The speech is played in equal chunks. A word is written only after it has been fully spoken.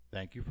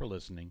Thank you for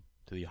listening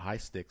to the High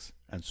Sticks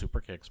and Super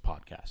Kicks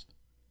podcast.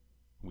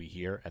 We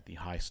here at the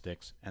High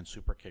Sticks and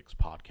Super Kicks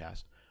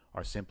podcast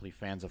are simply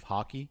fans of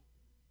hockey,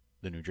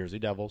 the New Jersey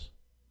Devils,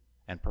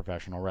 and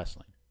professional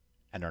wrestling,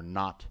 and are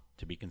not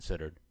to be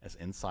considered as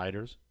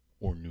insiders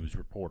or news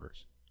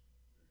reporters.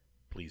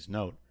 Please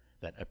note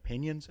that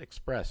opinions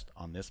expressed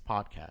on this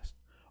podcast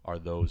are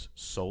those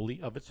solely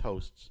of its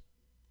hosts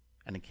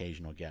and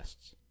occasional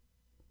guests.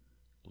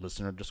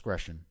 Listener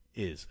discretion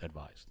is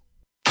advised.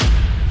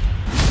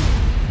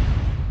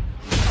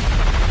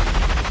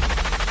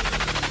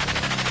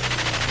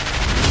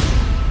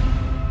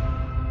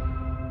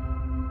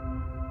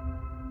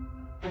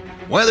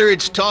 Whether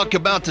it's talk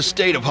about the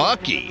state of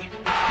hockey,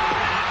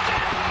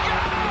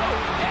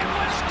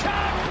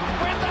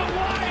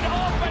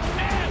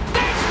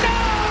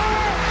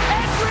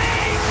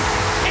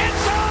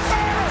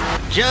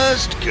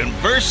 just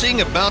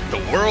conversing about the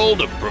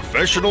world of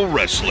professional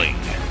wrestling.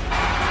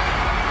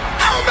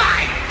 Oh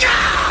my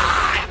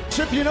God!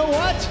 Chip, you know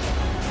what?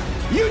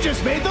 You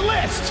just made the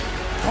list!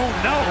 Oh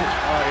no!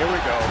 Oh, here we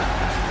go.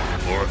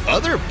 Or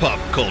other pop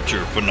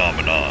culture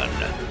phenomenon.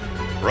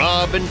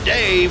 Rob and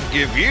Dave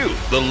give you,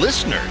 the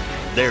listener,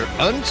 their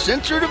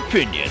uncensored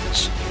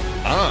opinions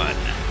on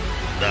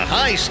the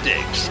High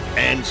Sticks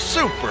and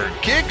Super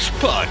Kicks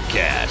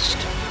podcast.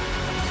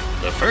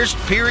 The first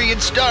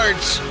period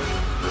starts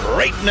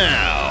right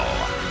now.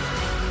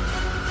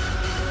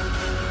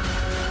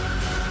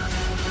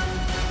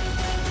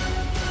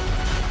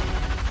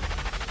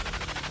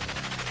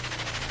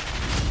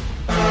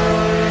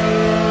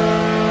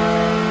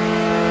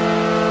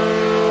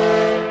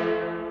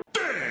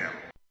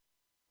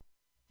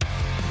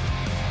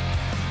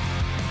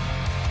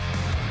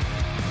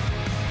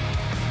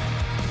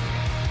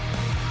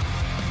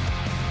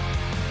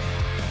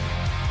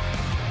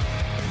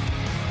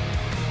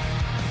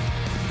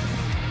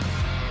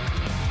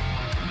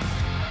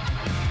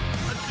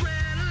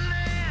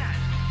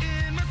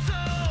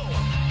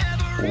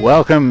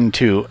 Welcome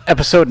to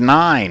episode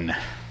 9,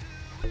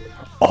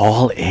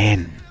 All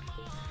In.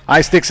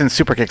 High Sticks and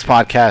Super Kicks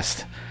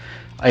podcast,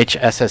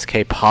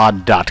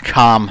 hsskpod.com.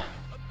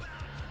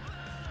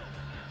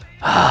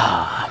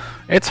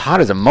 It's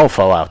hot as a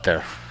mofo out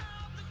there.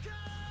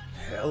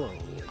 Hello,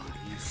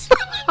 ladies.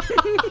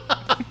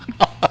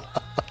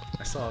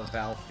 I saw a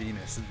Val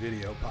Venus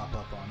video pop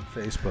up on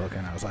Facebook,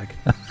 and I was like,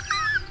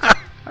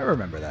 I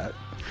remember that.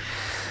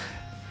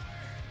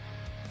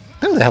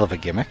 That was a hell of a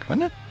gimmick,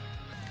 wasn't it?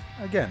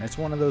 Again, it's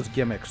one of those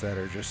gimmicks that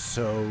are just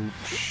so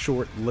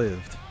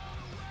short-lived.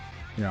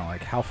 You know,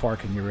 like, how far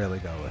can you really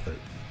go with it?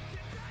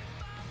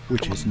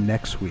 Which is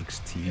next week's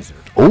teaser.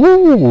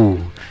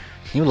 Ooh!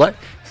 You like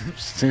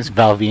this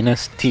Val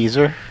Venus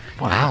teaser?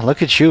 Wow,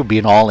 look at you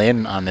being all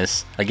in on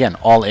this. Again,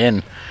 all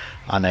in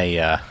on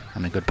a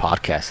good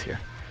podcast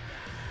here.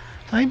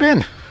 How you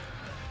been?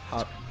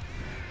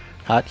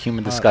 Hot,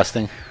 humid,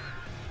 disgusting.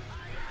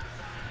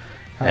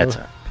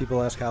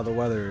 People ask how the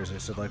weather is. I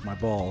said, like, my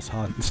balls,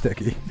 hot and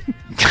sticky.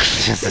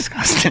 It's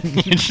disgusting.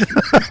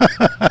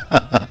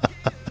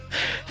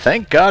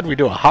 Thank God we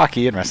do a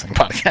hockey and wrestling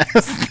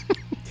podcast.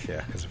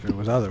 Yeah, because if it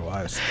was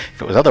otherwise.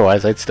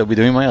 I'd still be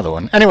doing my other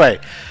one. Anyway,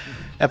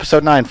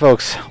 episode 9,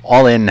 folks.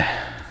 All in.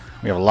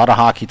 We have a lot of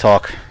hockey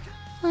talk.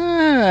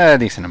 A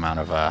decent amount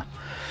of,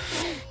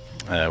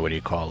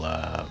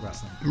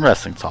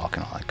 wrestling talk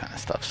and all that kind of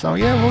stuff. So,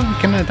 yeah, well, we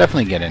can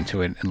definitely get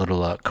into it. A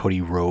little Cody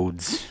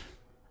Rhodes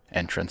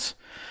entrance.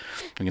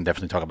 We can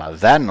definitely talk about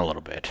that in a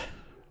little bit.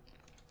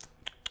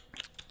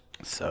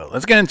 So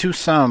let's get into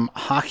some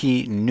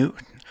hockey news.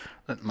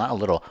 Not a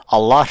little, a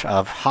lot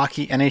of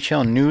hockey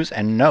NHL news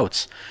and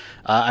notes.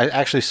 I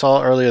actually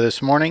saw earlier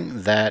this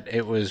morning that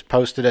it was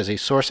posted as a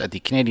source at the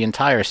Canadian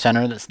Tire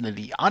Center that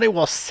the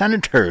Ottawa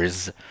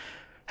Senators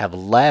have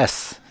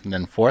less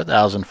than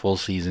 4,000 full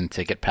season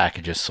ticket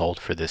packages sold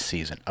for this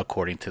season,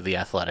 according to The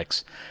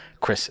Athletic's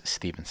Chris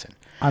Stevenson.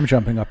 I'm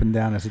jumping up and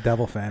down as a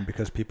Devil fan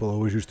because people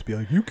always used to be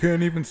like, you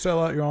can't even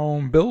sell out your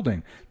own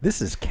building.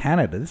 This is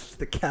Canada. This is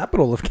the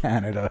capital of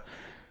Canada.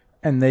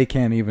 And they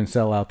can't even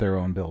sell out their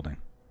own building.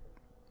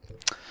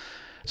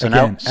 So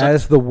again,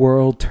 as the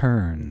world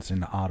turns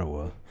in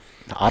Ottawa.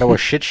 The Ottawa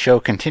shit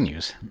show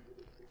continues.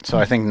 So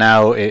I think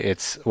now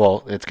it's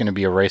going to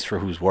be a race for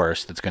who's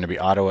worst. It's going to be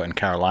Ottawa and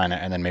Carolina,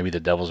 and then maybe the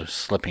Devils are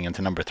slipping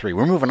into number 3.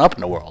 We're moving up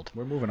in the world.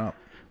 We're moving up.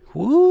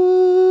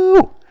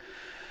 Woo!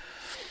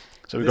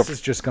 So this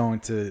is just going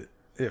to,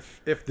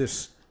 if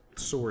this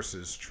source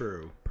is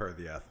true, per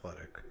The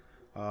Athletic,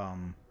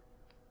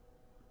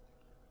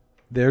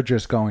 they're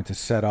just going to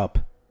set up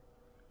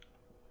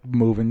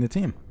moving the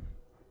team.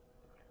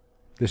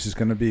 This is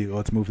going to be,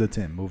 let's move the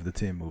team, move the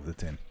team, move the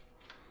team.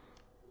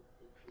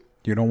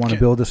 You don't want to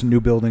build us a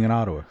new building in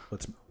Ottawa.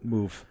 Let's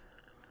move.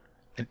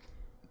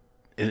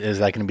 Is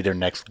that going to be their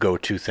next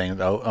go-to thing?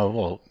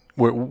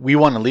 We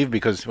want to leave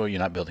because, you're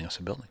not building us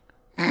a building.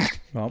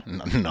 Well,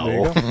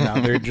 no. Now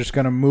they're just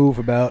going to move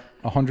about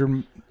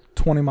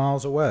 120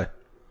 miles away.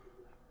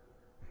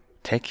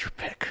 Take your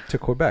pick. To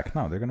Quebec.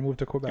 No, they're going to move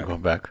to Quebec. You go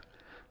back.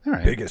 All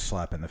right. Biggest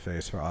slap in the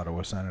face for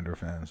Ottawa Senator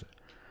fans.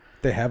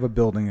 They have a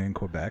building in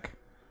Quebec.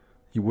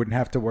 You wouldn't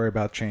have to worry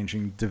about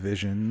changing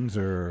divisions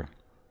or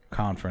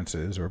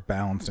conferences or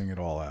balancing it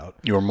all out.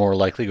 You're more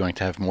likely going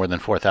to have more than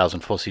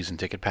 4,000 full season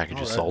ticket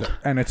packages sold.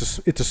 And it's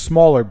a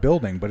smaller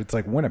building, but it's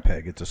like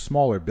Winnipeg. It's a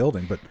smaller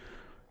building, but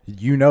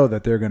you know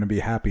that they're going to be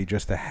happy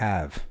just to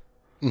have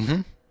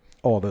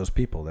all those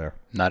people there.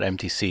 Not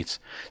empty seats.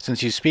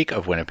 Since you speak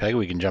of Winnipeg,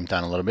 we can jump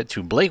down a little bit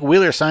to Blake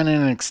Wheeler signing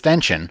an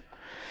extension.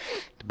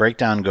 The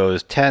breakdown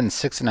goes 10,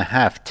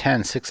 6.5,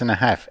 10,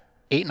 6.5,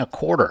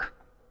 8.25.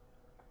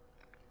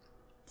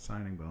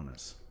 Signing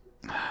bonus.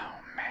 Oh,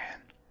 man.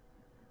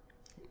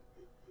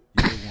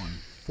 Year one,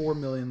 $4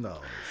 million.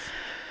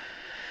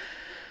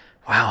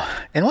 Wow.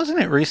 And wasn't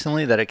it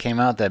recently that it came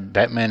out that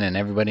Bettman and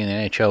everybody in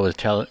the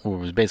NHL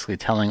was basically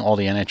telling all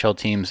the NHL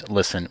teams,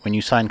 listen, when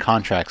you sign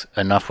contracts,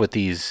 enough with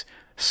these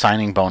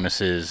signing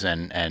bonuses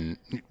and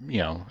you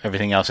know,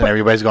 everything else, and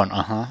everybody's going,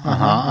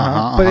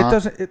 But it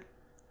doesn't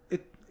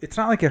it's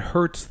not like it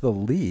hurts the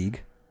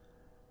league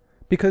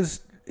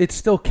because it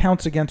still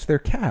counts against their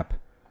cap.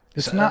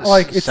 It's not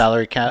like it's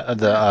salary cap.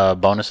 The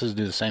bonuses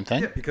do the same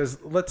thing. Yeah, because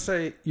let's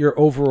say your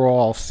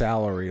overall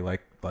salary,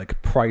 like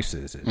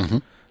Price's,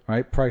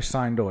 right? Price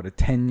signed a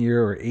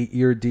 10-year or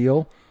 8-year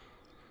deal.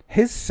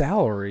 His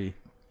salary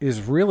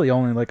is really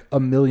only like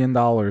 $1 million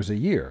a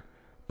year,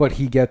 but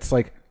he gets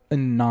like a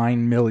 $9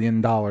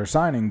 million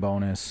signing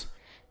bonus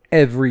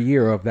every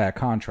year of that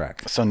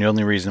contract. So the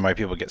only reason why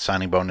people get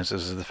signing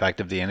bonuses is the fact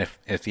of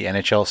if the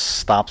NHL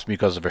stops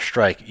because of a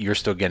strike, you're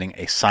still getting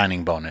a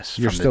signing bonus.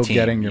 You're from still the team,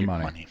 getting your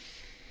money.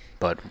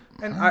 But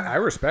and I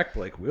respect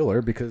Blake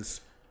Wheeler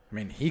because I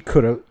mean he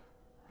could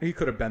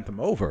have bent them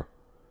over.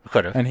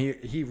 Could have. And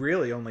he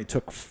really only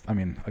took, I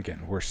mean,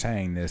 again, we're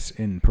saying this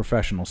in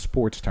professional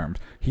sports terms.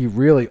 He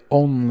really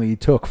only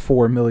took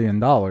 $4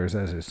 million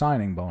as his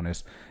signing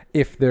bonus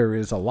if there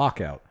is a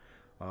lockout.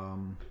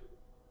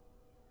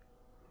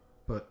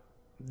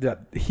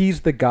 But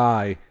he's the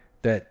guy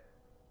that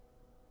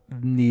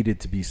needed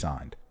to be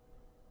signed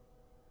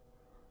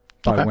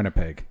by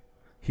Winnipeg.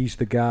 He's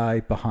the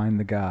guy behind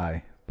the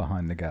guy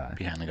behind the guy.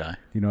 Behind the guy.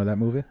 You know that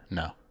movie?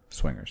 No.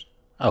 Swingers.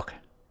 Okay.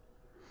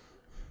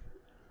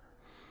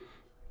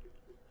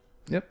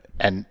 Yep.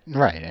 And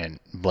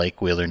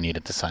Blake Wheeler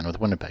needed to sign with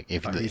Winnipeg.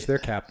 He's their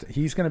captain.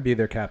 He's going to be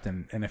their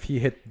captain, and if he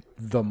hit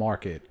the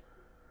market,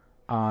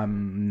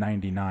 I'm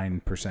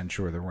 99%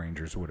 sure the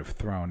Rangers would have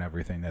thrown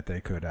everything that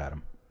they could at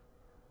him.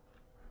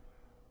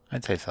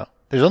 I'd say so.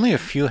 There's only a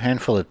few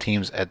handful of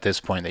teams at this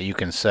point that you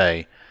can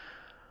say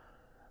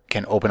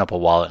can open up a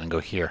wallet and go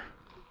here.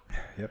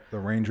 Yep, the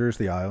Rangers,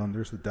 the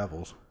Islanders, the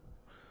Devils.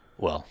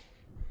 Well,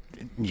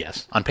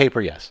 yes. On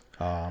paper, yes.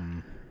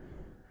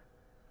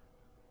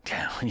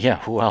 Yeah,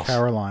 who else?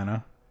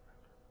 Carolina.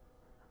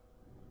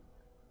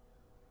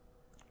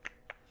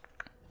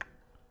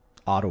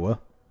 Ottawa.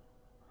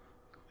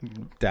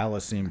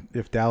 Dallas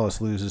if Dallas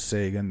loses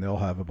Sagan, they'll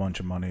have a bunch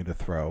of money to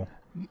throw.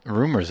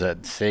 Rumors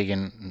that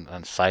Sagan,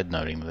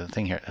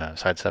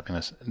 sidestepping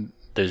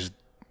this,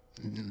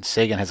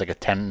 Sagan has like a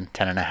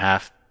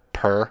 10.5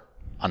 per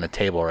on the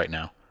table right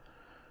now.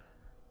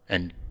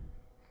 And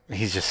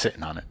he's just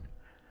sitting on it.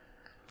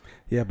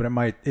 Yeah, but it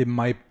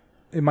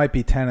might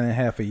be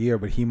 10.5 a year,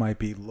 but he might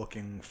be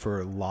looking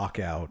for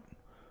lockout.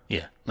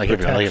 Yeah, like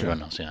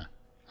everyone else. Yeah.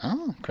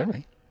 Oh, could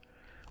be.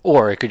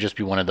 Or it could just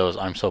be one of those.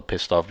 I'm so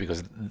pissed off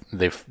because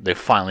they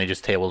finally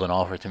just tabled an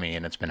offer to me,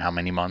 and it's been how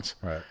many months?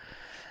 Right.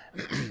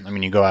 I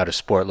mean, you go out of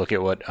sport. Look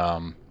at what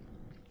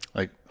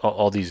like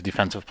all these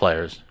defensive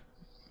players,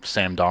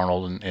 Sam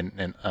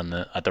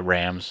Darnold at the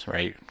Rams,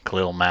 right?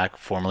 Khalil Mack,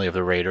 formerly of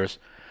the Raiders,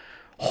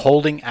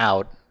 holding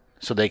out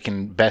so they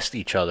can best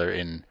each other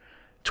in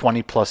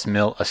 20+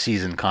 mil a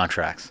season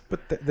contracts.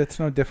 But that's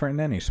no different in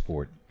any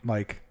sport.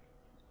 Like,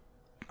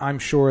 I'm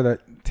sure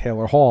that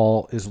Taylor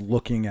Hall is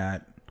looking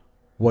at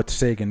what's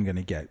Sagan going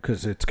to get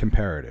because it's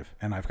comparative,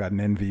 and I've got an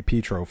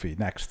MVP trophy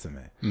next to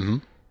me. Mm-hmm.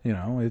 You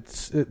know,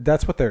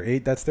 that's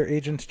their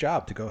agent's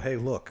job to go, hey,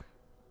 look,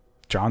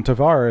 John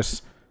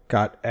Tavares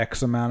got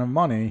X amount of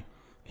money.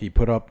 He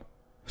put up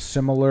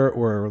similar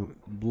or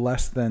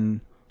less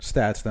than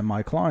stats than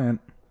my client.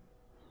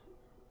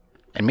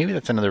 And maybe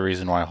that's another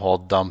reason why Hall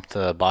dumped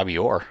Bobby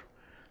Orr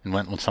and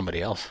went with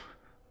somebody else.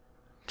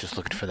 Just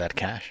looking for that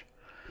cash.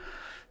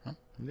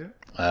 Yeah.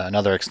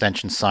 Another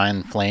extension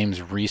signed.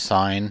 Flames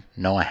re-sign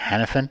Noah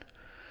Hannafin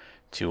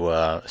to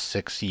a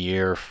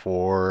 6-year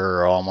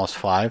for almost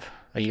 5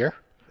 a year.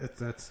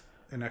 That's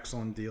an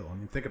excellent deal. I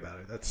mean, think about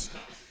it. That's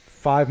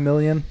 $5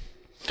 million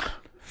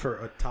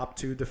for a top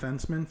 2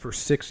 defenseman for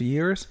 6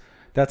 years.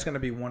 That's going to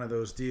be one of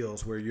those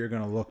deals where you're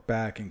going to look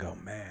back and go,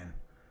 man,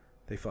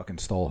 they fucking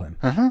stole him.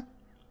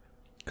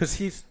 Because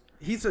he's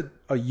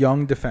a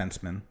young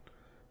defenseman.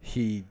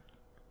 He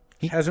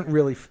hasn't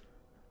really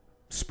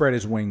spread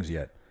his wings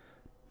yet.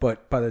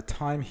 But by the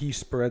time he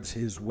spreads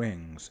his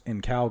wings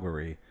in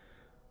Calgary,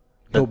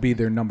 he'll be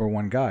their number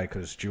 1 guy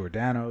because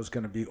Giordano's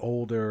going to be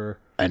older.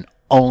 And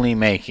only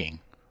making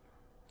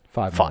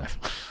 $5.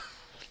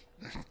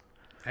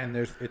 And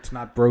it's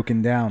not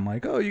broken down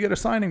like, oh, you get a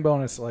signing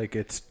bonus. Like,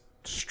 it's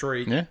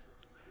straight. Yeah.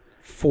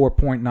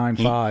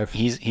 4.95.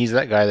 He's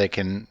that guy that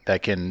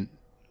can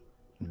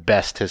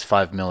best his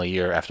 $5 million a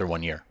year after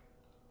 1 year,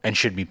 and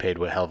should be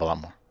paid a hell of a lot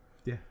more.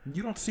 Yeah,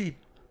 you don't see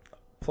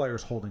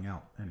players holding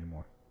out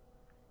anymore.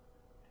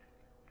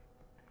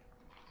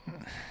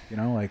 You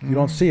know, like you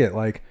don't see it.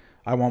 Like,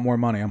 I want more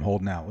money, I'm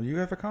holding out. Well, you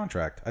have a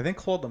contract. I think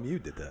Claude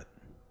Lemieux did that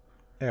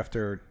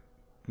after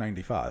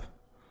 '95.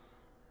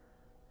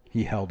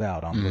 He held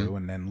out on Lou,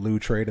 and then Lou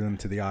traded him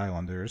to the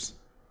Islanders,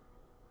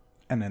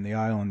 and then the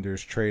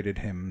Islanders traded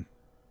him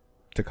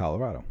to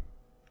Colorado.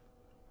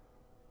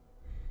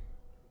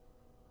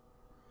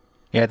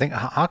 Yeah, I think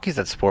hockey's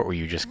that sport where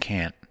you just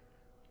can't.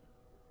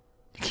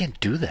 You can't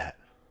do that.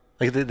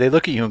 Like they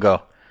look at you and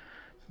go,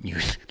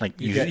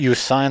 you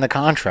sign the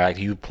contract,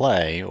 you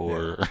play,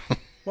 or. Yeah.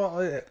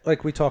 Well,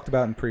 like we talked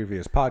about in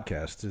previous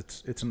podcasts,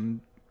 it's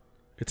an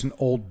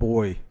old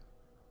boy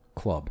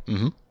club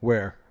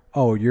where,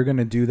 oh, you're going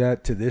to do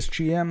that to this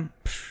GM?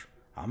 Psh,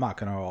 I'm not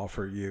going to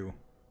offer you.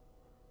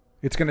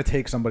 It's going to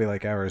take somebody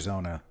like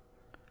Arizona,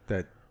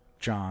 that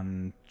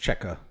John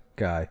Cheka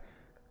guy,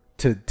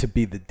 to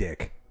be the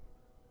dick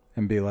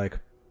and be like,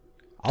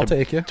 I'll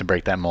take you. To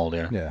break that mold,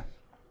 Yeah.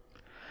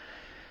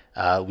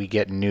 We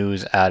get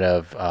news out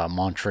of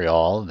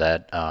Montreal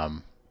that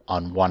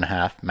on one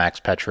half, Max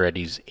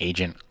Pacioretty's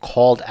agent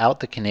called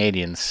out the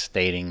Canadiens,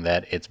 stating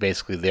that it's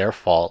basically their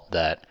fault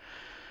that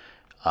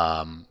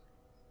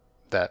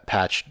that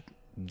Patch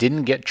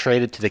didn't get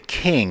traded to the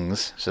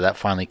Kings, so that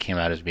finally came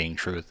out as being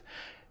truth,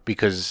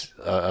 because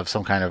of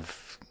some kind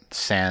of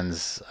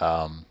Sands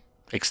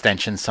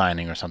extension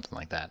signing or something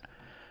like that.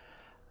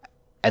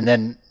 And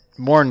then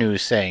more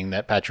news saying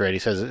that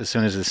Pacioretty says as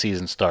soon as the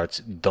season starts,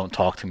 don't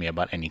talk to me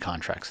about any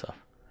contract stuff.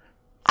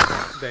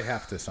 They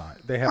have to sign.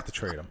 They have to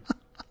trade him.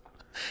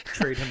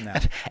 Trade him now.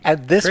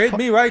 At this Trade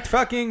me right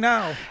fucking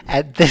now.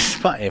 At this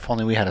point, if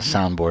only we had a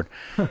soundboard.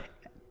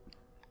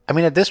 I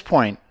mean, at this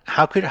point,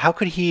 how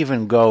could he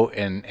even go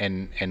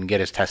and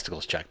get his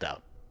testicles checked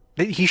out?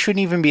 He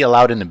shouldn't even be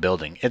allowed in the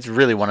building. It's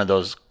really one of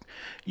those.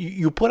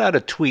 You put out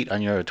a tweet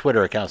on your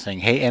Twitter account saying,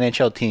 "Hey,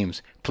 NHL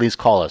teams, please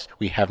call us.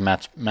 We have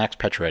Max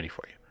Pacioretty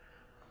for you."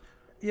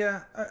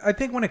 Yeah, I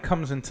think when it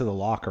comes into the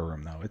locker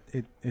room, though,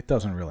 it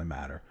doesn't really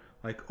matter.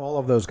 Like, all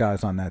of those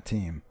guys on that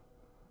team,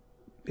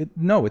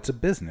 it's a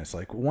business.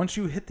 Like, once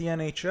you hit the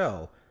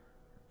NHL,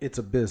 it's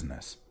a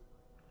business.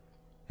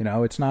 You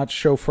know, it's not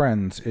show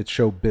friends, it's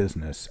show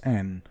business.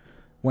 And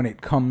when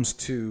it comes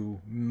to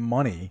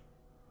money,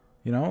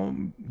 you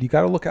know, you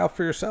got to look out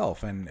for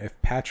yourself. And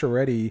if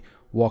Pacioretty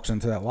walks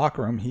into that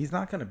locker room, he's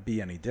not going to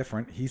be any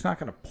different. He's not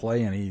going to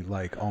play any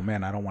like, oh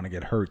man, I don't want to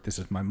get hurt, this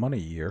is my money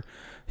year.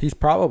 He's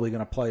probably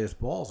going to play his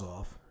balls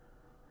off.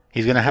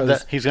 He's going to have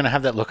that. He's going to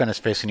have that look on his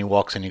face, and he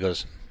walks in. He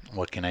goes,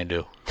 "What can I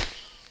do?"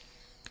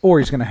 Or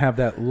he's going to have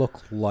that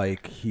look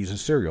like he's a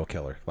serial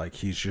killer. Like,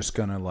 he's just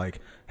going to like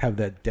have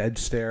that dead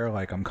stare,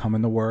 like, I'm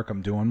coming to work,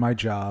 I'm doing my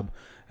job,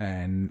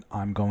 and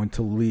I'm going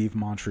to leave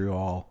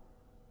Montreal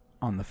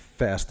on the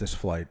fastest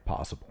flight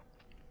possible.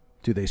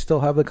 Do they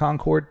still have the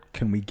Concorde?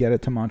 Can we get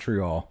it to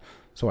Montreal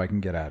so I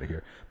can get out of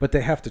here? But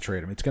they have to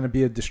trade him. It's going to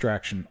be a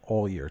distraction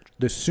all year.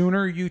 The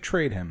sooner you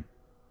trade him,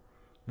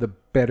 the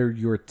better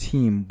your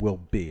team will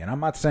be. And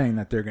I'm not saying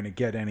that they're going to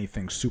get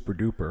anything super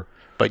duper.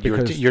 But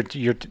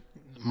your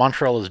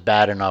Montreal is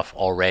bad enough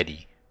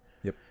already.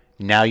 Yep.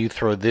 Now you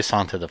throw this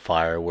onto the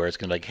fire where it's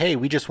going to be like, hey,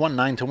 we just won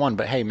 9-1,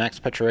 but hey, Max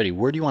Pacioretty,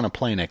 where do you want to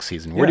play next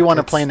season? Where do you want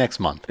to play next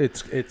month?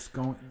 It's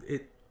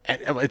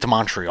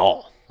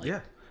Montreal. Yeah.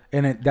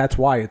 And that's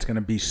why it's going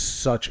to be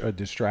such a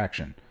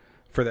distraction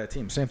for that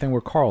team. Same thing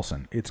with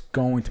Carlson. It's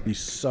going to be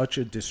such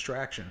a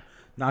distraction,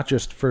 not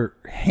just for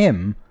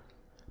him,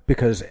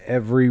 because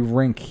every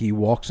rink he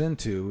walks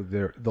into,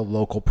 the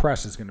local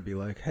press is going to be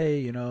like, hey,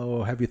 you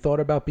know, have you thought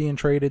about being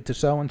traded to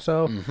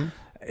so-and-so? Mm-hmm.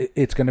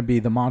 It's going to be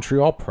the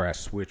Montreal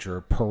press, which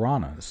are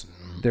piranhas.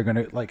 Mm-hmm. They're going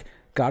to, like,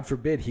 God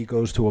forbid he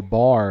goes to a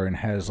bar and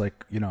has,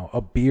 like, you know,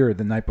 a beer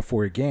the night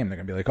before a game. They're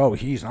going to be like, oh,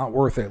 he's not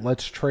worth it.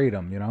 Let's trade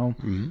him, you know?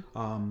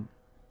 Mm-hmm.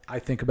 I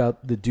think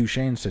about the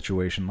Duchesne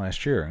situation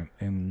last year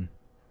in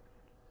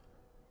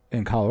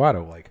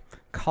Colorado. Like,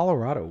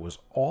 Colorado was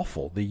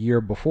awful the year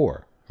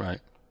before. Right.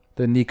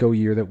 The Nico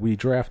year that we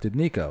drafted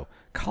Nico.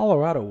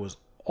 Colorado was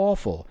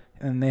awful.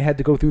 And they had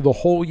to go through the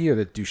whole year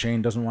that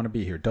Duchesne doesn't want to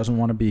be here, doesn't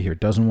want to be here,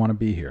 doesn't want to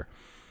be here.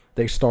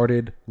 They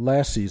started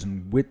last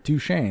season with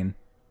Duchesne,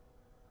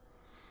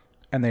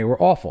 and they were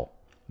awful.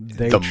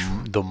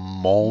 The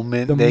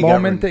moment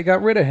they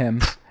got rid of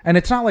him, and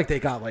it's not like they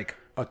got like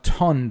a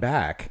ton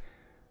back.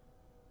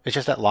 It's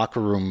just that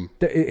locker room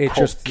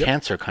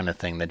cancer kind of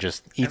thing that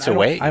just eats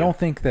away. I don't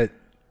think that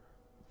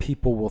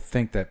people will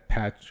think that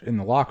in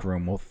the locker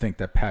room will think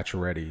that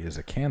Pacioretty is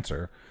a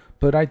cancer,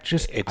 but it's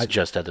just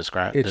a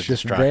distraction. It's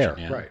just there,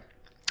 yeah. Right.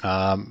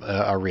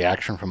 A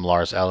reaction from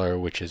Lars Eller,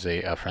 which is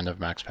a friend of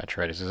Max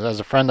Pacioretty, says, as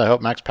a friend, I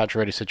hope Max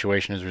Pacioretty's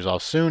situation is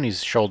resolved soon.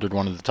 He's shouldered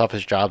one of the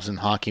toughest jobs in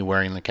hockey,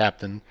 wearing the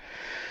captain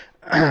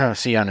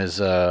see on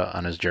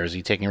his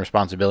jersey, taking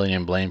responsibility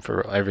and blame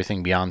for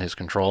everything beyond his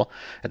control.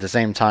 At the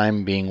same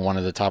time, being one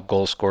of the top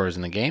goal scorers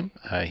in the game,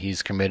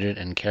 he's committed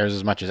and cares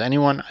as much as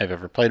anyone I've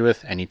ever played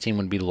with. Any team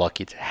would be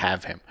lucky to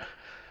have him.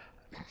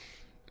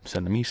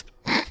 Send him east.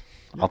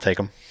 I'll take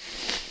him.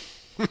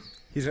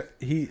 He's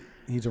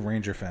a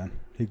Ranger fan.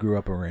 He grew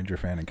up a Ranger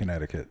fan in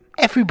Connecticut.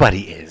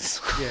 Everybody is.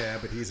 Yeah,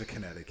 but he's a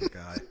Connecticut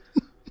guy.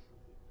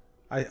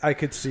 I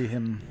could see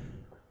him.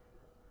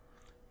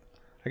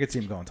 I could see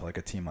him going to like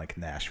a team like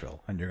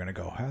Nashville, and you're gonna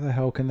go, how the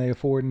hell can they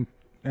afford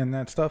and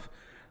that stuff?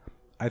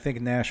 I think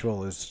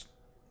Nashville is,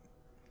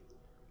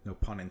 no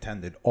pun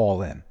intended,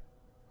 all in,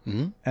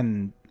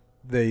 and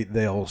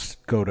they'll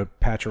go to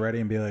Pacioretty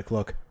and be like,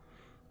 look,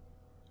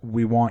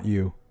 we want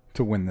you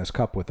to win this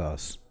cup with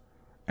us.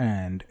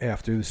 And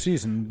after the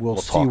season, we'll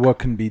see talk. what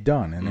can be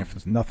done. And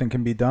if nothing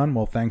can be done,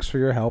 well, thanks for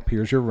your help.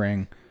 Here's your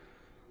ring.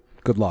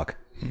 Good luck.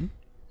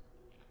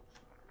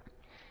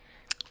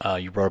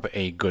 You brought up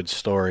a good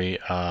story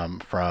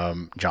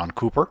from John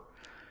Cooper,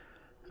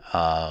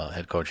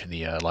 head coach of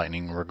the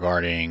Lightning,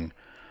 regarding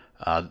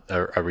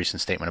a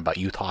recent statement about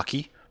youth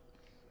hockey.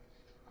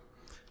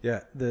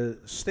 Yeah, the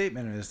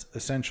statement is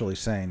essentially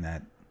saying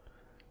that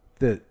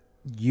the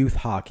youth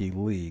hockey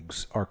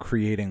leagues are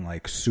creating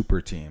like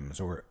super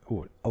teams or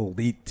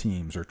elite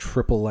teams or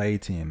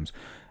AAA teams,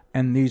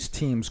 and these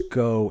teams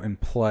go and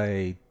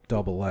play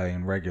AA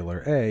and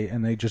regular A,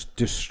 and they just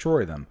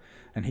destroy them.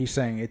 And he's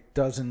saying it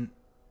doesn't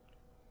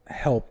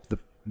help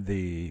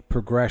the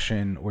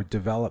progression or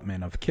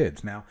development of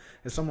kids. Now,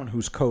 as someone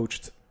who's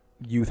coached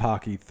youth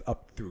hockey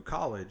up through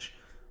college,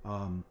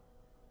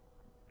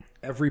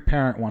 every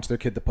parent wants their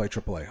kid to play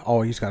AAA.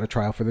 Oh, he's got to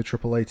try out for the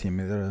AAA team,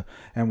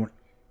 and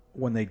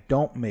when they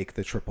don't make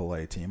the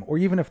AAA team, or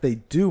even if they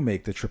do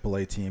make the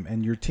AAA team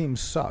and your team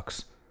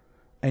sucks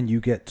and you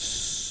get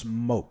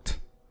smoked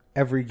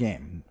every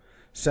game,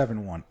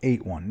 7-1,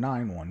 8-1,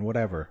 9-1,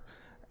 whatever,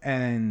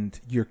 and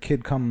your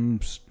kid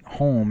comes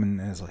home and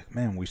is like,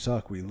 man, we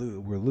suck, we're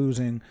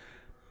losing,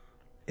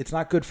 it's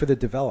not good for the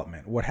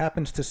development. What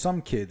happens to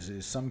some kids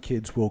is some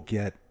kids will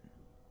get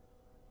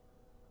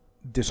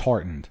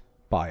disheartened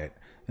by it,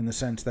 in the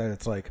sense that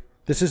it's like,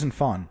 this isn't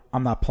fun,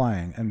 I'm not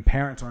playing, and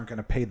parents aren't going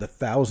to pay the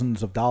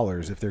thousands of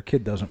dollars if their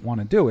kid doesn't want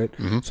to do it.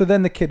 So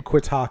then the kid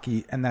quits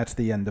hockey, and that's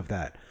the end of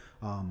that.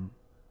 On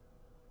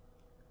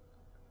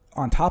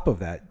top of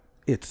that,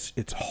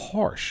 it's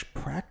harsh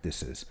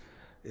practices.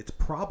 It's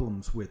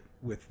problems with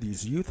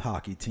these youth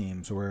hockey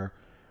teams where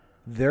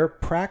they're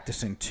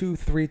practicing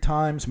 2-3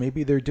 times,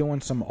 maybe they're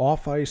doing some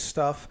off-ice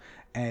stuff,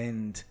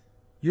 and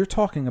you're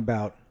talking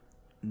about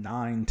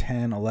 9,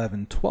 10,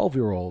 11,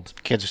 12-year-olds.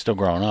 Kids are still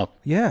growing up.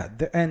 Yeah,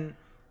 and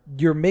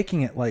you're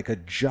making it like a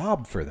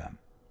job for them.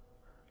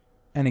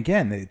 And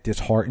again, it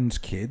disheartens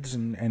kids,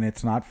 and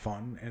it's not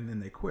fun, and then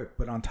they quit.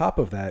 But on top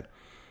of that,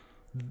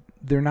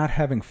 they're not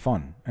having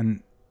fun.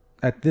 And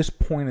at this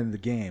point in the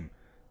game,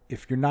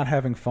 if you're not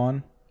having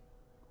fun,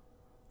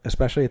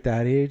 especially at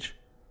that age,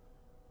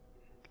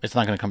 It's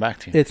not going to come back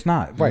to you. it's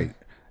not, right.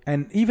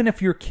 And even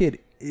if your kid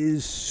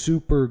is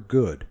super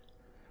good,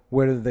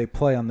 whether they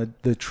play on the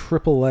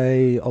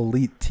AAA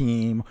elite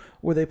team,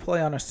 or they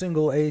play on a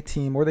single A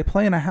team, or they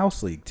play in a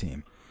house league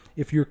team,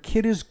 if your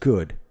kid is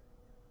good,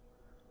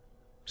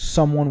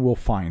 someone will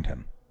find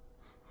him.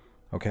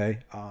 Okay?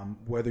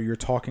 Whether you're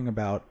talking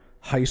about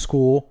high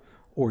school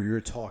or you're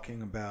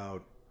talking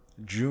about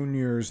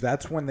juniors,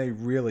 that's when they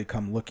really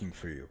come looking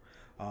for you.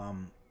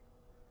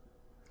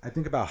 I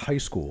think about high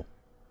school.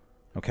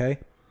 Okay?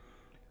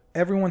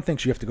 Everyone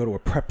thinks you have to go to a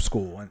prep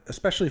school, and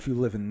especially if you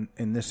live in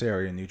this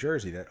area in New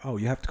Jersey, that, oh,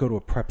 you have to go to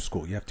a prep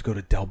school. You have to go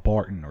to Del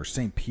Barton or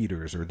St.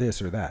 Peter's or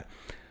this or that.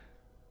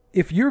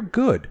 If you're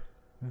good,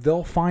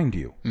 they'll find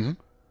you. Mm-hmm.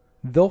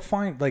 They'll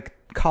find, like,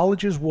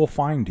 colleges will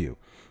find you.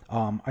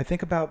 I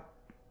think about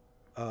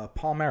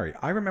Palmieri.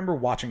 I remember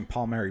watching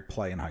Palmieri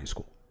play in high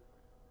school.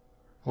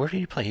 Where did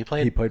he play? He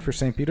played for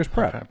St. Peter's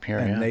Prep, here,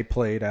 and yeah. they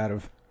played out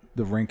of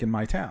the rink in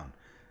my town.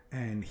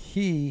 And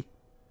he,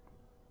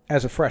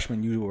 as a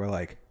freshman, you were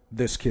like,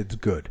 this kid's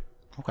good.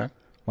 Okay.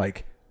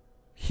 Like,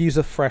 he's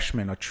a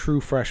freshman, a true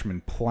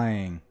freshman,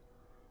 playing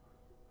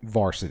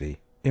varsity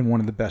in one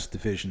of the best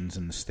divisions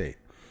in the state.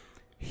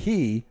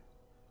 He,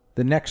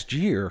 the next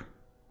year,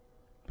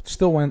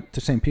 still went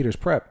to St. Peter's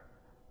Prep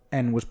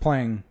and was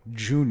playing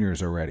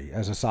juniors already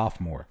as a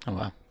sophomore. Oh,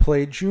 wow.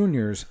 Played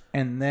juniors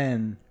and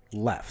then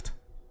left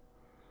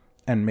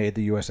and made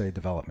the USA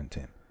development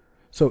team.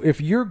 So if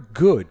you're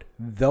good,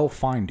 they'll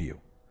find you.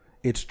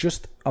 It's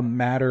just a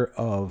matter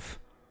of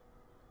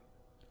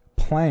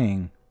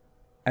playing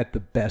at the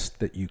best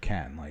that you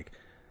can. Like,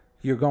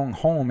 you're going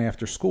home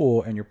after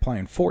school and you're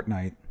playing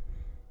Fortnite,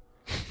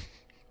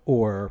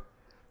 or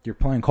you're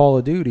playing Call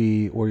of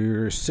Duty, or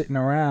you're sitting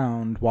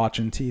around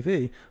watching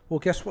TV. Well,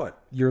 guess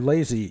what? You're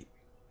lazy.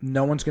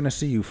 No one's going to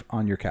see you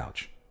on your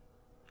couch.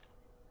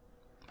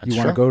 That's you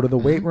want to true. go to the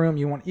weight room.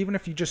 You want, even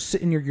if you just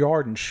sit in your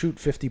yard and shoot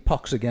 50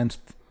 pucks against,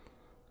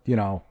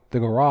 the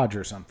garage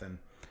or something,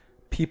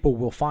 people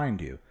will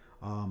find you.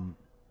 And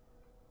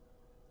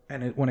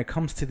when it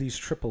comes to these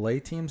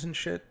AAA teams and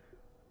shit,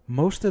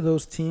 most of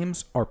those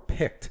teams are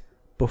picked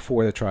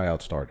before the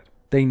tryout started.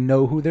 They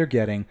know who they're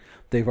getting.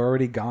 They've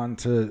already gone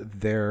to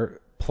their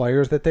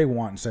players that they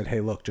want and said, hey,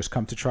 look, just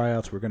come to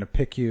tryouts. We're going to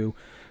pick you.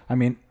 I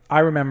mean, I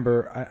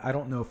remember, I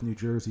don't know if New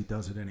Jersey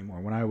does it anymore.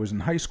 When I was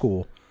in high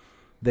school,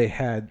 they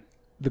had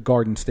the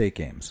Garden State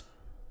games.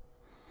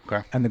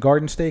 Okay. And the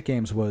Garden State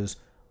games was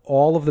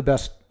all of the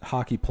best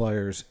hockey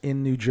players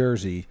in New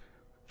Jersey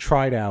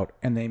tried out,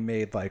 and they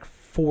made like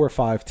 4 or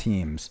 5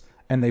 teams,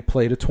 and they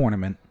played a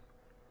tournament,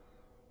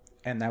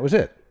 and that was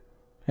it.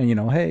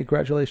 And, hey,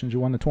 congratulations, you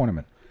won the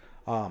tournament.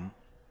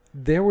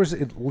 There was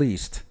at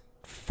least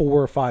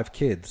 4 or 5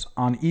 kids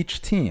on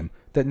each team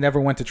that never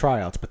went to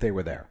tryouts, but they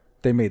were there.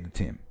 They made the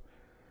team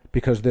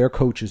because their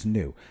coaches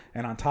knew.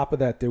 And on top of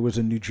that, there was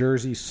a New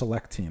Jersey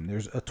select team.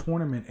 There's a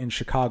tournament in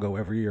Chicago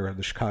every year,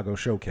 the Chicago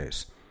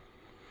Showcase.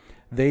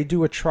 They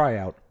do a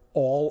tryout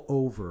all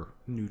over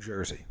New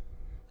Jersey.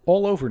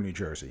 All over New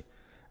Jersey.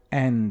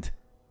 And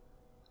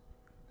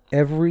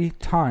every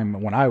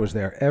time, when I was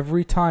there,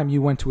 every time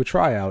you went to a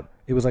tryout,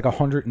 it was like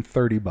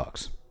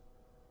 $130.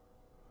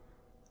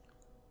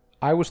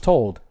 I was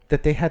told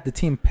that they had the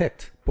team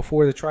picked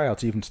before the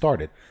tryouts even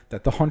started.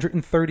 That the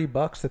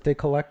 $130 that they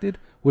collected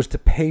was to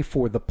pay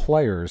for the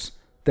players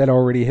that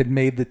already had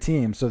made the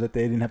team so that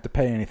they didn't have to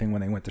pay anything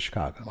when they went to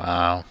Chicago.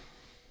 Wow.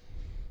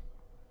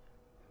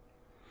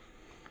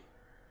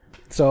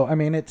 So, I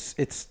mean, it's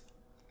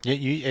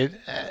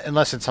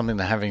unless it's something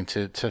that having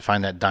to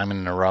find that diamond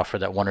in the rough or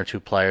that 1 or 2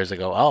 players that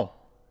go, oh,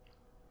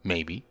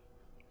 maybe.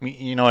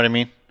 You know what I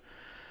mean?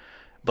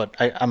 But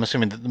I'm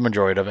assuming that the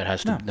majority of it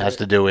has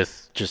to do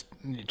with just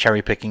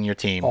cherry picking your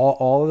team.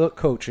 All of the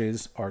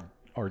coaches are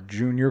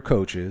junior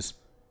coaches,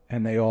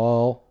 and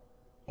all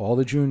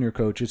the junior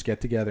coaches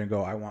get together and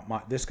go, I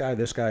want this guy,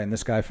 and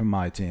this guy from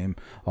my team.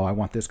 Oh, I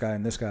want this guy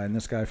and this guy and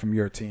this guy from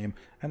your team.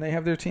 And they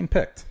have their team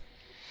picked.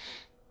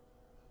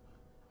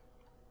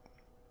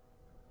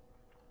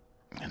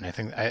 And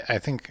I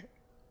think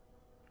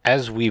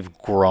as we've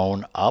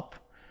grown up,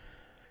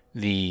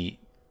 that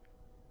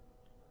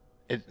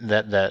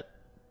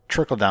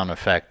trickle-down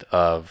effect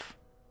of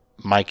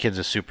my kid's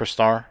a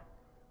superstar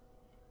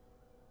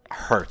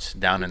hurts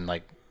down in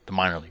like the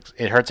minor leagues.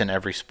 It hurts in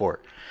every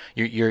sport.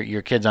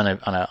 Your kid's on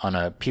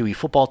a pee-wee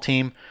football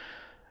team,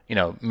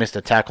 missed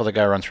a tackle, the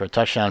guy runs for a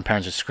touchdown,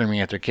 parents are screaming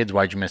at their kids,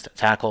 why'd you miss the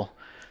tackle?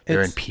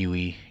 They're in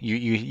pee-wee.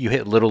 You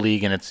hit Little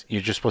League and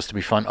you're just supposed to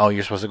be fun. Oh,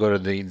 you're supposed to go to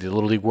the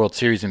Little League World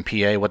Series in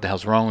PA. What the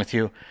hell's wrong with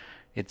you?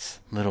 It's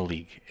Little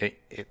League.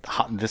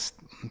 This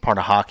part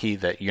of hockey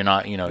that you're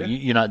not,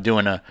 you're not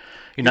doing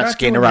you're not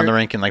skating around the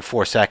rink in like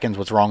 4 seconds.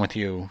 What's wrong with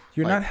you?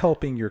 You're not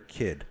helping your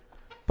kid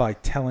by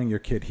telling your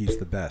kid he's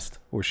the best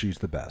or she's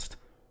the best.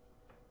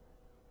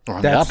 Or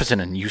on the opposite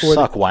end, you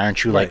suck. Why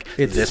aren't you like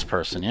this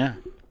person? Yeah.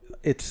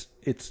 It's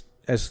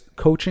as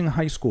coaching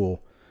high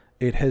school,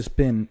 it has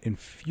been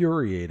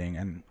infuriating,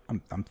 and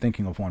I'm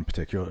thinking of one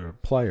particular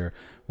player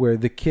where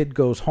the kid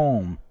goes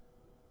home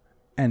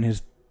and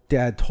his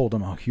dad told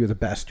him, oh, you're the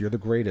best, you're the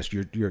greatest,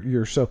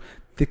 you're so.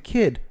 The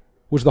kid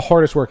was the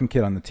hardest working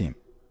kid on the team.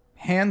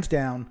 Hands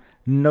down,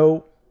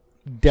 no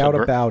doubt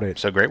about it.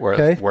 So great work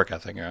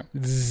ethic, yeah.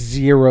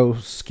 0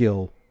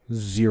 skill,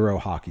 0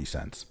 hockey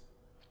sense.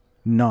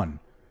 None.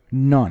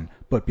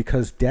 But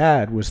because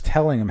dad was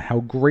telling him how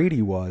great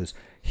he was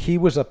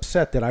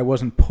upset that I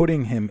wasn't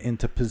putting him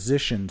into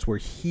positions where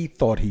he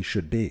thought he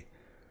should be.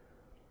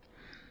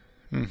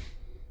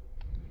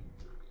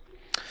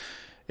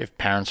 If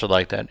parents are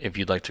like that, if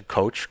you'd like to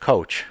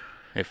coach.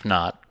 If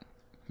not,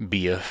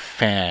 be a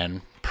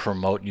fan,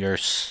 promote your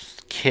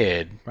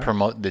kid, right.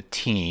 Promote the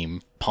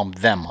team, pump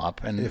them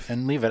up,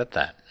 and leave it at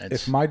that.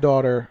 If my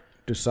daughter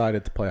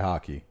decided to play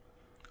hockey,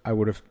 I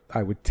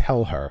would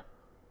tell her,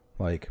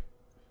 like,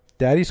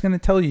 Daddy's going to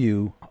tell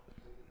you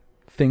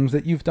things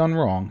that you've done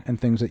wrong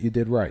and things that you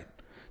did right.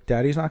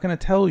 Daddy's not going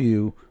to tell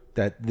you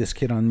that this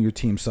kid on your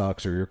team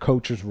sucks or your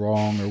coach is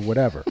wrong or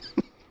whatever.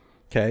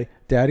 Okay?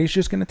 Daddy's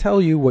just going to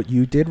tell you what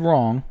you did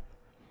wrong,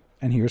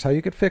 and here's how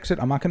you could fix it.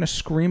 I'm not going to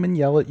scream and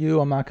yell at you.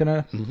 I'm not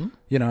going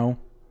to,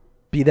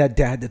 be that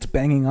dad that's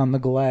banging on the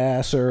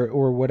glass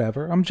or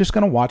whatever. I'm just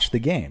going to watch the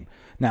game.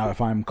 Now, if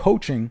I'm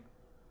coaching,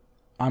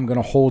 I'm going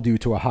to hold you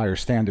to a higher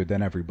standard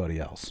than everybody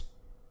else.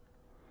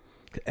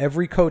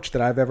 Every coach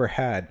that I've ever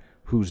had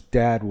whose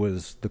dad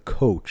was the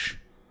coach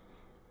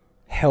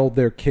held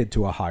their kid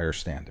to a higher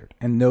standard.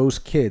 And those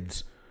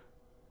kids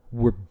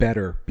were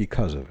better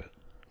because of it.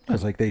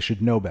 Because, they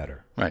should know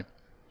better. Right.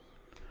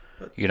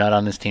 You're not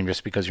on this team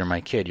just because you're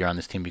my kid. You're on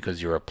this team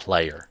because you're a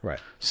player. Right.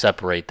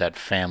 Separate that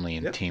family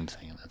and team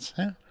thing. That's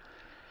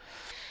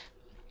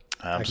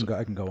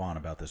I can go on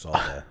about this all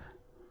day.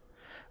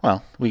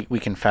 Well, we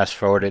can fast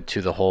forward it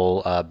to the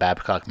whole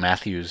Babcock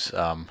Matthews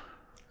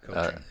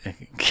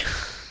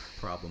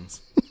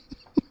problems.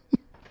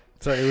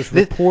 So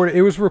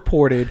it was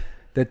reported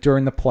that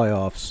during the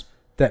playoffs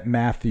that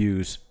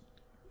Matthews,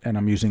 and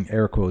I'm using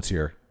air quotes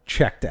here,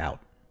 checked out.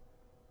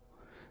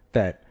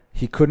 That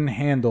he couldn't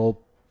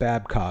handle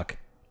Babcock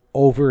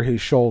over his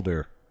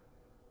shoulder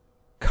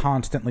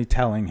constantly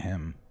telling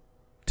him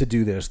to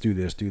do this, do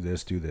this, do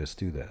this, do this,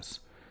 do this.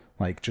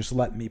 Like, just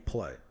let me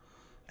play.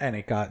 And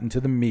it got into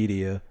the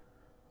media,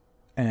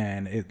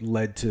 and it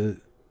led to,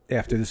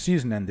 after the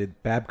season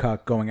ended,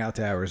 Babcock going out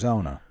to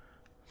Arizona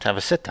To have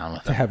a sit-down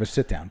with to him. have a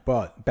sit-down.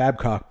 But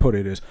Babcock put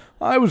it as,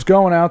 I was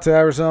going out to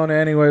Arizona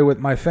anyway with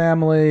my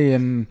family,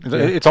 and...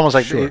 It's almost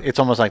like sure. it's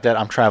almost like that.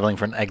 I'm traveling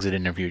for an exit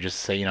interview, just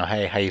to say,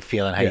 hey, how you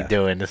feeling? How Yeah. you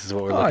doing? This is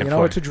what we're Oh, looking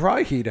for. it's a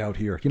dry heat out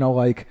here.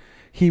 Like,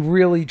 he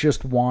really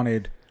just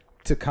wanted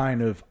to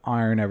kind of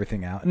iron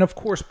everything out. And, of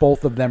course,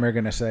 both of them are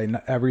going to say,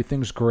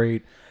 everything's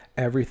great.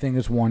 Everything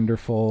is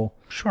wonderful.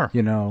 Sure.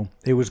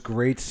 It was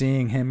great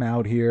seeing him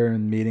out here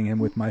and meeting him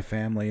with my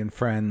family and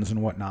friends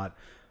and whatnot.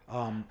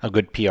 A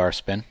good PR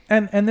spin.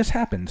 And this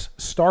happens.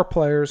 Star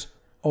players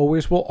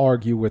always will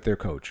argue with their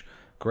coach.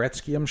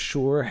 Gretzky, I'm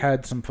sure,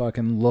 had some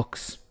fucking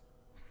looks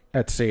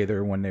at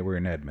Sather when they were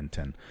in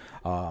Edmonton.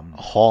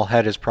 Hall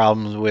had his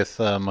problems with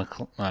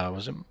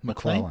was it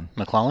McClellan?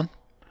 McClellan?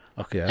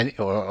 Okay.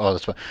 Yeah.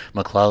 That's what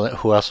McClellan.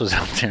 Who else was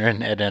out there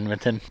at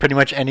Edmonton? Pretty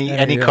much any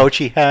yeah. coach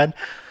he had.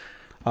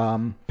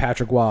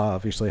 Patrick Waugh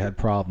obviously had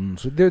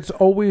problems. There's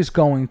always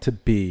going to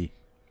be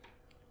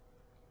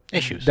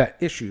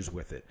Issues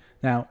with it.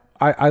 Now,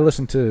 I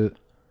listened to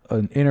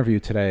an interview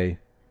today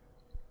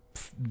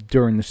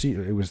during the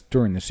season. It was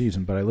during the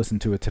season, but I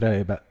listened to it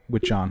today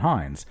with John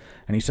Hines,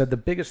 and he said the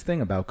biggest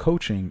thing about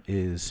coaching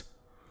is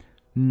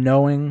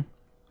knowing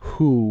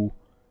who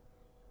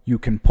you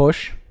can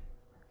push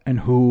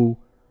and who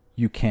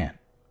you can't,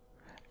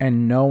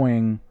 and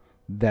knowing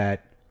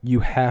that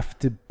you have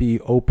to be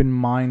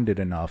open-minded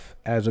enough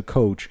as a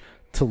coach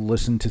to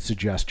listen to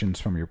suggestions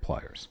from your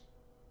players.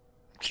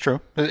 It's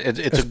true. It's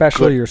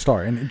especially your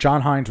star. And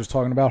John Hines was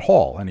talking about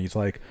Hall, and he's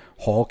like,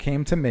 Hall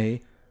came to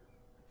me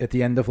at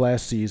the end of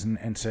last season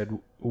and said,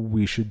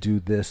 we should do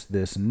this,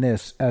 this, and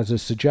this as a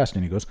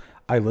suggestion. He goes,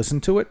 I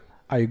listened to it.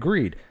 I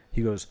agreed.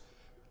 He goes,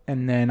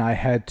 and then I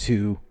had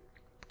to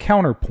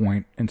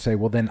counterpoint and say,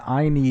 well, then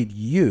I need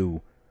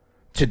you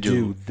to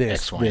do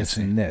this, X, Y, this,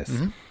 and and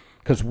this.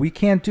 Because we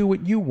can't do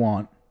what you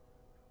want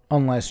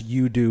unless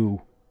you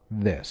do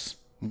this.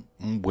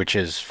 which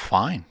is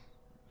fine.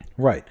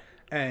 Right.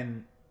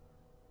 And,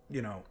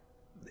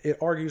 it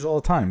argues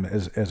all the time.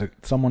 As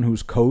someone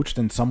who's coached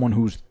and someone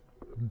who's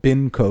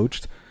been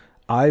coached,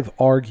 I've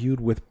argued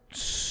with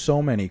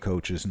so many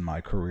coaches in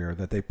my career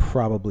that they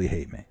probably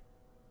hate me.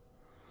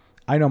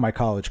 I know my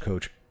college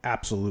coach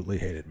absolutely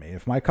hated me.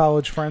 If my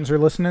college friends are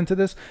listening to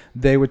this,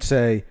 they would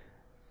say,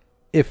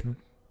 if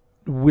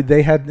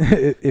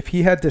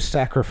he had to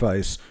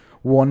sacrifice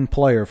one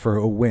player for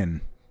a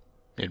win,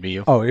 It'd be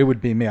you. oh, it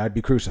would be me. I'd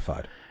be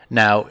crucified.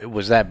 Now,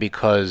 was that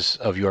because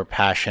of your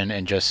passion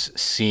and just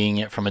seeing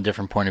it from a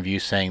different point of view,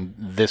 saying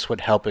this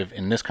would help if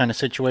in this kind of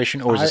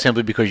situation, or was it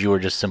simply because you were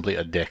just simply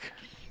a dick?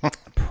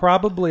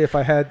 Probably, if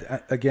I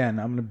had, again,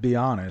 I'm going to be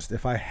honest,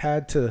 if I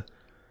had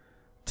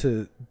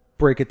to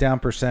break it down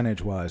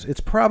percentage-wise,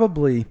 it's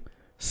probably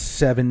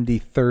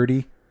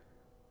 70-30.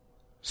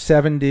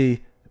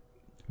 70,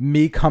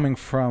 me coming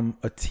from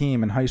a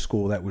team in high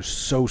school that was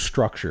so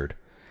structured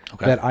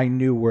that I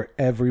knew where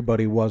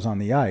everybody was on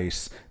the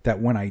ice,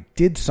 that when I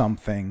did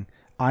something,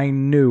 I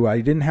knew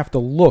I didn't have to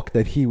look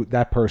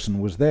that person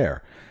was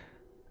there.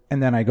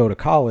 And then I go to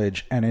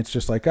college, and it's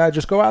just like,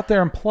 just go out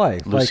there and play.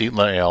 All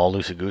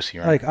loosey-goosey,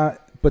 right?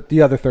 But the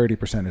other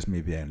 30% is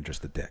me being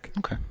just a dick.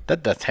 Okay.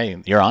 That's,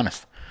 hey, you're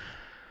honest.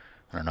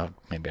 I don't know,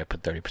 maybe I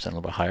put 30% a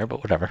little bit higher,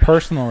 but whatever.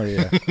 Personally,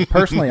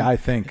 I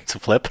think It's a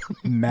flip.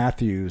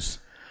 Matthews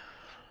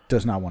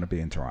does not want to be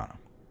in Toronto.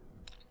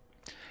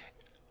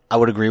 I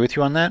would agree with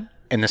you on that,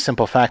 in the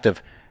simple fact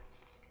of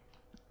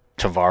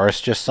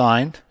Tavares just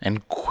signed,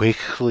 and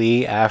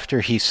quickly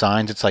after he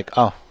signs, it's like,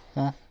 oh,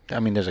 well, I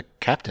mean, there's a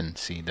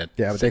captaincy that...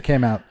 Yeah, but they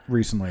came out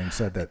recently and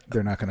said that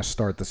they're not going to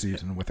start the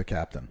season with a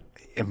captain.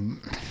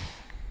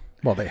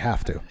 Well, they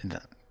have to.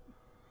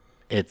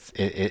 It's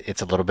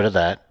a little bit of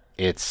that.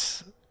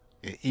 It's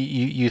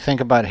you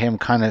think about him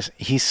kind of,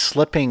 he's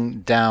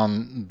slipping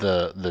down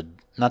the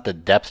not the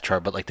depth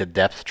chart, but like the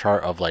depth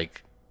chart of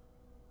like,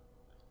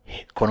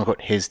 quote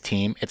unquote, his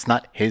team. It's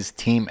not his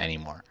team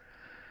anymore.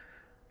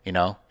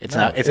 It's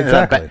not. It's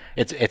exactly.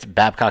 It's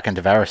Babcock and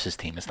Tavares'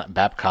 team. It's not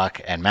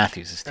Babcock and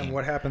Matthews' team. And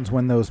what happens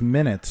when those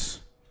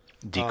minutes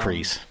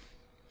Decrease.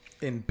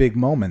 in big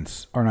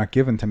moments are not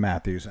given to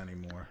Matthews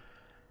anymore?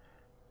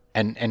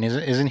 And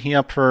isn't he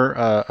up for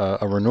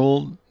a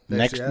renewal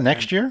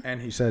next year?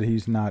 And he said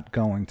he's not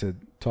going to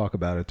talk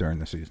about it during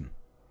the season.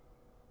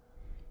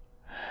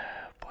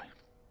 Boy.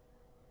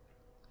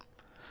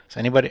 So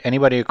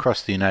anybody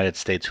across the United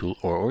States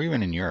or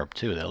even in Europe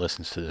too that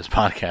listens to this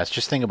podcast,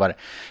 just think about it.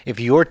 If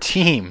your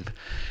team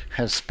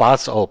has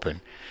spots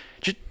open,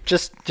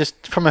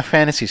 just from a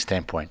fantasy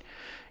standpoint,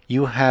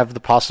 you have the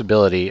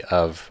possibility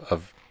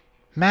of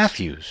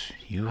Matthews.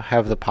 You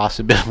have the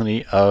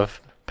possibility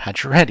of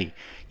Pacioretty.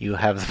 You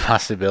have the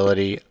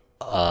possibility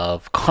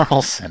of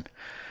Carlson.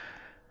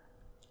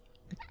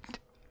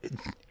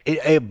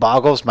 It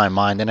boggles my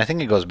mind, and I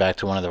think it goes back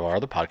to one of our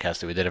other podcasts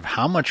that we did, of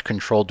how much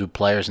control do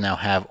players now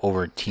have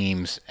over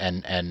teams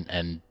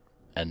and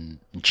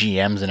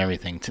GMs and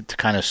everything to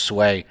kind of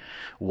sway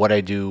what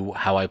I do,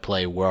 how I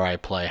play, where I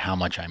play, how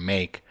much I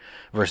make,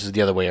 versus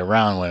the other way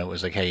around when it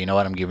was like, hey, you know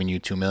what, I'm giving you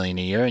 $2 million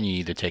a year and you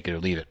either take it or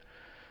leave it.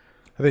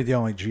 I think the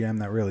only GM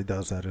that really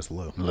does that is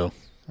Lou.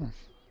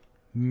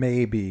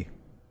 Maybe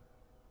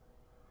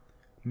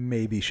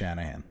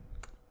Shanahan.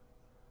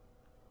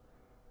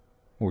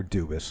 Or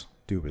Dubas.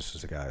 Dubas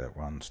is the guy that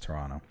runs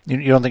Toronto.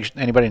 You don't think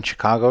anybody in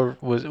Chicago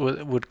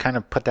would kind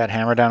of put that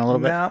hammer down a little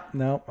bit?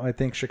 No. I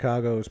think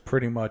Chicago is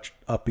pretty much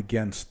up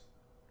against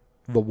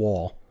the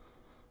wall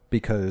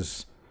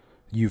because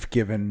you've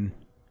given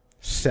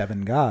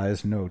 7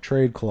 guys no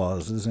trade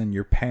clauses and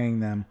you're paying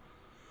them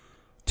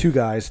 2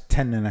 guys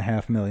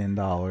 $10.5 million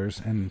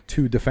and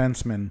 2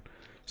 defensemen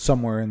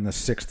somewhere in the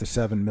 $6 to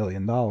 $7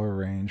 million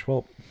range.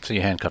 Well, so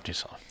you handcuffed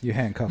yourself. You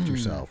handcuffed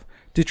yourself.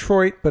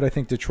 Detroit, but I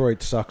think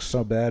Detroit sucks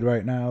so bad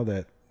right now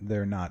that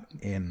they're not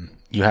in.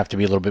 You have to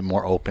be a little bit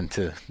more open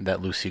to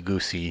that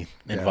loosey-goosey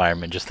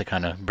environment just to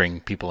kind of bring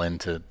people in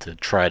to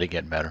try to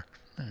get better.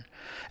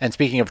 And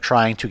speaking of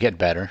trying to get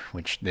better,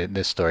 which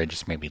this story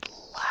just made me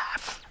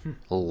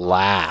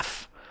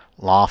laugh.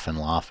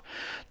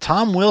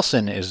 Tom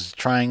Wilson is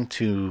trying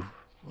to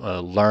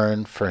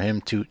learn for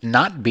him to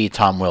not be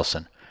Tom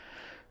Wilson.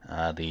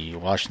 The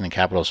Washington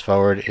Capitals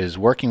forward is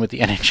working with the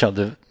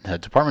NHL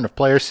Department of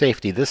Player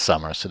Safety this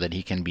summer so that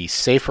he can be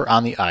safer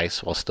on the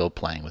ice while still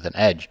playing with an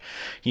edge.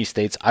 He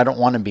states, I don't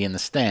want to be in the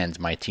stands.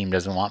 My team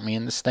doesn't want me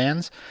in the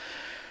stands.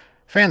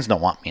 Fans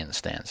don't want me in the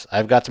stands.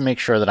 I've got to make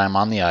sure that I'm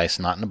on the ice,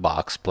 not in the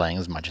box, playing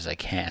as much as I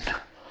can.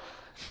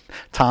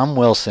 Tom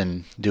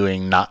Wilson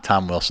doing not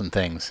Tom Wilson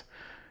things.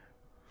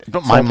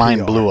 But my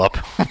mind blew up.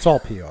 It's all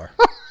PR.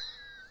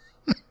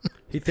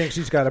 He thinks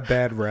he's got a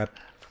bad rep.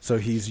 So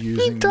he's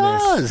using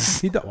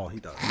this. Well, he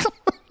does.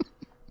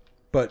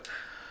 But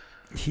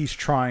he's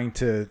trying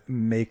to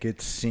make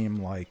it seem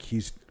like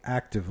he's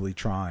actively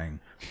trying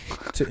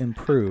to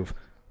improve.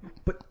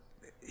 But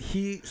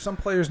some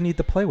players need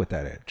to play with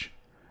that edge.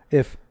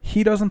 If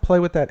he doesn't play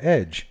with that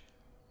edge,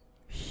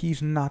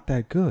 he's not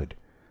that good.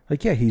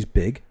 Like, yeah, he's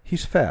big,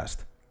 he's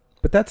fast.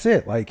 But that's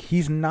it. Like,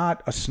 he's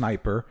not a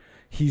sniper.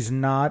 He's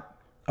not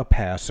a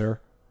passer.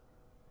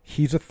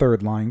 He's a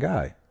third-line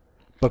guy.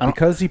 But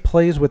because he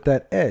plays with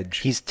that edge,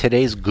 he's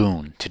today's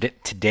goon.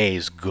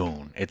 Today's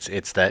goon.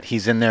 It's that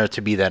he's in there to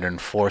be that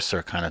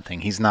enforcer kind of thing.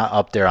 He's not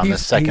up there on the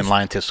second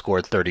line to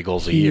score 30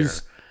 goals a year.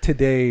 He's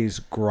today's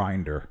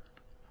grinder.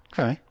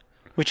 Okay,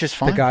 which is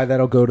fine. The guy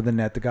that'll go to the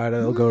net, the guy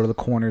that'll go to the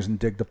corners and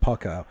dig the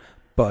puck out.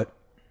 But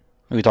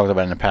we talked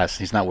about it in the past.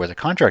 He's not worth the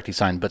contract he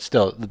signed, but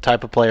still, the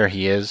type of player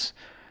he is.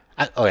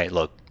 Okay,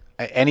 look,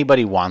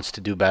 anybody wants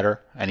to do better.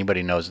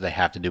 Anybody knows they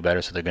have to do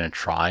better, so they're going to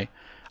try.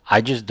 I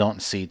just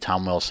don't see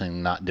Tom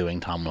Wilson not doing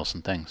Tom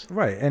Wilson things.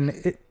 Right,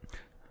 and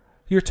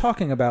you're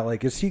talking about,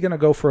 like, is he going to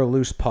go for a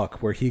loose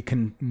puck where he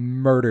can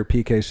murder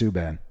PK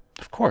Subban?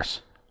 Of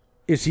course.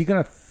 Is he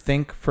going to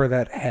think for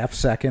that half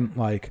second,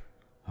 like,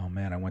 oh,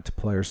 man, I went to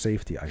player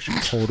safety. I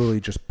should totally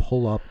just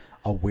pull up.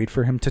 I'll wait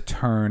for him to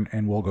turn,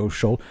 and we'll go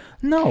shoulder.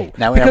 No,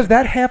 because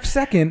that half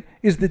second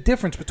is the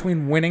difference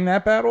between winning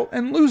that battle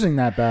and losing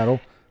that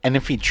battle. And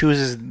if he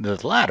chooses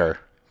the latter,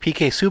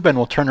 PK Subban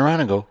will turn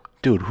around and go,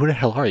 dude, who the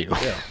hell are you?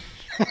 Yeah.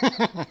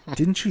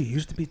 Didn't you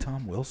used to be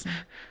Tom Wilson?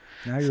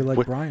 Now you're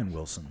like Brian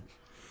Wilson.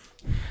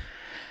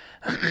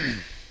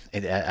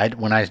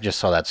 When I just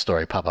saw that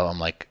story pop up, I'm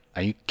like,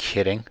 are you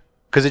kidding?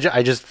 Because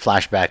I just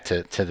flashed back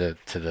to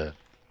the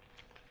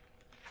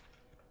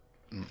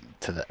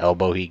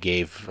elbow he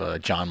gave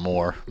John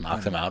Moore,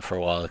 knocked him out for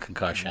a while, the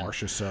concussion.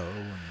 Marcia So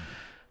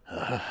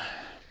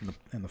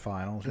in the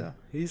finals. Yeah,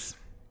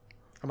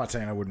 I'm not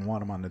saying I wouldn't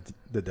want him on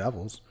the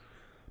Devils,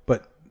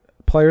 but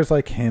players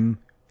like him,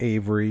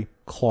 Avery,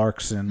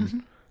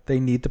 Clarkson, they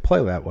need to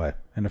play that way.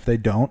 And if they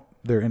don't,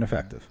 they're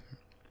ineffective.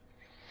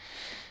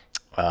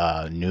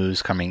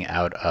 News coming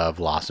out of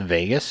Las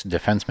Vegas.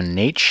 Defenseman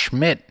Nate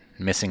Schmidt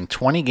missing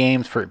 20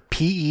 games for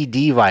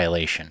PED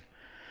violation.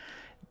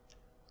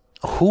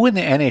 Who in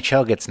the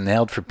NHL gets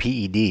nailed for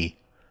PED?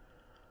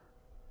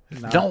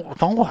 No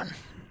one.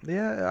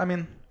 Yeah, I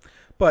mean,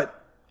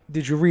 but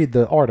did you read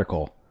the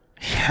article?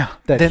 Yeah.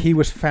 That he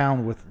was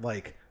found with,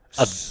 like,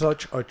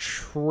 such a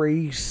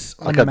trace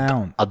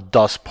amount. A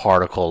dust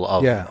particle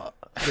of... Yeah.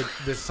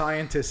 The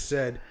scientist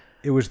said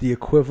it was the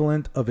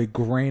equivalent of a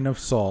grain of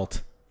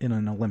salt in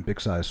an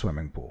Olympic-sized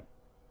swimming pool.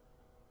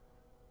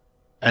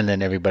 And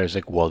then everybody's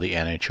like, well, the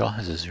NHL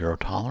has a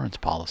zero-tolerance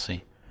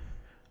policy.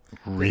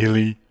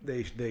 Really?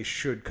 They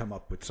should come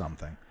up with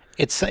something.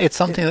 It's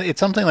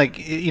something like,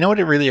 you know what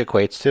it really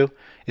equates to?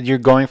 You're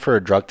going for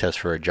a drug test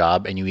for a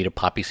job, and you eat a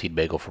poppy seed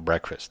bagel for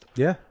breakfast.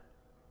 Yeah.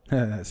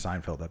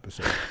 Seinfeld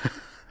episode.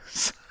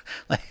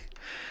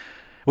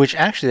 Which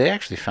they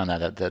actually found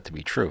that to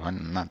be true.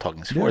 I'm not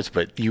talking sports,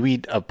 but you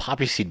eat a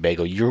poppy seed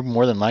bagel, you're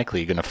more than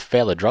likely going to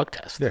fail a drug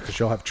test. Yeah, because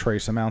you'll have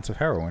trace amounts of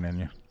heroin in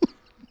you.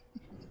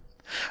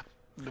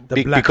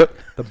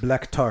 The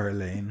black tar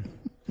lane.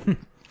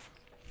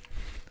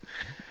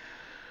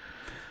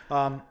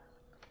 Yeah,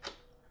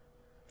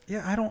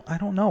 I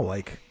don't know.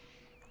 Like,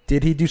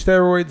 did he do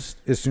steroids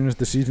as soon as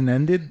the season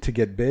ended to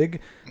get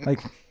big? Like,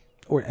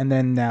 and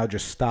then now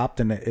just stopped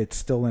and it's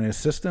still in his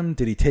system?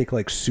 Did he take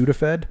like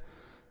Sudafed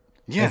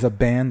as a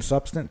banned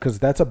substance? Because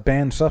that's a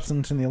banned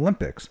substance in the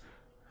Olympics.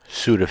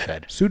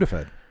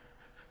 Sudafed.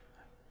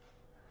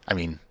 I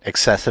mean,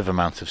 excessive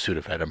amounts of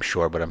Sudafed, I'm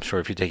sure, but I'm sure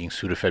if you're taking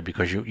Sudafed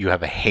because you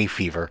have a hay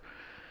fever,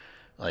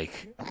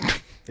 like...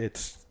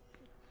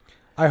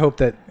 I hope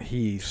that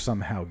he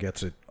somehow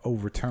gets it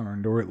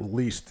overturned or at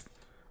least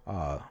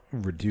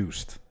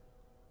reduced.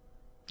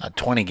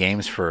 20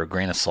 games for a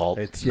grain of salt.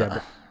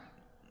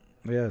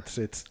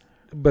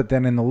 But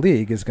then in the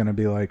league is going to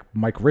be like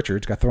Mike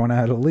Richards got thrown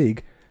out of the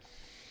league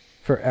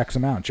for X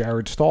amount.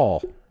 Jared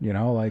Stahl,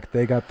 like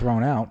they got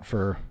thrown out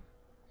for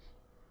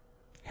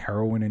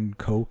heroin and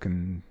coke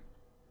and.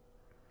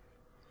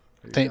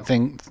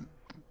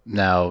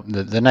 Now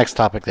the next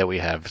topic that we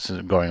have is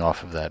going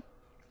off of that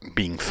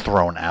being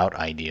thrown out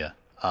idea.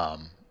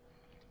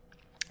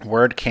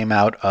 Word came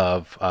out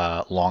of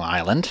Long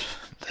Island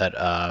that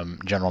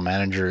General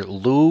Manager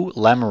Lou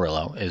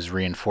Lamoriello is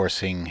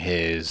reinforcing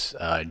his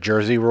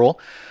jersey rule.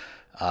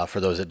 For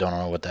those that don't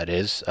know what that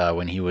is,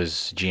 when he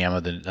was GM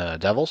of the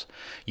Devils,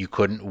 you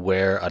couldn't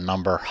wear a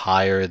number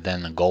higher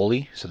than the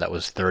goalie, so that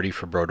was 30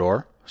 for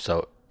Brodeur.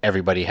 So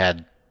everybody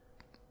had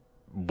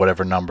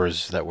whatever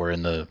numbers that were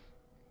in the,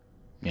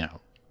 I'm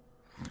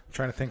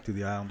trying to think, do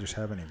the Islanders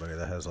have anybody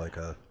that has like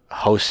a...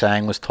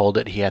 Ho-Sang was told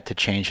that he had to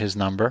change his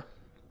number.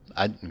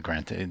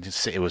 Granted,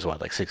 it was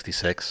what, like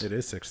 66? It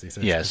is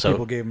 66. Yeah, so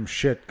people gave him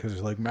shit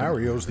because like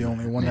Mario's the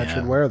only one that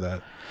should wear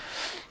that.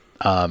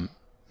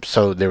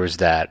 So there was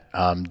that.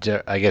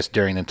 I guess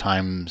during the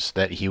times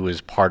that he was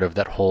part of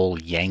that whole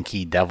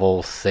Yankee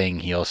Devil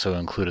thing, he also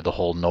included the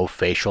whole no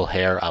facial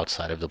hair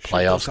outside of the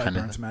playoffs kind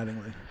of.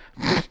 Mattingly.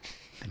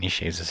 And he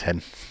shaves his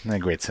head. A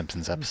great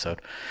Simpsons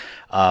episode.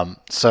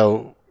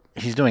 So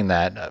he's doing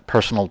that.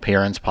 Personal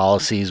appearance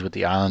policies with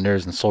the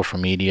Islanders and social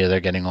media, they're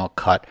getting all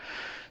cut.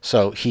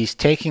 So he's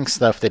taking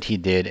stuff that he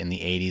did in the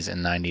 80s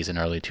and 90s and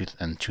early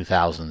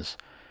 2000s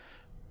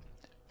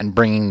and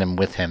bringing them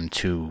with him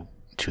to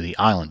the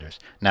Islanders.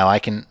 Now I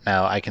can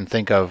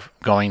think of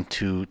going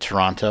to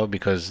Toronto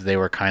because they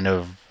were kind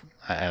of,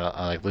 I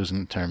like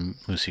losing the term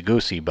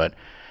loosey-goosey, but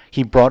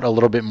he brought a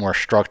little bit more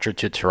structure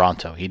to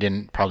Toronto. He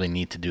didn't probably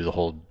need to do the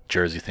whole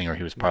jersey thing, or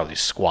he was probably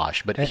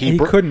squashed. But he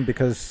couldn't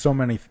because so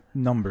many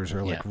numbers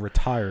are like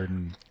retired.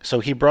 And so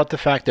he brought the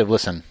fact of,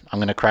 listen, I'm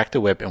going to crack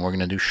the whip and we're going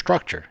to do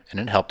structure,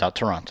 and it helped out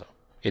Toronto.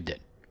 It did.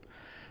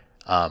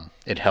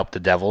 It helped the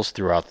Devils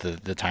throughout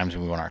the times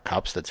when we won our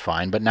cups. That's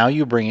fine. But now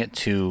you bring it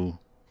to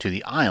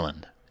the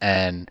island,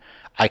 and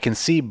I can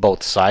see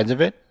both sides of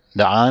it.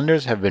 The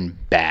Islanders have been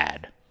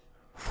bad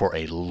for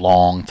a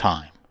long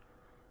time.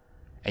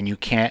 And you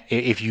can't,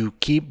 if you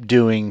keep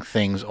doing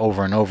things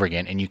over and over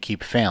again and you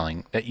keep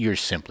failing, that you're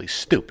simply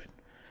stupid.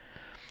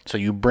 So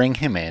you bring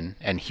him in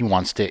and he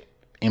wants to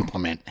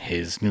implement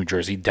his New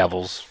Jersey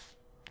Devils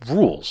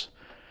rules.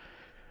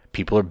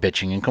 People are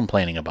bitching and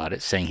complaining about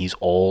it, saying he's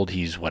old,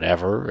 he's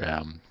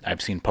whatever.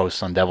 I've seen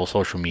posts on Devil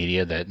social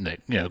media that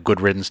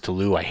good riddance to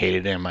Lou. I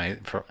hated him. I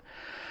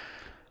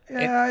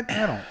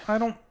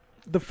don't.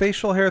 The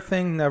facial hair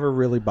thing never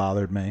really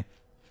bothered me.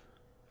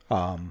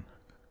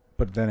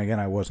 But then again,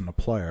 I wasn't a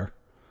player.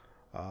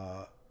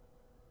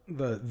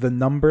 The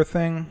number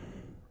thing,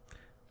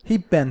 he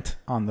bent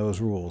on those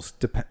rules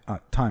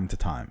time to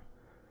time.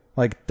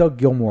 Like Doug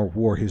Gilmour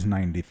wore his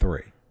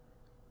 93.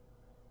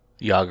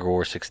 Yager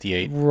wore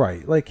 68.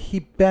 Right. Like he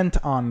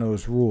bent on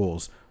those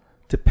rules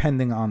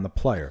depending on the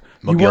player.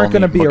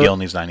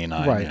 McGillney's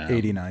 99. Right, yeah.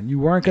 89. You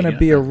weren't going to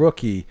be a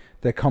rookie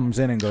that comes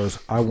in and goes,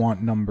 I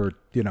want number,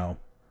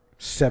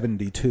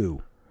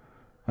 72.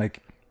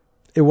 Like,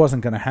 it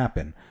wasn't going to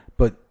happen.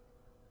 But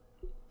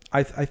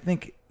I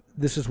think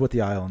this is what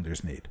the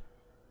Islanders need.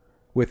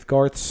 With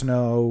Garth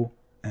Snow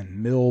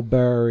and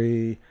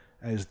Milbury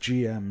as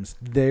GMs,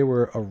 they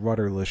were a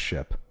rudderless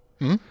ship.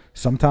 Mm-hmm.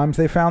 Sometimes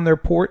they found their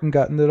port and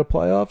got into the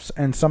playoffs,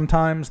 and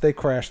sometimes they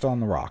crashed on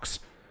the rocks.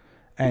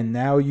 And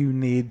now you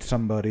need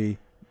somebody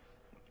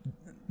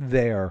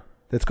there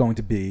that's going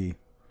to be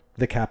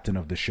the captain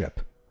of the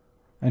ship.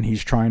 And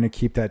he's trying to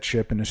keep that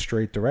ship in a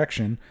straight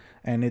direction,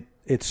 and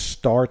it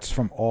starts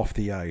from off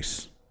the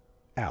ice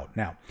out.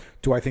 Now,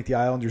 do I think the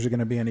Islanders are going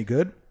to be any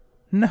good?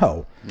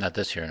 No. Not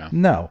this year, no.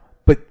 No,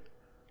 but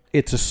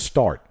it's a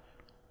start.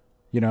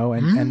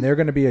 And they're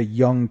going to be a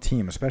young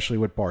team, especially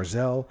with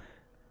Barzal.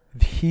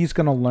 He's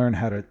going to learn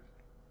how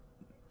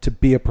to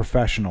be a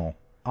professional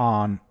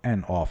on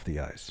and off the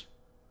ice.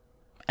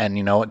 And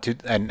you know what,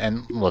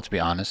 and let's be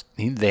honest,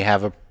 they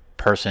have a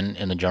person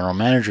in the general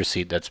manager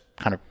seat that's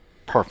kind of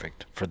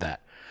perfect for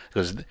that.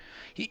 Because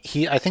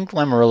I think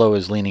Lamoriello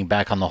is leaning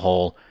back on the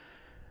whole,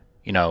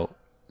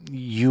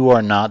 you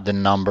are not the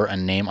number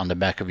and name on the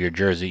back of your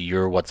jersey,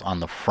 you're what's on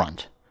the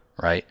front,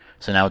 right?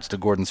 So now it's the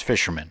Gordon's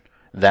Fisherman.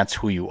 That's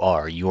who you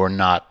are. You're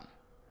not,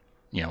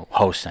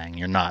 Ho-Sang.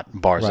 You're not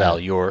Barzal.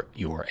 Right.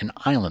 You're an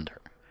Islander.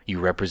 You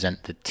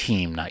represent the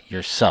team, not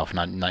yourself,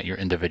 not your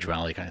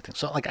individuality kind of thing.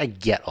 So, I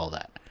get all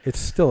that. It's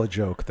still a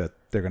joke that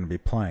they're going to be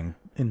playing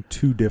in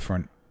 2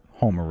 different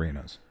home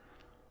arenas.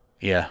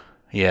 Yeah.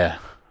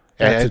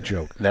 That's a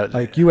joke.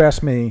 Like, you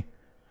asked me,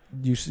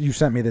 you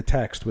sent me the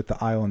text with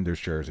the Islanders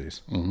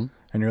jerseys. Mm-hmm.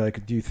 And you're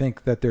like, do you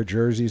think that their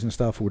jerseys and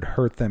stuff would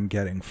hurt them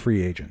getting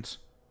free agents?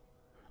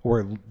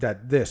 Or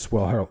that this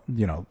will help,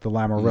 the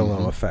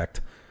Lamoriello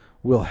effect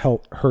will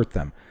help hurt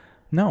them?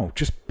 No,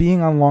 just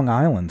being on Long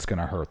Island's going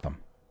to hurt them.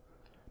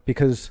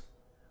 Because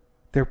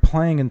they're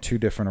playing in 2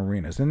 different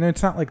arenas. And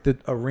it's not like the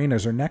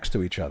arenas are next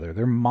to each other.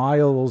 They're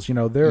miles,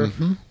 they're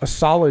a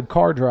solid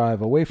car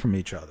drive away from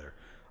each other.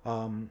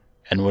 And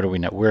what are we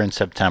now? We're in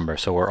September,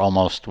 so we're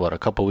almost, a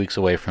couple weeks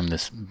away from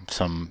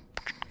some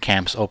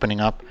camps opening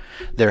up.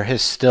 There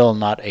has still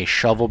not a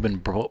shovel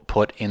been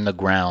put in the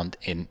ground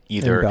in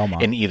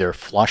either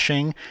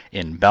Flushing,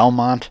 in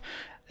Belmont,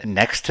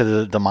 next to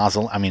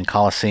the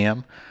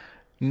Coliseum.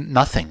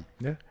 Nothing.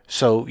 Yeah.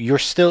 So you're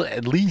still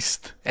at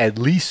least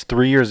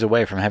 3 years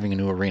away from having a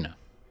new arena.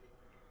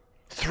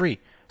 3.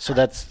 So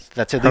that's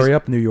at least. Hurry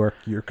up, New York!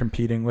 You're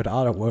competing with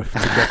Ottawa to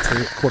get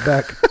to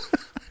Quebec.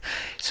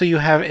 So you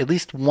have at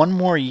least 1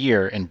 more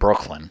year in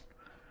Brooklyn.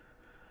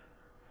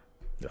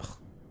 Ugh.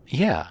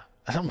 Yeah.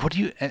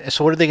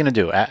 So what are they going to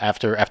do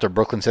after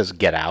Brooklyn says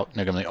get out?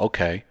 They're going to be like,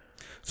 okay.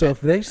 So if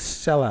they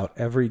sell out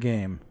every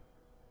game,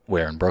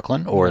 where, in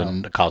Brooklyn or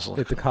in the Coliseum?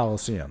 At the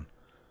Coliseum,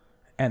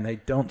 and they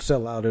don't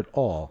sell out at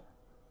all,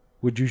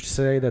 would you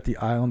say that the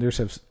Islanders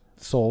have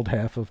sold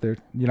half of their,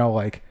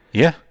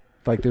 Yeah.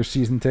 like their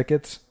season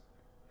tickets?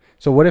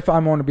 So what if I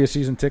want to be a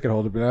season ticket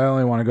holder, but I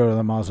only want to go to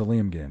the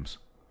Mausoleum games?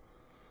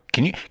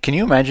 Can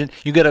you imagine?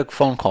 You get a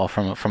phone call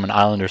from an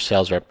Islander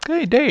sales rep.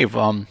 Hey, Dave,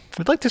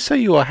 we'd like to sell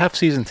you a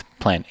half-season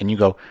plan. And you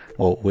go,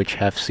 well, which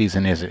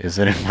half-season is it? Is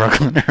it in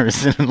Brooklyn or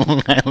is it in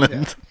Long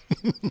Island?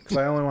 Because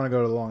I only want to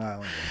go to the Long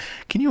Island games.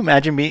 Can you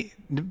imagine me?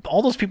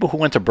 All those people who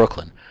went to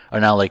Brooklyn are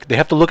now like, they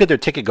have to look at their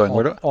ticket going,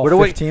 where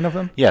do 15 of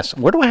them? Yes.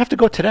 Where do I have to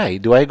go today?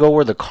 Do I go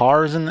where the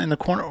car is in the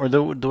corner, or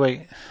do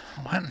I...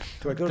 What?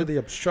 Do I go to the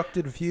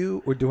obstructed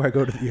view, or do I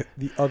go to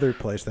the other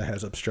place that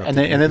has obstructed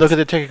view? And they look at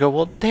the ticket and go,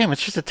 well, damn,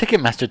 it's just a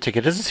Ticketmaster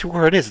ticket. It doesn't see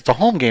where it is. It's a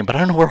home game, but I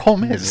don't know where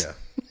home is.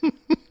 Yeah.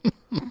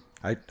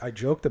 I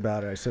joked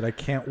about it. I said, I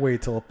can't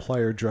wait till a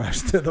player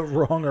drives to the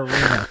wrong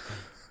arena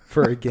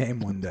for a game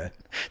one day.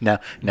 Now,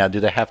 do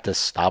they have to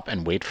stop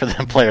and wait for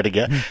the player to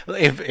get...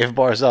 If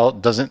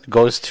Barzal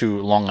goes to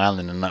Long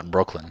Island and not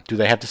Brooklyn, do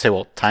they have to say,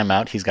 well,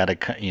 timeout, he's got to,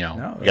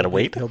 got to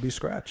wait? He'll be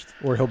scratched,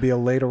 or he'll be a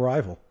late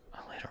arrival.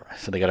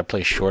 So they got to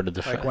play short of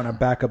the... Like when a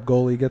backup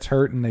goalie gets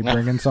hurt and they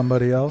bring in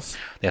somebody else.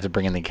 They have to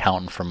bring in the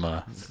accountant from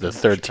the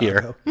third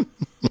tier.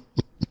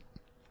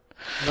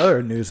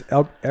 Another news,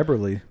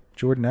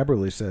 Jordan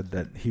Eberle said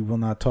that he will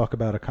not talk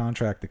about a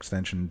contract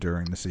extension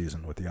during the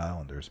season with the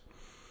Islanders.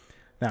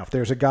 Now, if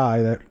there's a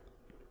guy that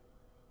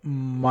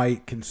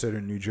might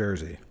consider New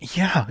Jersey.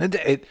 Yeah.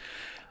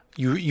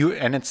 You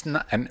and it's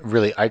not, and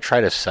really, I try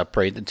to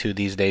separate the two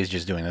these days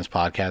just doing this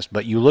podcast,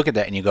 but you look at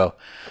that and you go,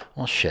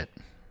 well, shit,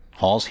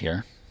 Hall's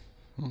here.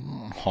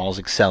 Hall's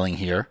excelling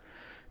here.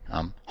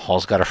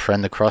 Hall's got a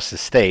friend across the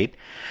state.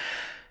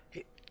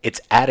 It's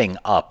adding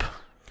up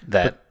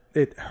that... But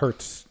it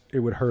hurts. It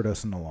would hurt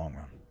us in the long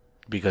run.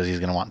 Because he's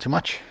going to want too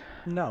much?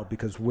 No,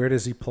 because where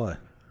does he play?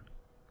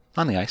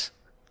 On the ice.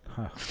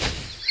 Huh.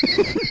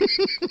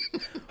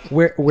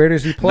 Where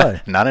does he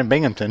play? Not in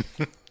Binghamton.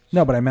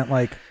 No, but I meant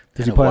like,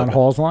 does he play on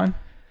Hall's line?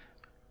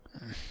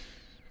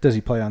 Does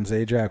he play on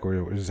Zajac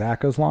or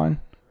Zaka's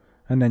line?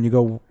 And then you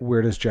go,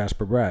 where does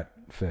Jasper Bratt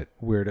fit?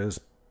 Where does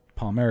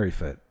Palmieri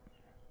fit?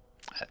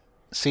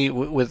 See,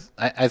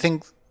 I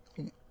think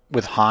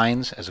with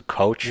Hines as a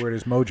coach, where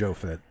does Mojo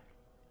fit?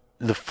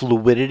 The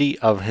fluidity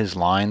of his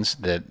lines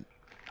that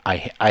I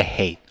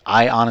hate.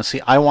 I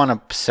honestly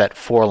want to set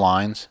 4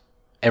 lines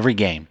every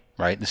game,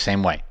 right, the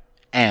same way.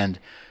 And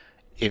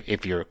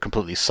if you're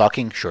completely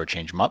sucking, sure,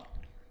 change them up.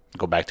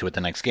 Go back to it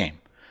the next game.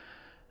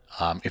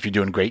 If you're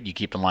doing great, you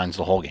keep the lines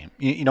the whole game.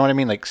 You know what I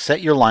mean? Like,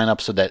 set your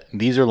lineup so that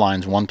these are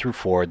lines 1 through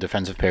 4,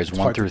 defensive pairs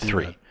 1 through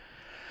 3.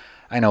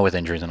 I know with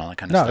injuries and all that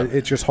kind of stuff. No,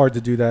 it's just hard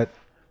to do that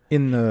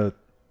in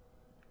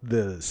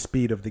the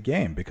speed of the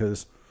game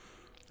because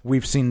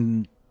we've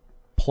seen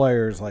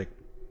players like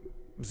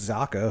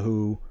Zaka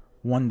who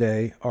one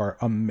day or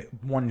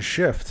one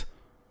shift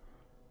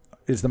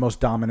is the most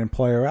dominant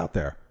player out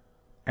there,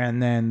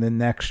 and then the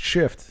next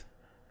shift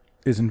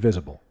is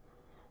invisible.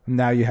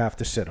 Now you have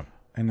to sit him.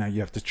 And now you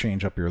have to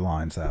change up your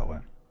lines that way.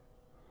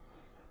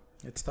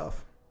 It's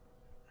tough.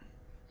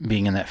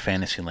 Being in that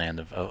fantasy land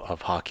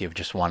of hockey, of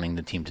just wanting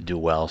the team to do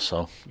well,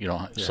 so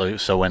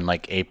so when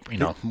like when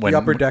the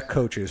upper deck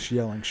coaches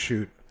yelling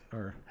shoot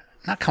or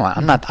not, come on,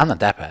 I'm not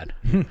that bad.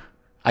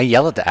 I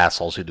yell at the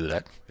assholes who do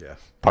that. Yeah.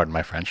 Pardon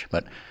my French,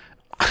 but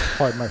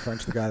pardon my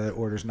French. The guy that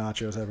orders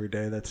nachos every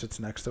day that sits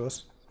next to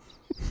us.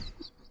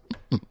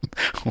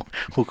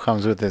 Who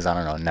comes with his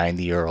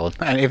 90-year-old?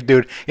 And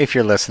if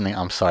you're listening,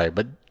 I'm sorry,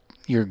 but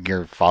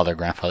your father,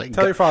 grandfather.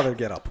 Tell your father to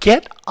get up.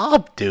 Get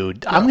up,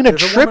 dude. I'm going to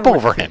trip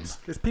over him.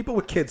 There's people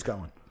with kids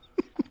going.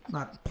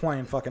 Not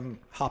playing fucking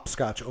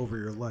hopscotch over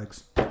your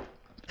legs.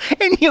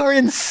 And you're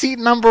in seat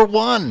number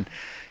 1.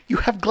 You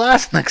have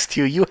glass next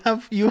to you. You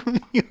have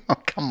oh,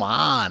 come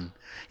on.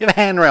 You have a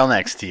handrail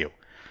next to you.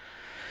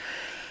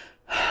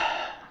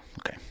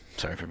 Okay,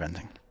 sorry for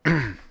venting.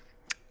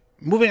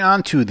 Moving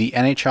on to the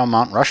NHL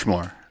Mount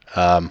Rushmore.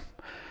 I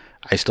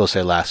still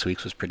say last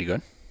week's was pretty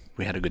good.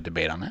 We had a good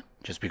debate on that,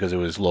 just because it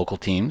was local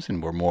teams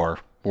and we're more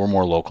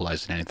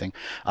localized than anything.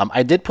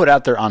 I did put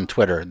out there on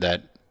Twitter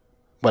that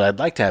what I'd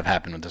like to have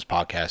happen with this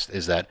podcast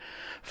is that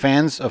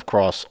fans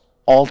across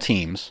all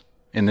teams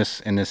in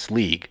this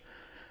league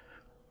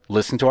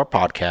listen to our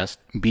podcast,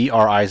 be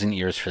our eyes and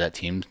ears for that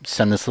team,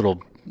 send this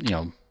little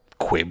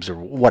quibs or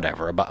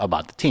whatever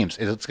about the teams.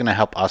 It's going to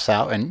help us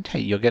out, and hey,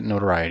 you'll get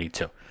notoriety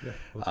too. Yeah,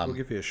 we'll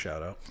give you a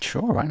shout out.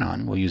 Sure, why not?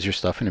 We'll use your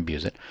stuff and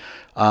abuse it.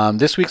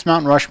 This week's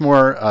Mount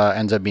Rushmore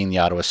ends up being the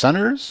Ottawa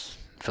Senators,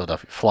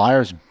 Philadelphia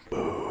Flyers,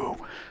 boo,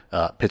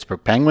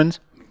 Pittsburgh Penguins,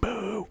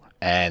 boo,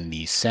 and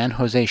the San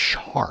Jose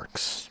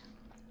Sharks.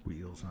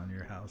 Wheels on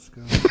your house,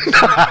 go.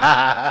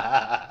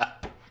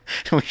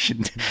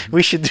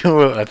 we should do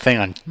a thing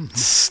on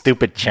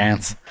stupid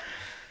chants.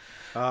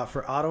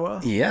 For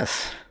Ottawa?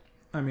 Yes.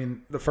 I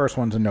mean, the first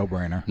one's a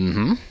no-brainer.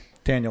 Mm-hmm.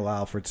 Daniel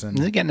Alfredson.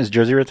 Is he getting his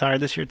jersey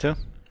retired this year, too?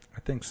 I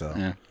think so.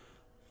 Yeah.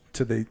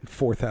 To the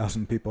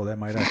 4,000 people that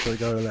might actually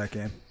go to that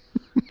game.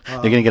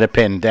 They're going to get a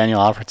pin, Daniel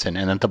Alfredson,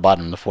 and at the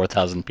bottom, the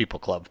 4,000 people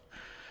club.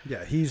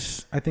 Yeah,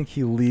 I think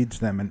he leads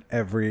them in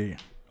every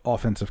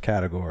offensive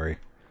category.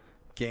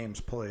 Games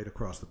played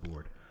across the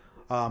board.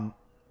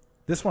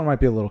 This one might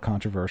be a little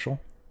controversial,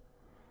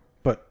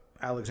 but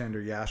Alexander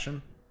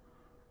Yashin,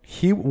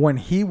 when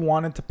he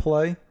wanted to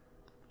play,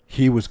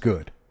 he was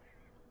good.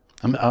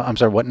 I'm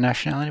sorry, what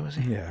nationality was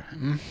he? Yeah.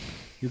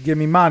 You give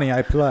me money,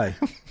 I play.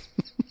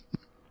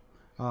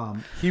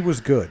 He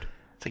was good.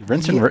 It's like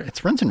rinse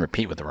and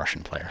repeat with the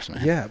Russian players,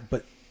 man. Yeah,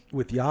 but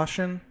with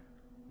Yashin,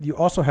 you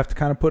also have to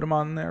kind of put him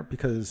on there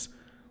because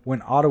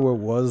when Ottawa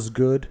was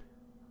good,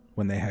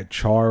 when they had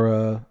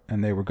Chara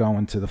and they were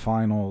going to the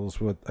finals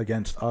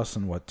against us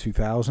in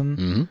 2000?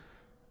 Mm-hmm.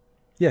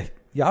 Yeah,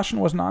 Yashin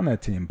wasn't on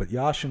that team, but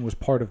Yashin was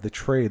part of the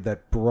trade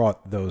that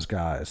brought those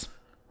guys.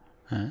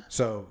 Huh?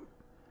 So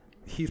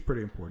he's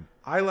pretty important.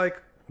 I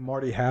like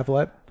Marty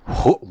Havlat.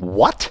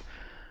 What?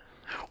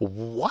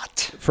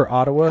 For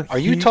Ottawa. Are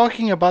you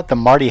talking about the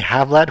Marty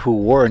Havlat who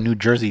wore a New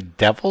Jersey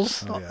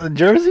Devils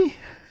jersey?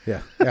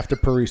 Yeah, after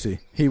Parisi.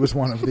 He was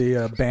one of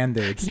the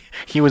Band-Aids.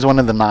 He was one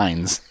of the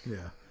nines.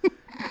 Yeah.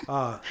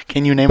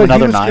 Can you name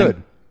another nine?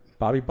 Good.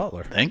 Bobby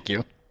Butler. Thank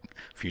you.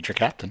 Future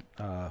captain.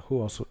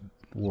 Who else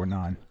wore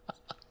 9?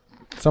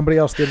 Somebody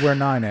else did wear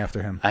 9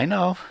 after him. I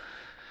know.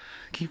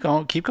 Keep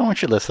going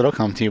with your list. It'll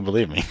come to you,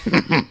 believe me.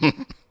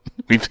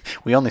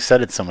 We only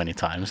said it so many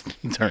times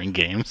during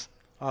games.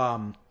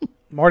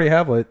 Marty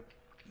Havlat,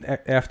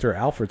 after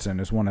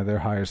Alfredson, is one of their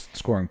highest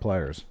scoring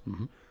players.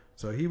 Mm-hmm.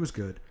 So he was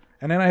good.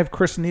 And then I have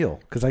Chris Neal,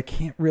 because I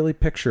can't really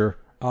picture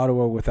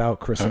Ottawa without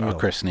Chris Neal.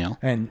 Chris Neal.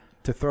 And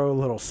to throw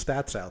little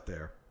stats out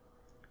there,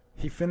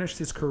 he finished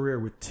his career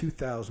with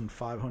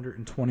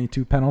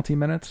 2,522 penalty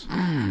minutes.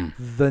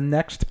 The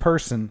next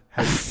person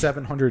has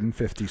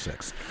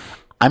 756.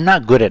 I'm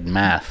not good at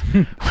math.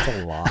 That's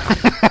a lot.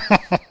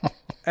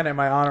 And then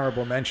my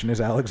honorable mention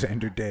is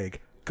Alexander Daig,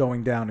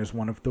 going down as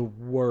one of the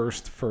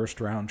worst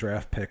first-round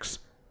draft picks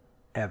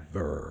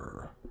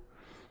ever.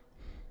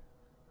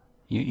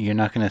 You're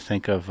not going to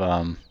think of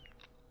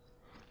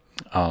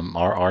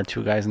our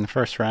two guys in the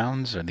first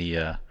rounds, or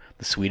the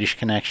Swedish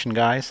connection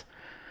guys?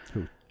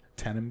 Who?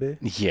 Tenenby?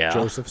 Yeah.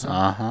 Josephson?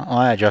 Uh-huh.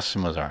 Oh, yeah,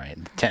 Josephson was all right.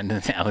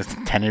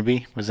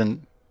 Tenenby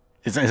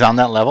is on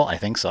that level? I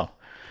think so.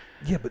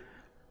 Yeah, but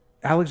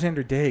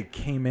Alexander Daig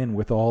came in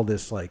with all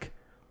this, like,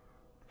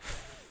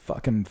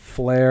 fucking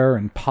flair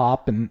and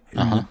pop in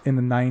the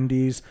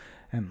 90s.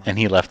 And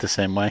he left the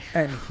same way?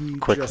 And he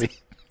quickly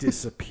just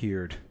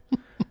disappeared.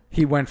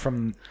 He went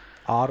from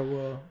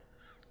Ottawa.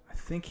 I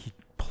think he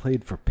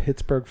played for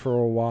Pittsburgh for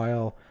a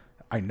while.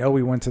 I know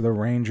he went to the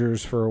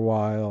Rangers for a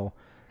while.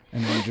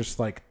 And then just,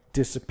 like,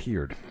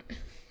 disappeared.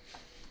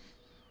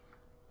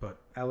 But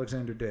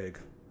Alexander Daig.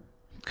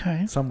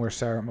 Okay. Somewhere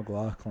Sarah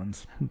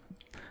McLachlan's.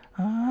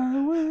 I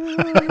will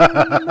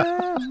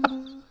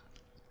remember.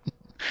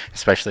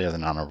 Especially as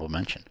an honorable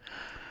mention.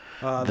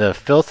 The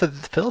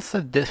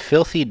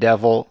filthy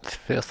devil,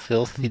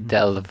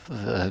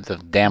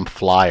 the damn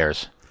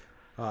Flyers.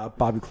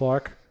 Bobby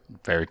Clark.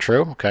 Very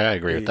true. Okay, I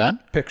agree with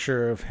that.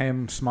 Picture of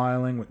him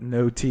smiling with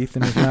no teeth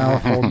in his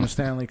mouth, holding a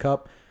Stanley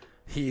Cup.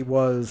 He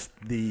was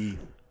the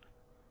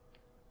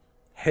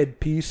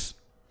headpiece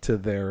to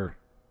their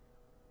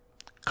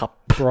Cup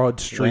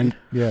Broad Street. win.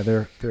 Yeah,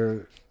 they're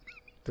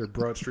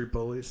Broad Street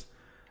bullies.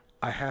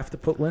 I have to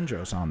put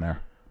Lindros on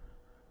there.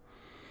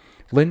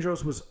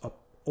 Lindros was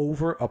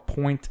over a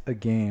point a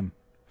game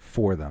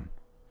for them.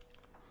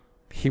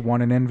 He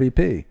won an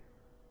MVP.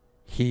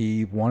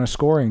 He won a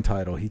scoring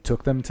title. He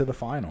took them to the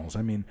finals.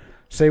 I mean,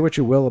 say what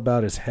you will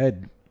about his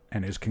head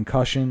and his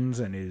concussions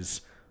and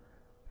his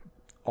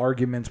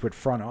arguments with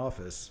front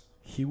office.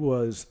 He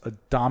was a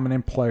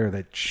dominant player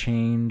that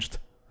changed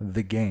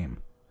the game.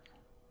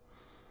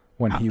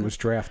 when he was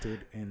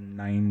drafted in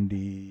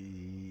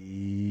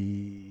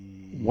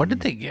 90. What did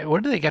they get?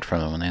 What did they get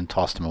from him when they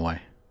tossed him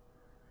away?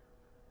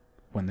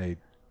 When they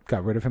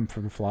got rid of him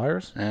from the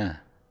Flyers? Yeah,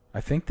 I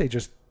think they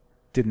just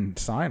didn't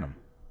sign him.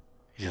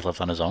 he just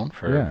left on his own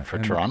for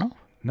Toronto.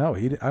 No,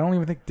 I don't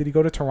even think. Did he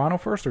go to Toronto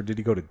first, or did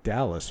he go to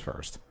Dallas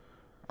first?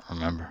 I don't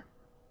remember.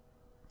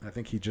 I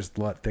think he just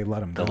let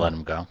him go. They let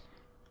him go.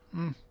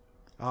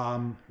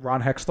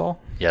 Ron Hextall.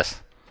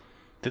 Yes.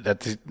 The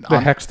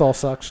Hextall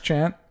sucks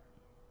chant.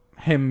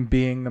 Him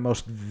being the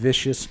most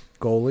vicious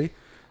goalie.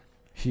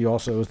 He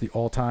also is the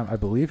all-time. I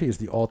believe he is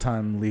the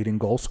all-time leading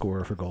goal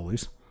scorer for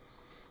goalies.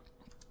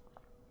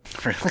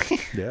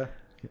 Really? Yeah,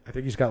 I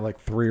think he's got like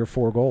 3 or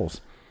 4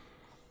 goals.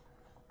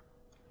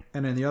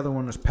 And then the other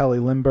one was Pelle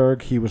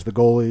Lindbergh. He was the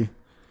goalie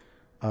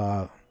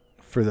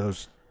for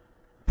those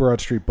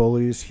Broad Street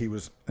Bullies. He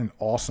was an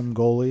awesome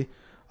goalie.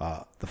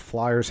 The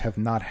Flyers have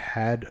not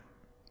had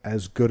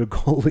as good a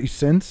goalie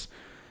since.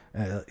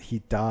 He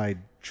died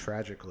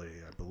tragically,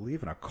 I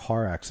believe, in a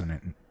car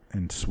accident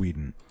in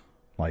Sweden,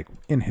 like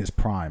in his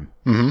prime.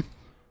 Mm-hmm.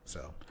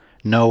 So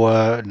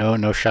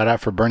no shout out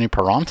for Bernie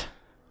Parent.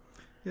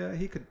 Yeah,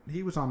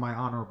 he was on my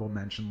honorable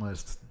mention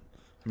list.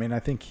 I mean, I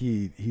think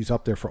he's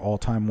up there for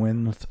all-time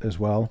wins as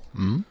well.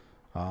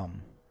 Mm-hmm.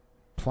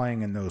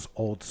 Playing in those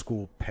old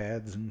school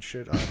pads and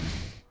shit.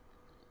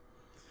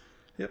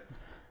 Yep.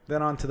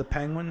 Then on to the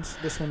Penguins.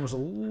 This one was a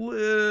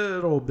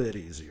little bit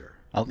easier.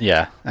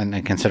 Yeah,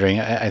 and considering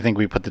I think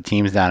we put the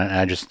teams down, and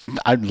I just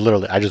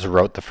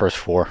wrote the first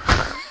 4.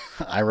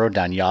 I wrote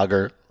down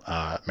Yager,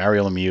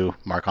 Mario Lemieux,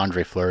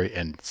 Marc-Andre Fleury,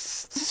 and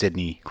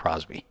Sidney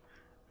Crosby,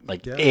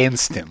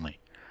 instantly.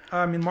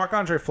 I mean,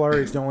 Marc-Andre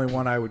Fleury is the only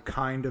one I would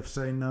kind of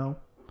say no.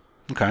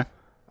 Okay.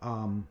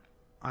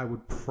 I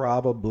would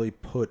probably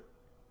put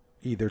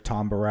either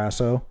Tom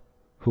Barrasso,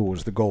 who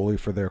was the goalie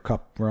for their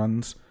cup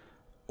runs,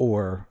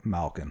 or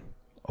Malkin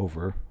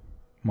over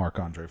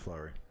Marc-Andre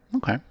Fleury.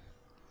 Okay.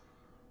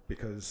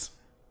 Because,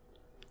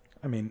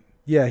 I mean,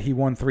 yeah, he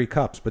won 3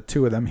 cups, but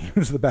 2 of them he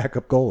was the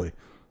backup goalie.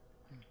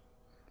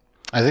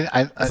 I think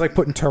it's like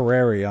putting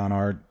Terreri on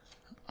our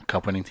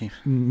cup-winning team,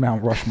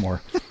 Mount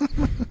Rushmore.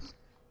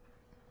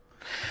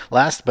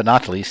 Last but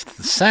not least,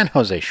 the San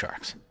Jose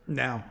Sharks.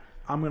 Now,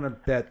 I'm going to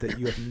bet that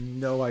you have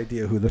no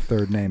idea who the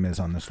third name is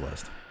on this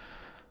list.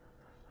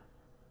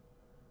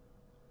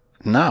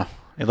 No.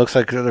 It looks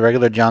like the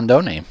regular John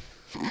Doe name.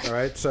 All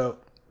right, so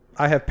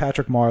I have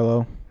Patrick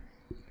Marleau.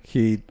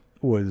 He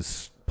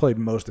played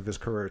most of his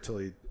career until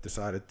he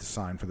decided to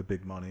sign for the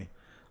big money.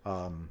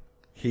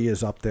 He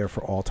is up there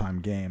for all-time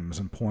games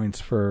and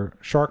points for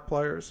Shark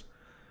players.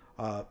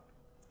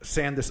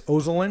 Sandis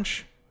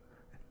Ozolinsh.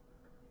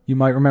 You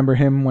might remember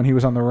him when he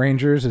was on the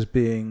Rangers as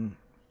being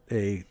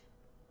a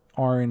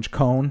orange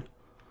cone.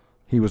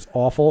 He was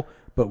awful,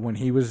 but when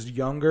he was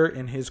younger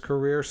in his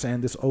career,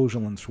 Sandis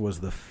Ozolinsh was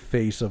the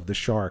face of the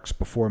Sharks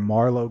before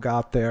Marleau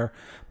got there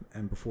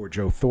and before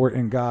Joe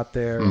Thornton got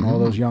there and all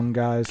those young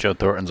guys. Joe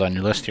Thornton's on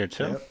your list here,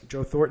 too. Yep.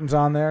 Joe Thornton's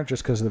on there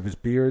just because of his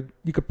beard.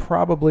 You could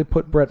probably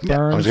put Brett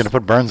Burns. I was going to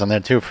put Burns on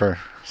there, too, for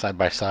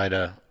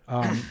side-by-side.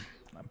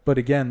 But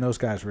again, those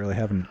guys really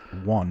haven't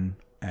won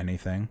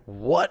anything.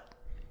 What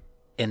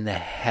in the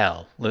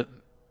hell?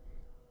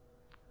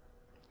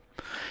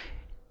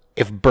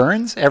 If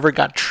Burns ever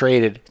got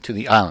traded to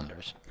the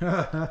Islanders,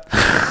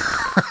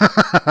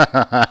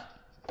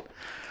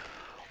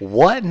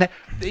 what?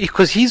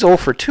 Because he's 0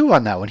 for 2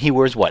 on that one. He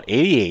wears,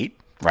 88,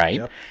 right?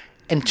 Yep.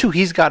 And 2,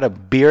 he's got a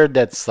beard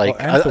that's like,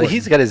 Thornton.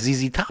 he's got a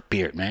ZZ Top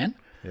beard, man.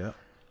 Yeah.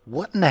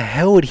 What in the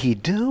hell would he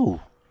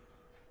do?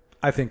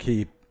 I think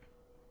he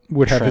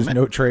would have his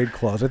no-trade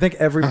clause. I think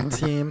every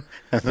team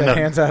that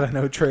hands out a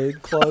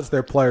no-trade clause,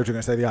 their players are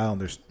going to say the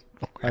Islanders.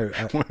 I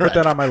put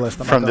that on my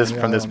list. From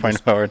this point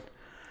forward.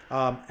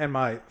 And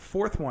my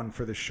 4th one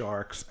for the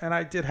Sharks, and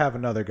I did have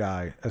another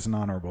guy as an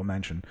honorable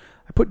mention.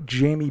 I put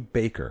Jamie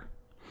Baker.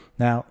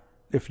 Now,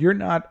 if you're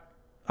not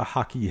a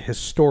hockey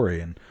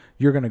historian,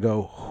 you're going to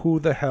go, who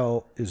the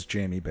hell is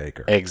Jamie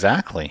Baker?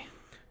 Exactly.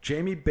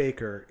 Jamie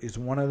Baker is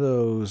one of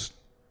those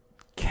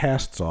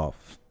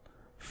casts-off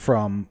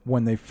from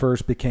when they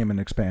first became an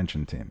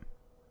expansion team.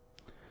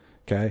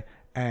 Okay?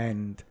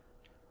 And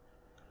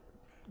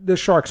the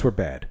Sharks were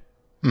bad.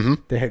 Mm-hmm.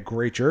 They had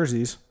great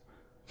jerseys,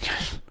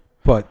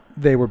 but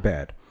they were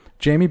bad.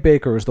 Jamie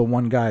Baker was the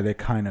one guy that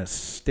kind of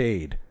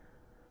stayed,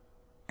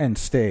 and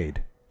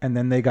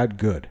then they got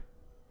good.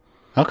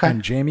 Okay.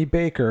 And Jamie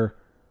Baker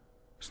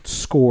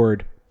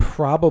scored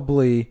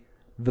probably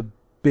the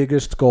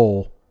biggest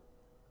goal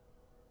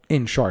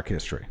in Shark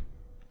history.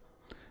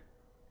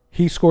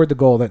 He scored the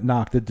goal that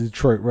knocked the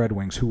Detroit Red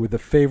Wings, who were the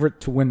favorite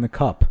to win the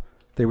Cup.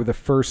 They were the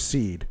first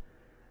seed.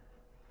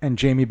 And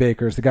Jamie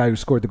Baker is the guy who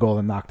scored the goal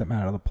that knocked them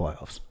out of the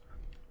playoffs.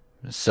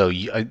 So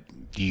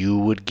you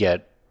would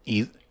get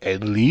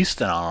at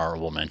least an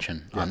honorable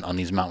mention on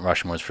these Mount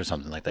Rushmores for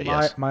something like that,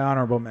 yes. My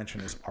honorable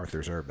mention is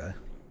Arthur Zerbe.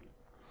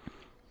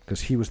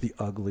 Because he was the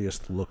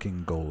ugliest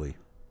looking goalie.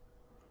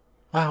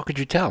 Well, how could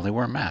you tell? They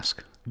wore a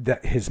mask.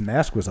 That his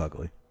mask was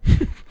ugly.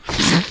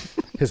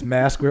 His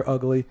masks were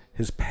ugly.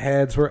 His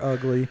pads were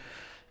ugly.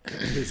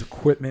 His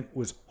equipment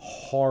was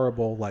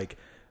horrible. Like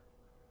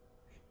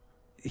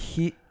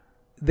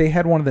they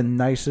had one of the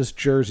nicest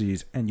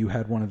jerseys, and you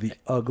had one of the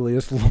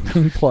ugliest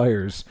looking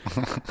players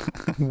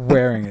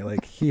wearing it.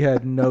 Like he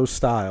had no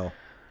style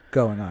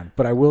going on.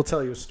 But I will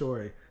tell you a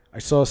story. I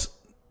saw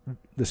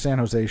the San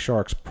Jose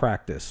Sharks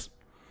practice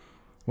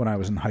when I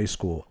was in high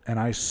school, and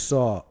I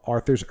saw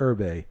Arthurs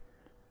Urbe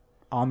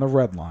on the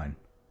red line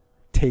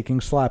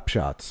taking slap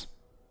shots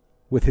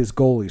with his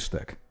goalie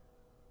stick.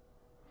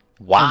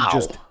 Wow.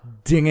 And just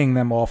dinging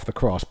them off the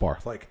crossbar.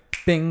 Like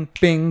bing,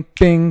 bing,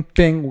 bing,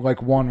 bing,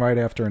 like one right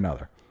after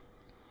another.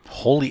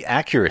 Holy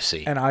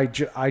accuracy. And I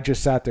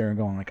just sat there and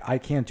going, like, I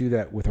can't do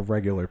that with a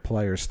regular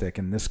player stick,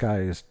 and this guy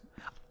is...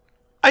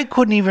 I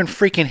couldn't even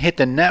freaking hit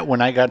the net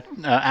when I got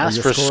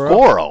asked for Scoro?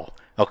 Scoro.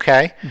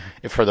 Okay?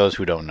 For those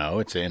who don't know,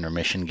 it's an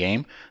intermission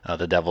game.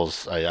 The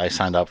Devils, I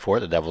signed up for it.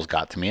 The Devils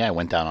got to me. I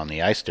went down on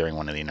the ice during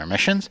one of the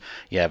intermissions.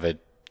 You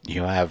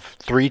have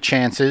 3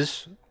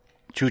 chances,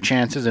 2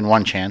 chances, and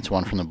 1 chance.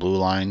 One from the blue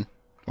line,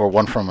 or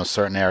one from a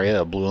certain area,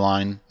 the blue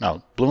line,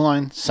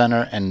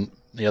 center, and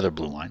the other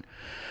blue line.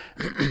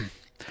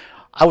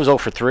 I was 0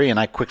 for 3, and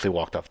I quickly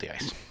walked off the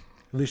ice.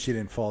 At least you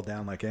didn't fall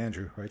down like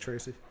Andrew, right,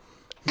 Tracy?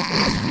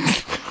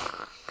 I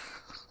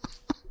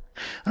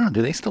don't know.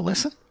 Do they still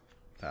listen?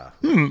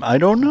 I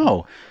don't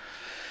know.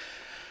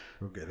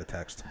 We'll get a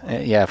text.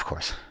 Yeah, of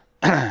course.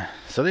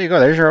 So there you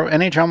go. There's your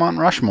NHL Mount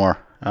Rushmore.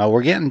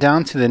 We're getting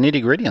down to the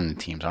nitty gritty on the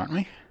teams, aren't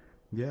we?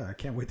 Yeah, I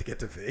can't wait to get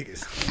to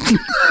Vegas.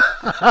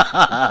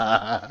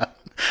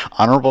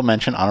 Honorable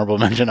mention, honorable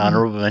mention,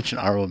 honorable mention,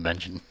 honorable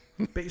mention.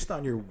 Based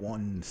on your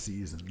one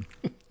season.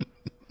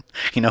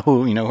 You know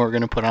who we're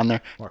going to put on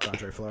there?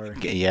 Marc-Andre Fleury.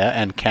 Yeah,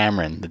 and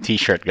Cameron, the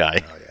T-shirt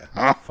guy. Oh,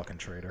 yeah. Fucking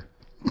traitor.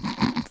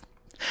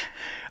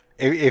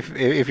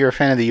 If you're a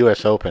fan of the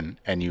U.S. Open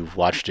and you've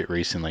watched it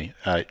recently,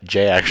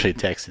 Jay actually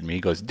texted me. He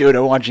goes, dude,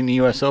 I'm watching the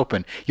U.S.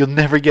 Open. You'll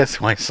never guess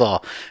who I saw.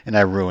 And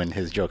I ruined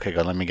his joke. I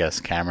go, let me guess,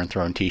 Cameron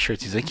throwing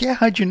T-shirts. He's like, yeah,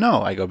 how'd you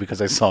know? I go,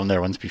 because I saw him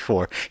there once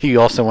before. He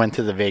also went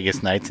to the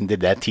Vegas Knights and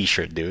did that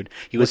T-shirt, dude.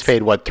 He was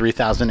paid,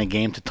 $3,000 a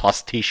game to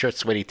toss T-shirts,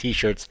 sweaty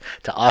T-shirts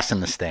to us in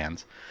the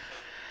stands.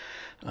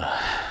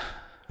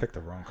 Picked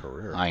the wrong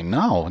career. I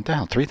know. What the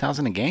hell,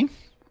 $3,000 a game?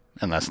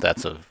 Unless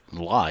that's a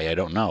lie, I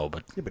don't know.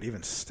 But yeah, but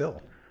even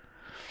still.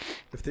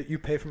 If you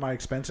pay for my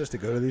expenses to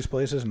go to these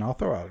places, and I'll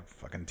throw out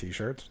fucking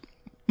T-shirts.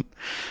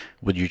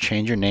 Would you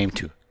change your name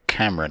to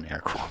Cameron,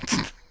 air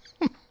quotes?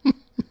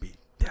 It'd be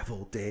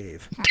Devil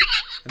Dave.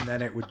 And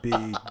then it would be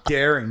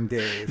Daring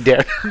Dave.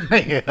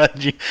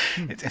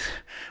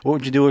 What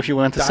would you do if you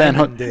went to San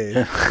Jose?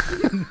 Dave.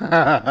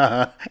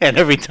 And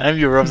every time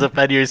you rose up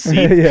out of your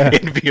seat,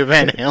 it'd be a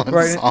Van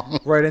Halen song.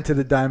 Right into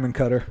the Diamond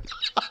Cutter.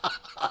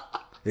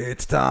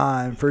 It's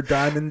time for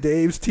Diamond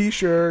Dave's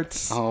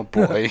T-shirts. Oh,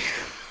 boy.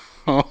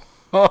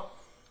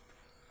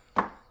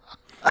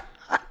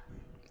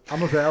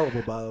 I'm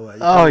available, by the way.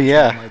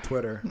 Yeah. On my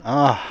Twitter.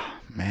 Oh,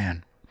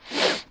 man.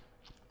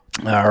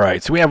 All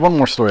right, so we have one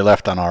more story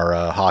left on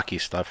our hockey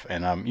stuff,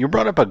 and you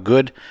brought up a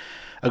good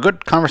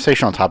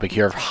conversational topic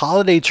here of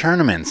holiday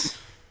tournaments.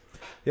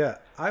 Yeah,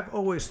 I've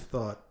always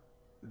thought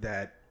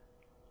that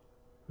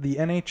the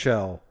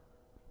NHL,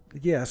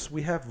 yes,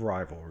 we have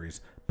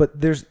rivalries, but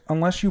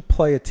unless you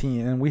play a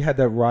team, and we had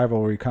that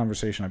rivalry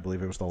conversation, I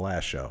believe it was the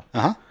last show.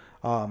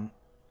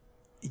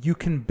 You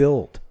can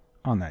build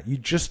on that. You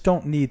just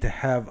don't need to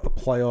have a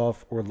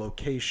playoff or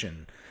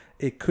location.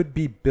 It could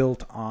be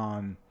built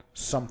on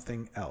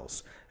something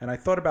else. And I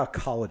thought about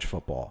college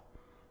football.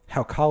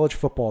 How college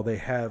football, they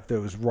have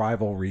those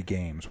rivalry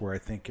games where I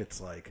think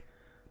it's like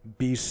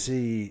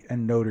BC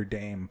and Notre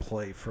Dame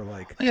play for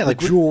like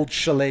Jewel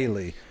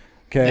Shillelagh,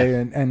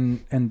 okay,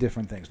 and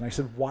different things. And I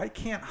said, why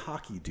can't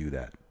hockey do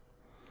that?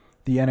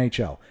 The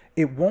NHL.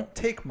 It won't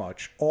take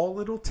much. All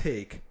it'll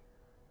take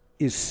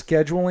is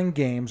scheduling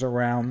games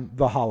around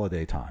the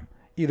holiday time,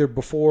 either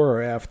before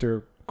or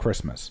after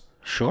Christmas.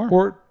 Sure.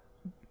 Or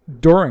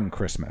during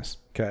Christmas,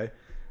 okay?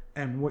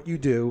 And what you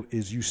do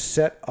is you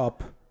set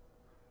up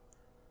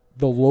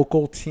the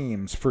local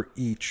teams for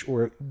each,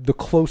 or the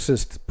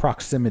closest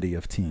proximity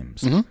of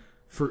teams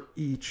for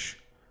each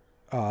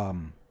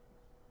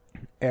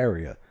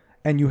area.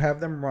 And you have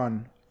them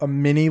run a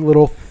mini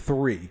little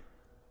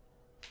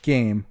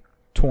 3-game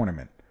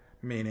tournament.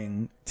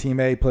 Meaning Team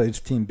A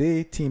plays Team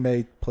B, Team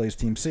A plays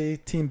Team C,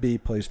 Team B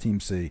plays Team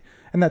C,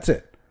 and that's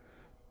it.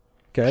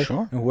 Okay?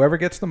 Sure. And whoever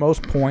gets the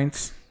most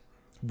points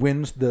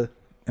wins and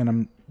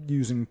I'm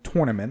using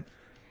tournament,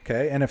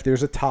 okay? And if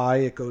there's a tie,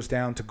 it goes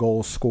down to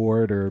goals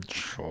scored or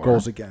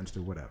goals against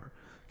or whatever.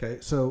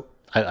 Okay? So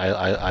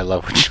I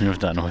love what you've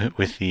done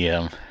with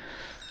the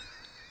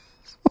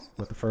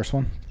What, the first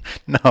one?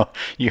 No,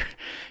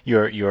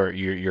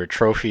 your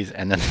trophies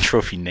and then the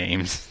trophy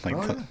names.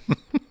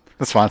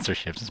 The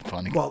sponsorships is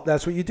funny. Well,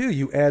 that's what you do.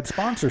 You add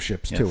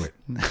sponsorships to it.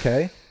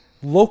 Okay?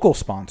 Local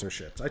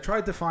sponsorships. I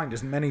tried to find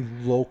as many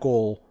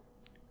local,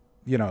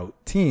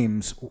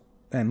 teams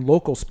and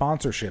local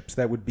sponsorships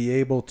that would be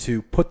able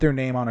to put their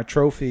name on a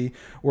trophy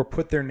or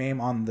put their name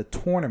on the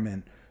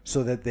tournament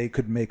so that they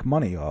could make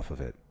money off of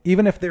it,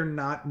 even if they're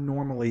not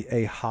normally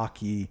a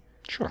hockey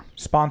Sure.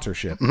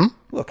 sponsorship.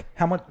 Look,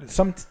 how much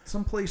some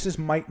places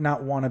might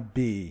not want to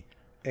be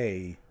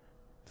a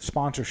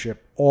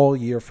sponsorship all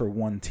year for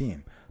one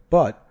team,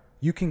 but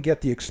you can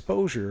get the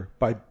exposure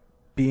by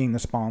being the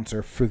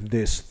sponsor for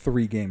this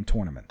 3-game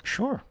tournament.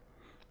 Sure.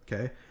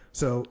 Okay,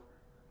 so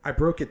I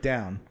broke it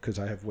down because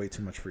I have way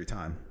too much free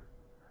time.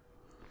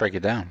 Break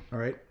it down. All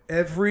right,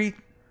 every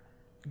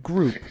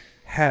group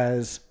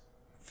has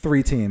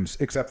 3 teams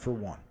except for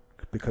one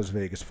because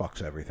Vegas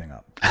fucks everything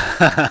up.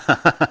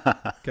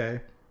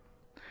 Okay,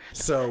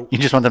 so You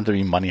just want them to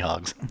be money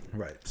hogs.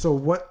 right. So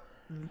what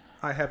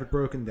I have it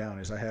broken down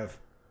is I have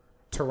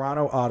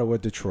Toronto, Ottawa,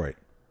 Detroit.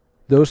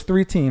 Those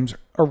 3 teams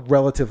are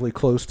relatively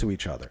close to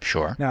each other.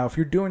 Sure. Now, if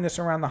you're doing this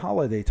around the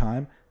holiday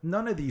time,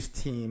 none of these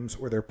teams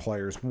or their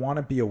players want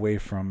to be away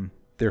from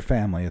their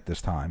family at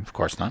this time. Of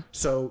course not.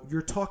 So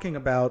you're talking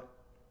about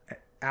an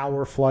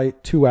hour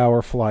flight,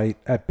 2-hour flight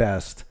at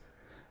best,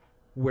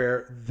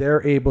 where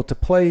they're able to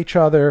play each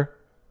other,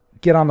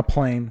 get on the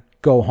plane,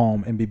 go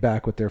home, and be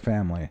back with their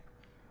family.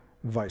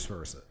 Vice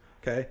versa.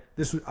 Okay?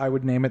 I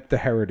would name it the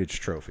Heritage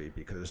Trophy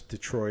because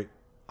Detroit,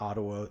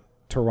 Ottawa,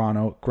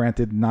 Toronto,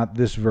 granted not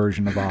this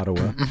version of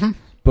Ottawa,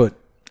 but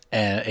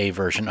A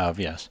version of,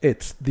 yes.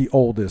 it's the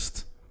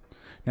oldest.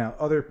 Now,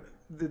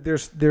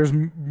 there's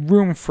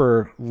room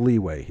for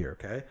leeway here,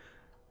 okay?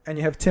 And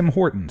you have Tim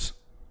Hortons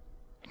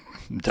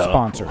Duh.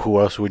 sponsor. Who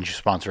else would you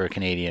sponsor a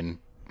Canadian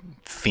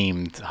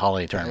themed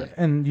holiday tournament?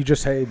 And you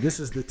just say, this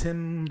is the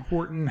Tim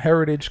Horton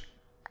Heritage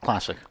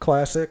Classic.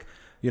 Classic.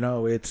 You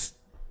know, it's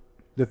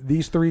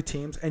these 3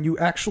 teams, and you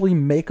actually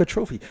make a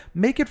trophy.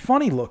 Make it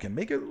funny looking.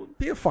 Make it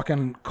be a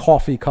fucking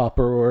coffee cup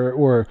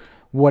or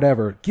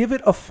whatever. Give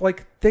it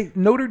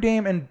Notre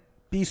Dame and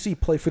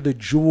BC play for the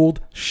jeweled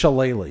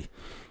shillelagh.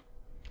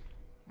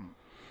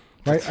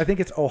 Right? I think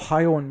it's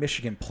Ohio and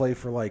Michigan play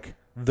for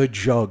the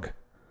jug.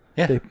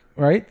 Yeah.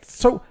 Right?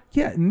 So,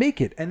 yeah,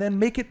 make it. And then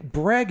make it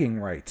bragging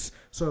rights.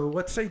 So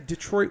let's say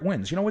Detroit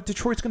wins. You know what?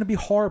 Detroit's going to be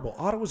horrible.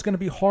 Ottawa's going to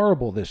be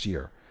horrible this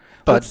year.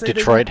 But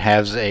Detroit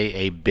has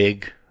a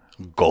big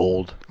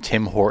gold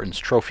Tim Hortons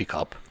trophy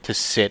cup to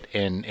sit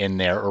in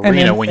their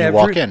arena when you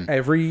walk in.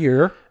 Every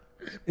year,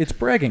 it's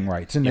bragging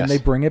rights, and then Yes. they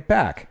bring it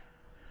back.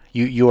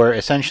 You are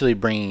essentially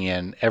bringing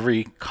in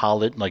every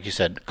college, like you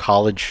said,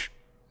 college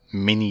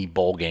mini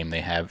bowl game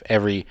they have.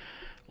 Every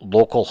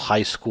local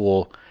high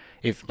school,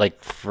 if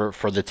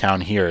for the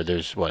town here,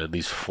 there's at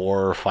least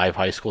 4 or 5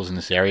 high schools in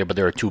this area, but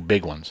there are 2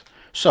 big ones.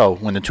 So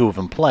when the 2 of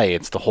them play,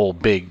 it's the whole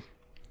big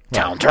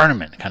town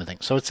tournament kind of thing.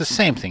 So it's the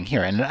same thing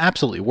here, and it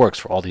absolutely works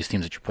for all these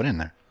teams that you put in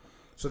there,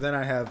 So then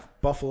I have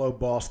Buffalo,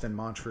 Boston,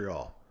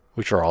 Montreal.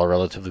 which are all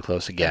relatively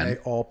close again. They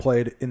all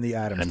played in the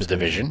Adams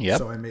Division, yep.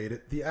 So I made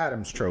it the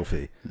Adams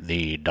Trophy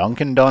The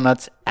Dunkin'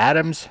 Donuts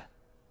Adams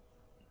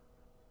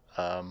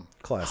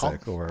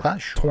Classic or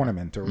Clash.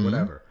 tournament or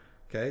whatever.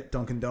 Okay,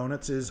 Dunkin'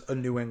 Donuts is a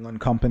New England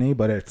company,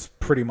 but it's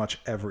pretty much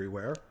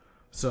everywhere.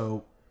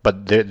 So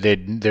But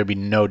there'd be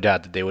no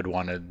doubt that they would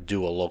want to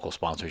do a local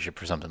sponsorship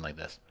for something like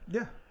this.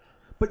 yeah,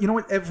 but you know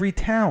what? Every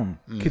town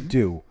could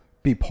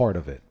be part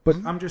of it. But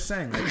I'm just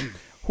saying,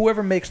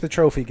 whoever makes the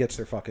trophy gets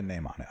their fucking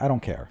name on it. I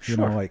don't care. You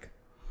know,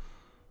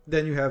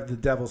 then you have the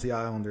Devils, the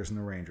Islanders, and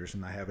the Rangers,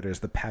 and I have it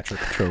as the Patrick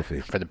Trophy.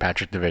 For the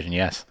Patrick division,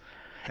 yes.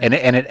 And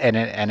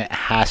it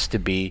has to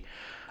be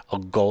a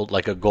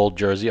gold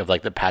jersey of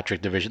the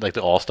Patrick division, like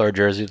the All-Star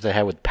jerseys they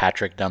had with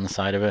Patrick down the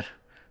side of it.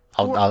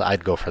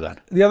 I'd go for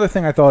that. The other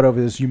thing I thought of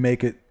is you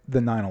make it the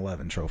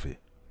 9/11 Trophy.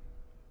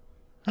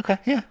 Okay,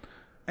 yeah.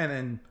 And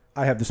then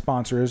I have the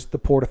sponsor is the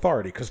Port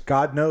Authority, because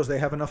God knows they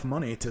have enough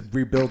money to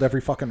rebuild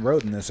every fucking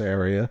road in this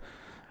area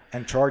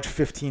and charge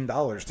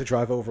 $15 to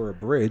drive over a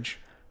bridge.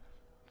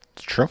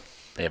 It's true.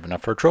 They have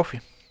enough for a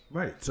trophy.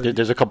 Right. So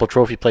There's a couple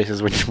trophy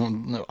places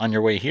on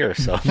your way here,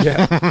 so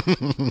yeah.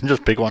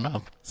 just pick one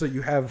up. So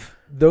you have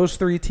those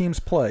 3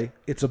 teams play.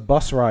 It's a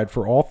bus ride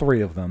for all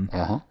 3 of them.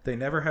 They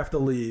never have to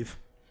leave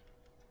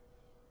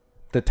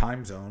the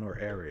time zone or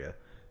area.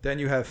 Then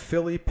you have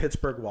Philly,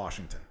 Pittsburgh,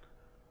 Washington.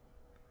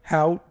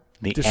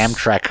 The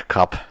Amtrak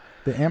Cup.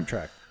 The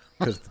Amtrak.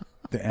 Because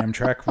the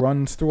Amtrak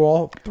runs through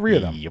all 3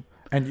 of them. Yep.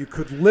 And you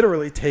could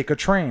literally take a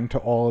train to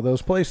all of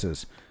those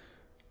places.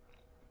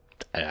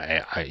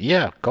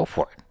 Yeah, go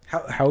for it.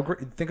 How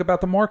great! Think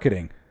about the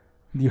marketing.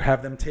 You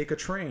have them take a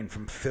train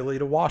from Philly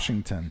to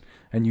Washington,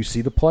 and you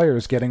see the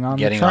players getting on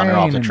Getting the train. on and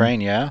off the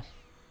train, yeah.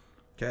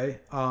 Okay.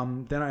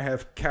 Then I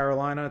have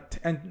Carolina,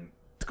 and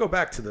to go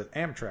back to the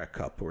Amtrak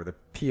Cup or the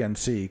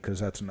PNC, because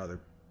that's another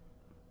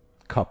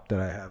cup that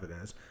I have it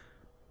as.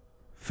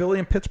 Philly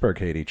and Pittsburgh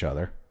hate each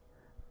other.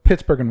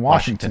 Pittsburgh and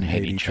Washington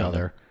hate each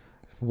other.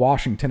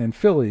 Washington and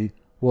Philly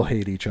will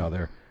hate each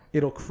other.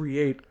 It'll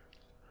create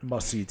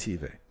must-see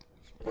TV.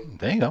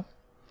 There you go.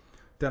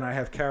 Then I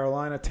have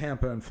Carolina,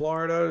 Tampa, and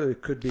Florida.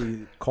 It could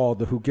be called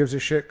the Who Gives a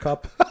Shit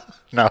Cup.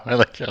 No, I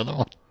like the other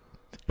one.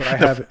 But I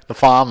have The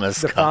Farmers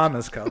Cup.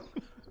 Farmers Cup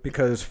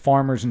because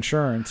Farmers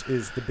Insurance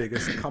is the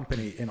biggest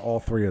company in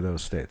all 3 of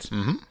those states.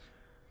 Mm-hmm.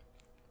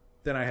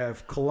 Then I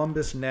have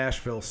Columbus,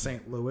 Nashville,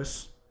 St.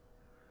 Louis,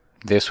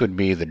 This would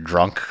be the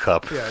drunk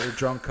cup. Yeah, the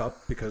drunk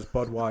cup, because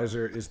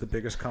Budweiser is the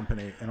biggest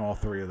company in all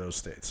 3 of those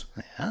states.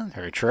 Yeah,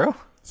 very true.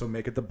 So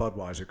make it the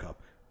Budweiser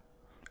Cup.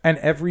 And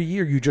every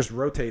year you just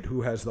rotate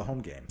who has the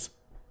home games.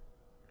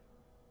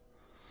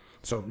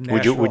 So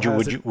Would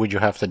you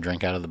have to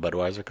drink out of the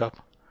Budweiser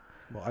cup?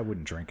 Well, I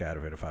wouldn't drink out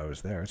of it if I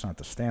was there. It's not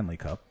the Stanley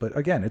Cup, but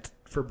again, it's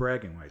for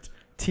bragging rights.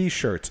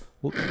 T-shirts,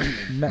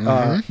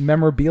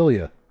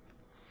 memorabilia.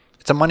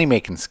 It's a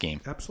money-making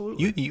scheme.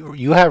 Absolutely.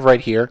 You have right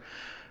here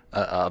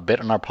a bit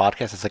on our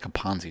podcast. It's like a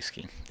Ponzi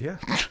scheme. Yeah.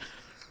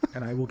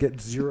 And I will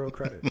get 0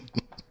 credit.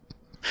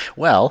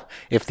 Well,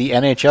 if the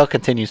NHL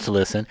continues to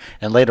listen,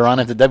 and later on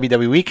if the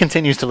WWE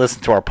continues to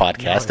listen to our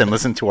podcast and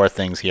listen to our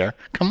things here,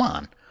 come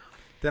on.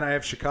 Then I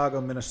have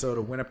Chicago,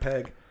 Minnesota,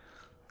 Winnipeg.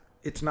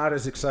 It's not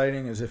as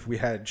exciting as if we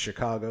had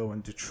Chicago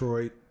and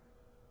Detroit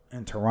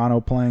and Toronto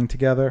playing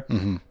together,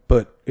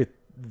 but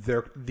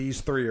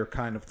these 3 are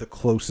kind of the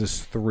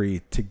closest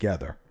 3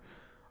 together.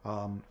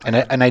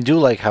 And I do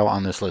like how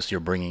on this list you're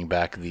bringing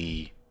back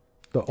the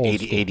old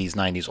 80s,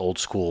 90s old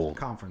school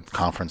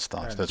conference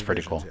stuff. That's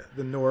pretty cool. Yeah.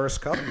 The Norris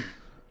Cup,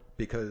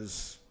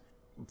 because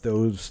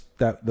those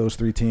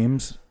 3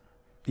 teams,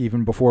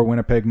 even before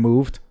Winnipeg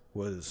moved,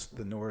 was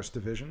the Norris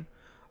division.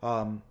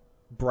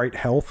 Bright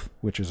Health,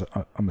 which is,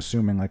 I'm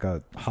assuming, like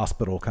a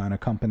hospital kind of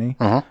company.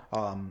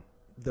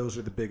 Those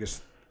are the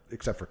biggest,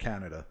 except for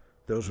Canada.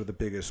 Those are the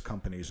biggest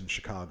companies in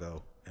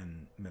Chicago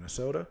and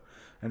Minnesota.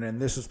 And then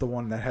this is the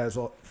one that has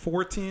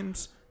 4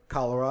 teams: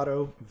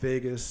 Colorado,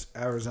 Vegas,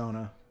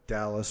 Arizona,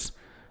 Dallas.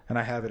 And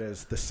I have it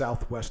as the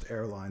Southwest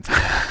Airlines.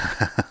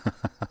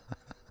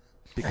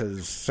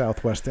 Because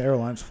Southwest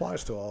Airlines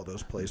flies to all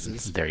those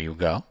places. There you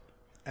go.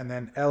 And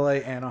then LA,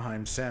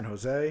 Anaheim, San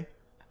Jose.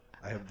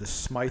 I have the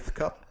Smythe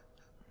Cup.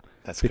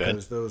 That's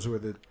because good. those were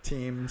the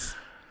teams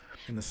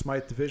in the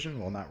Smythe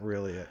division. Well, not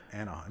really at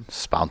Anaheim.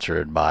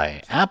 Sponsored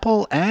by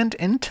Apple and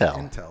Intel.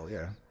 Intel,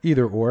 yeah.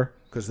 Either or,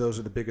 because those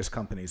are the biggest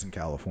companies in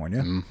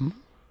California.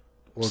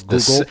 Or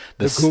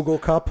The Google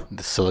Cup.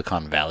 The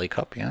Silicon Valley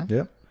Cup, yeah.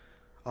 Yep.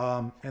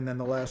 And then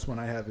the last one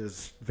I have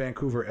is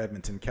Vancouver,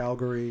 Edmonton,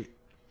 Calgary.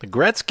 The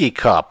Gretzky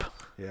Cup.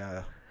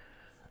 Yeah.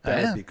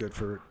 That would be good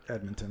for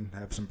Edmonton.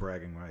 Have some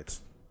bragging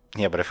rights.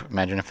 Yeah, but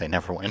imagine if they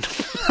never win.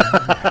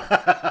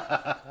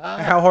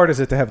 How hard is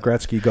it to have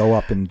Gretzky go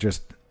up and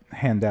just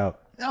hand out?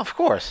 Of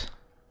course.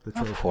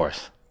 Of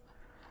course.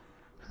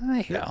 There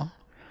you go.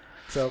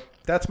 So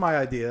that's my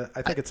idea.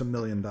 I think it's $1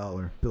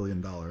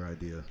 billion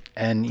idea.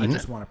 And I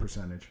just want a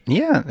percentage.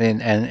 Yeah,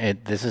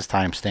 and this is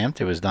time stamped.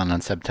 It was done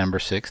on September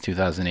 6,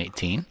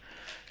 2018.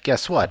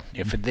 Guess what?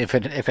 If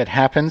it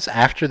happens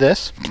after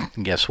this,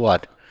 guess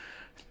what?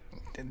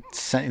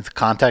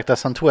 Contact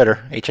us on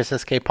Twitter,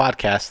 HSSK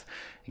Podcast.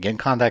 Get in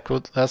contact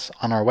with us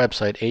on our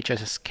website,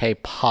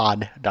 hsskpod.com.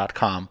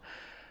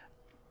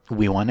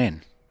 We want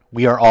in.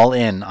 We are all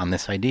in on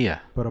this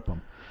idea.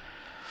 So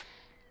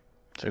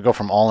we go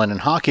from all in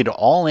hockey to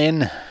all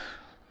in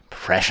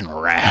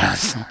professional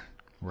wrestling.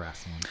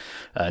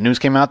 News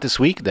came out this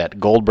week that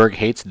Goldberg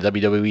hates the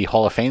WWE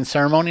Hall of Fame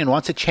ceremony and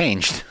wants it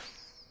changed.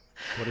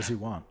 What does he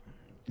want?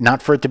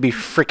 Not for it to be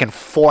freaking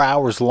 4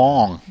 hours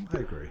long. I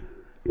agree.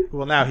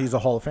 Well, now he's a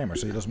Hall of Famer,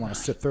 so he doesn't want to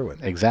sit through it.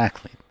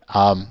 Exactly.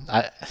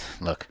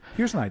 Look.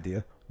 Here's an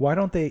idea. Why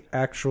don't they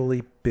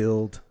actually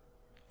build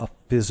a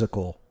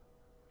physical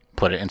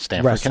put it in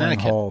Stamford,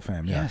 Connecticut? Hall of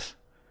Fame? Yeah. Yes.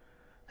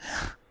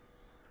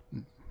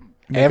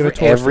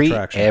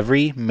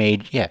 Every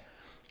major,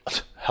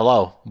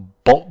 hello,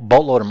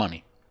 boatload of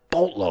money,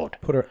 boatload.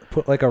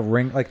 Put like a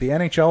ring, like the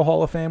NHL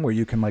Hall of Fame, where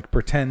you can like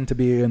pretend to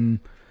be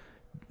in,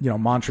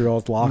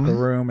 Montreal's locker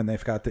room, and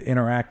they've got the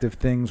interactive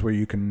things where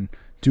you can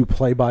do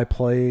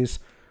play-by-plays.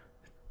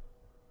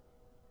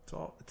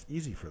 It's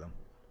easy for them.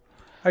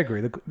 I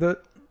agree. The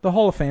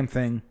Hall of Fame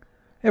thing,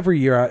 every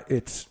year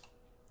it's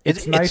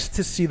nice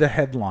to see the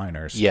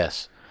headliners.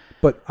 Yes,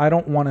 but I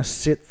don't want to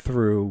sit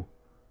through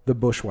the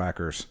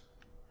Bushwhackers.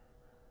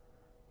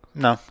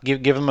 No,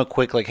 give them a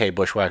quick hey,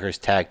 Bushwhackers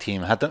tag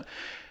team.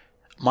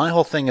 My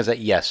whole thing is that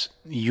yes,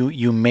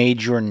 you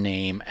made your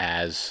name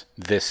as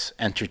this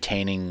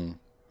entertaining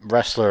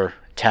wrestler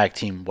tag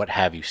team, what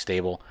have you,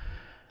 stable.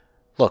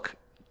 Look,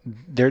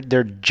 they're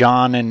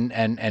John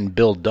and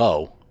Bill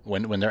Doe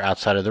when they're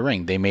outside of the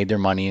ring. They made their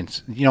money,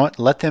 and you know what?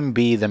 Let them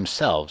be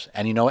themselves.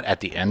 And you know what?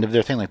 At the end of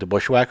their thing, like the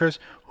Bushwhackers,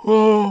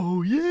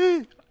 oh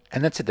yeah.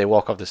 And that's it. They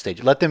walk off the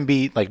stage. Let them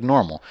be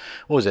normal.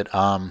 What was it?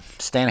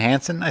 Stan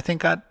Hansen, I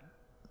think, got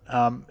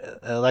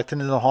elected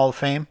into the Hall of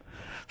Fame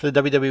for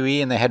the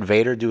WWE, and they had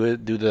Vader do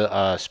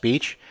the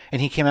speech,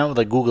 and he came out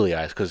with googly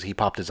eyes because he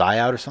popped his eye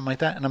out or something like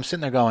that. And I'm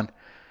sitting there going,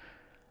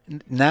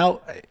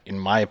 now, in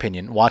my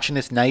opinion, watching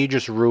this, now you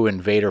just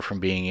ruined Vader from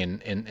being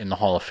in the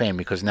Hall of Fame,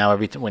 because now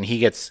when he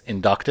gets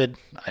inducted,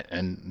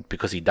 and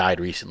because he died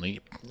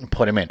recently,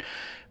 put him in.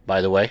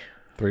 By the way,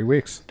 3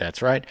 weeks.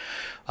 That's right.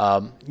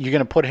 You're going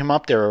to put him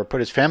up there or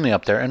put his family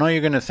up there, and all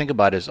you're going to think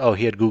about is,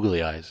 he had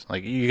googly eyes.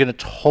 You're going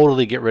to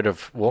totally get rid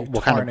of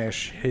what kind of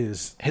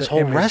his whole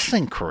image.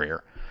 Wrestling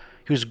career.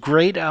 He was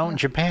great out in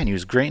Japan. He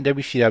was great in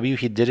WCW.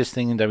 He did his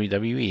thing in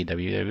WWE,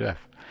 WWF.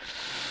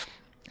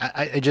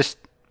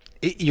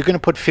 you're going to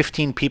put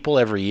 15 people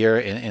every year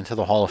into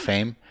the Hall of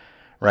Fame,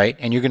 right?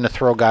 And you're going to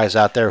throw guys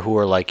out there who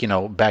are like,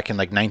 back in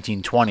like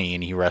 1920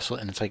 and he wrestled,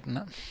 and it's like,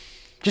 no.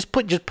 Just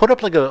put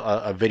up like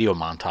a video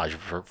montage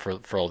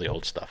for all the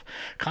old stuff.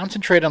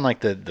 Concentrate on like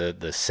the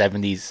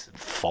 70s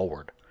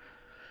forward.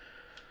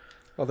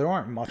 Well, there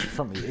aren't much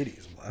from the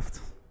 80s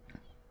left.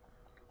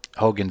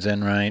 Hogan's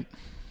in, right?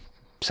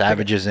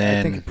 Savage is in.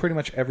 I think pretty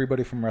much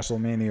everybody from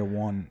WrestleMania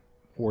 1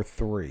 or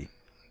 3.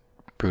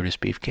 Brutus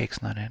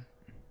Beefcake's not in.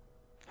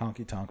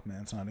 Honky Tonk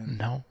Man's not in.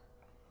 No.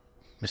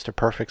 Mr.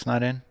 Perfect's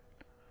not in.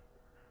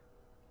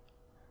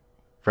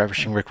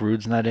 Ravishing Rick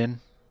Rude's not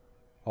in.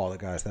 All the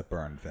guys that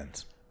burned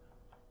Vince.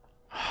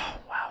 Oh,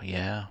 wow,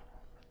 yeah.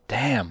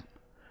 Damn.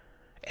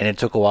 And it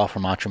took a while for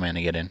Macho Man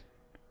to get in.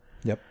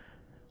 Yep.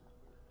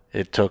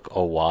 It took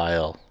a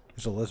while.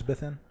 Is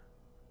Elizabeth in?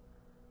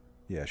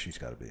 Yeah, she's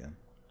got to be in.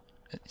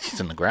 She's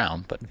in the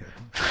ground, but...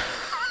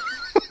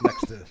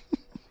 Next to...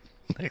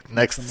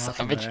 Next to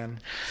Savage.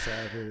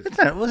 Savage.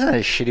 Wasn't that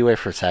a shitty way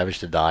for Savage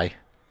to die?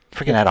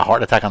 Freaking had a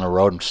heart attack on the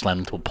road and slammed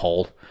into a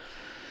pole.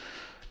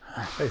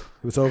 Hey, it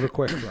was over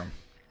quick for him.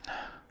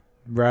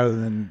 Rather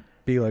than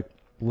be like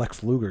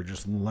Lex Luger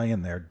just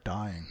laying there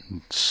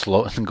dying.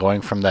 Slow,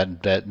 going from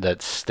that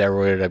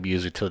steroid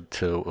abuser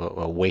to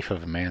a waif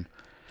of a man.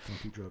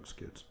 Don't do drugs,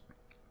 kids.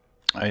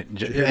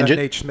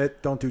 Nate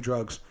Schmidt, don't do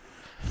drugs.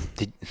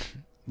 Do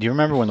you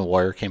remember when the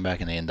Warrior came back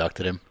and they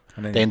inducted him?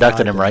 And They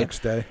inducted him, the right? Next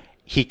day.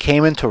 He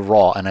came into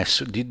Raw, and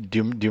do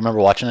you remember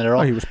watching it at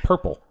all? Oh, he was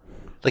purple.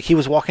 Like, he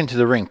was walking to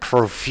the ring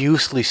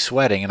profusely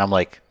sweating, and I'm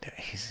like,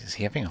 is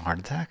he having a heart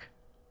attack?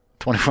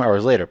 24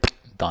 hours later,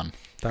 done.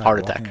 Heart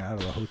attack.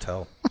 Out of a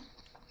hotel.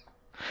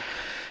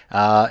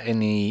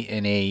 In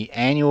a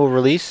annual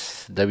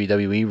release,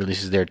 WWE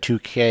releases their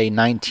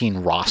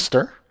 2K19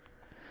 roster.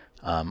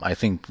 I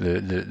think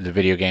the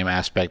video game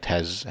aspect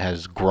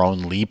has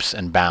grown leaps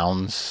and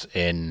bounds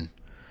in,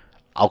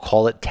 I'll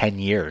call it 10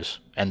 years,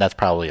 and that's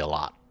probably a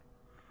lot.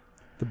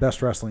 The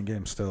best wrestling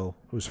game still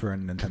was for a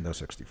Nintendo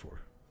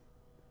 64.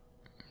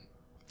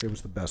 It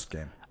was the best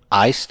game.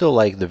 I still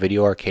like the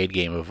video arcade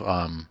game of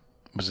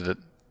was it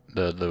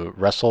the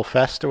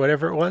WrestleFest or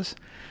whatever it was,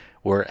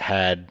 where it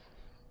had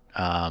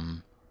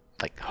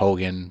like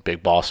Hogan,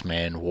 Big Boss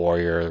Man,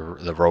 Warrior,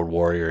 the Road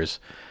Warriors.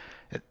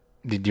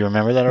 Did you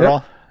remember that at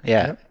all?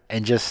 Yeah, Yep.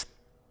 And just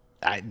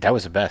that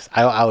was the best.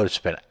 I would have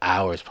spent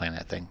hours playing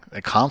that thing.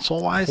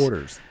 Console wise,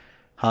 Quarters.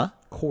 huh?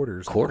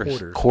 Quarters.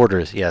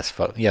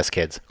 Yes,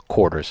 kids,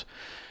 quarters,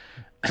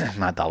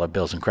 not dollar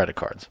bills and credit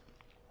cards.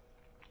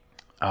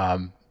 I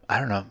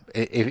don't know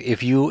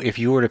if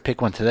you were to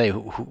pick one today,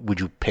 who would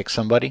you pick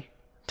somebody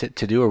to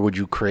do, or would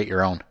you create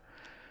your own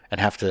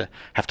and have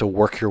to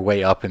work your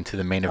way up into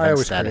the main event I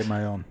always status? create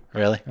my own.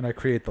 Really? And I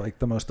create like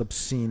the most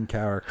obscene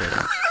character,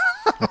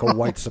 like a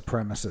white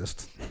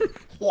supremacist.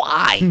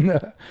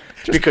 Why?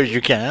 Because you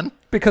can.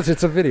 Because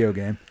it's a video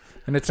game,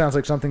 and it sounds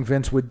like something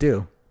Vince would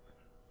do.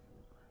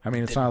 I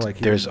mean, it's not like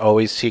There's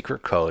always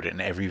secret code in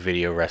every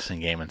video wrestling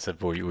game and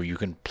stuff where you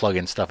can plug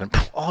in stuff and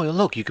oh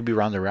look, you could be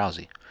Ronda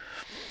Rousey.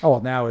 Oh, well,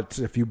 now it's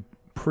if you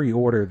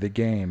pre-order the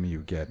game,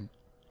 you get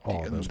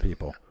all of those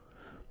people.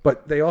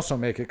 But they also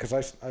make it because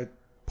I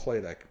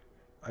played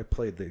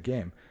the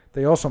game.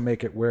 They also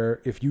make it where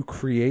if you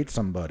create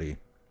somebody,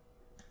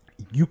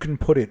 you can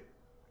put it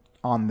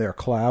on their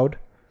cloud,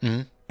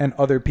 and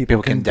other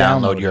people can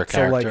download your it.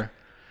 So, like, character.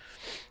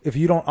 if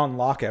you don't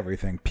unlock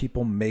everything,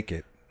 people make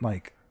it.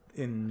 Like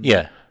in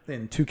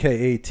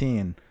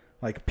 2K18,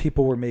 like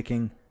people were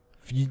making.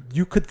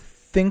 You could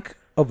think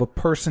of a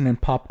person in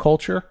pop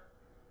culture.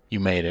 You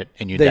made it,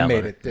 and They downloaded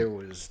made it. There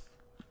was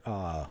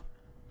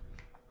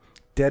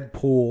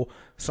Deadpool.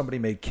 Somebody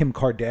made Kim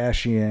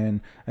Kardashian,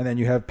 and then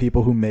you have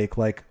people who make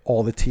like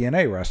all the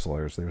TNA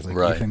wrestlers. There's like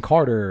Right. Ethan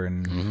Carter,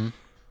 and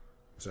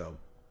so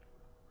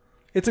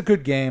it's a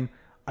good game.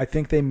 I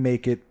think they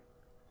make it.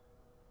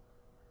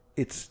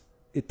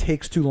 It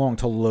takes too long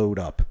to load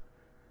up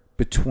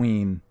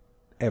between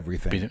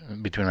everything.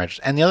 between matches.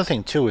 And the other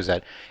thing too is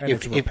that And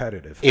it's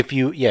repetitive. If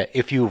you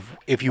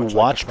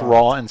watched the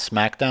Raw and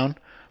SmackDown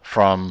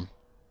from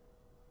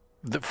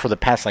for the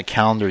past like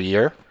calendar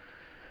year,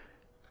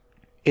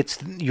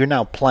 you're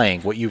now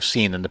playing what you've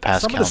seen in the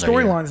past Some of the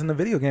calendar year. storylines in the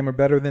video game are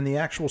better than the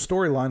actual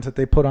storylines that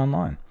they put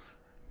online.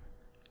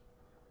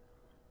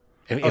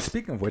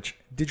 Speaking of which,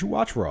 did you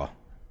watch Raw?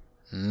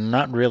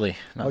 Not really.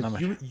 Not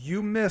much.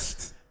 You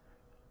missed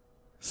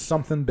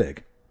something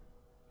big.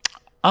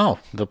 Oh,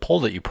 the poll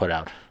that you put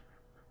out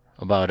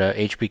about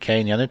HBK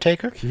and The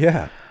Undertaker?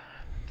 Yeah.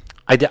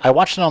 I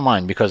watched it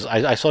online because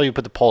I saw you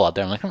put the poll out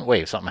there. I'm like,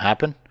 wait, something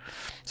happened?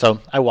 So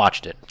I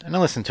watched it, and I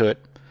listened to it,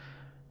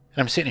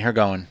 and I'm sitting here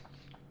going,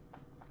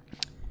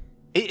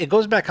 it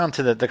goes back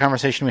onto the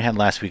conversation we had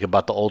last week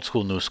about the old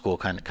school, new school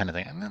kind of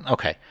thing. And then,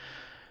 okay.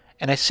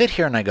 And I sit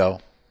here and I go,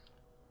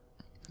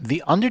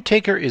 The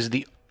Undertaker is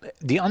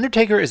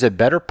a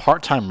better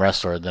part-time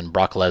wrestler than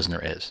Brock Lesnar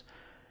is.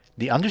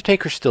 The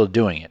Undertaker's still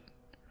doing it.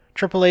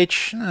 Triple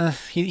H,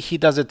 he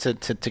does it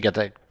to get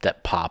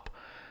that pop.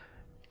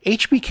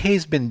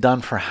 HBK's been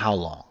done for how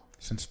long?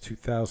 since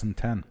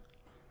 2010.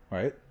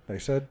 Right? They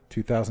said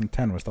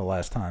 2010 was the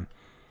last time.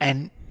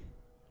 And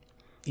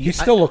he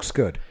still looks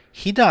good.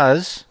 He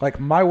does. Like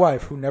my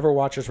wife, who never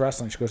watches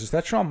wrestling, she goes, "Is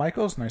that Shawn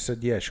Michaels?" And I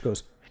said, "Yeah." She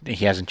goes,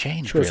 He hasn't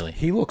changed, goes, really.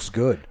 "He looks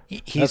good."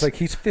 I was like,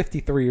 "He's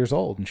 53 years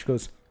old," and she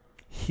goes,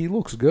 "He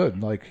looks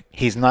good." Like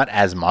he's not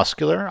as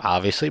muscular,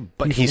 obviously,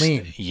 but He's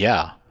lean.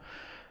 Yeah,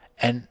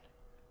 and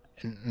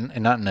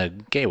not in a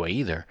gay way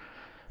either.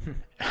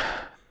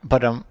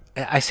 But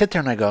I sit there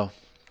and I go,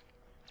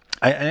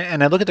 I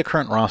look at the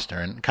current roster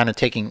and kind of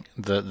taking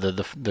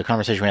the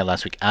conversation we had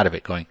last week out of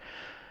it, going,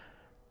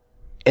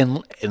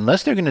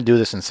 unless they're going to do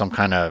this in some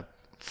kind of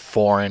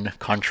foreign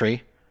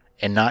country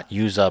and not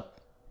use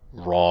up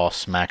Raw,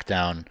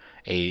 SmackDown,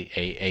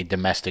 a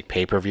domestic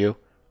pay-per-view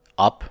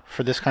up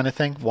for this kind of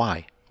thing,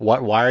 why?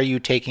 Why are you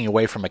taking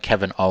away from a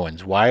Kevin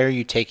Owens? Why are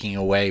you taking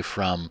away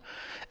from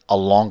a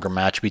longer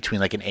match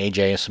between like an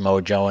AJ, a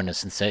Samoa Joe, and a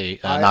Sensei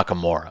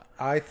Nakamura?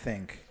 I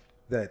think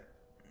that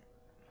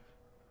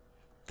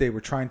they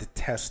were trying to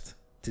test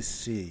to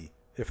see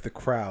if the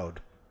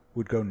crowd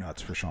would go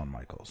nuts for Shawn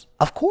Michaels.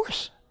 Of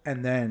course.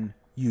 And then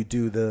you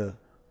do the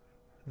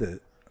A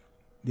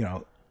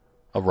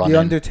run the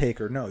in.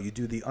 Undertaker. No, you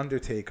do the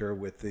Undertaker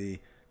with the,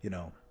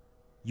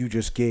 you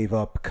just gave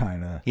up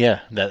kind of.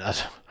 Yeah.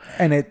 That's,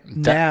 And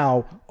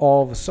now,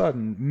 all of a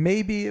sudden,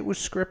 maybe it was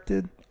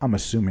scripted. I'm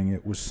assuming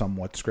it was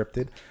somewhat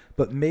scripted.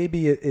 But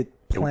maybe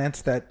it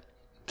plants that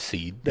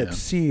seed.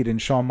 seed in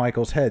Shawn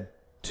Michaels' head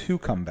to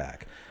come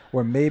back.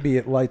 Or maybe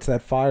it lights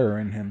that fire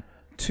in him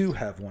to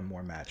have one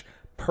more match.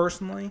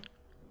 Personally,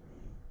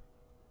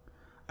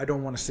 I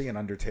don't want to see an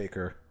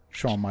Undertaker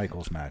Shawn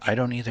Michaels match. I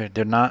don't either.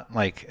 They're not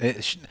like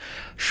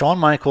Shawn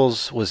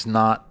Michaels was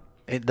not.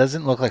 It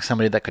doesn't look like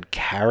somebody that could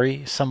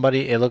carry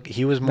somebody.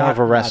 He was more of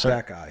a wrestler.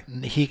 Not that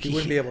guy. He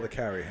wouldn't be able to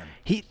carry him.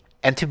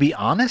 And to be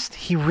honest,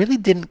 he really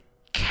didn't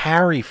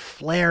carry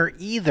Flair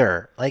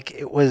either. Like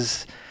it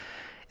was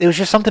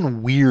just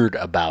something weird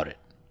about it.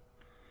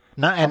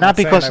 Not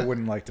because I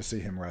wouldn't like to see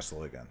him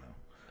wrestle again though.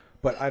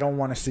 But I don't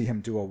want to see him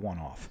do a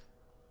one-off.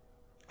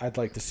 I'd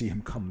like to see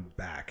him come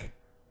back.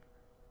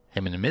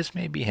 Him and The Miz,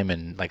 maybe him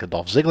and like a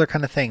Dolph Ziggler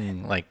kind of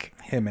thing, like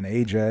him and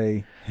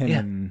AJ,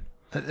 and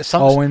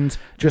Some, Owens,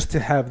 just to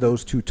have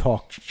those two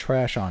talk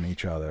trash on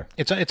each other.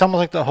 It's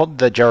almost like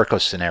the Jericho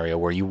scenario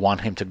where you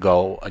want him to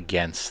go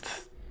against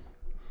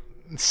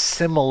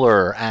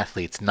similar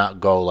athletes, not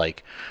go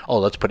like, oh,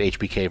 let's put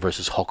HBK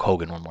versus Hulk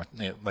Hogan one more.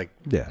 Like,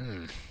 yeah,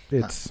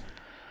 it's.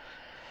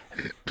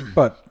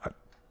 But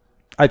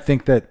I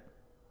think that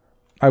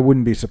I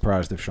wouldn't be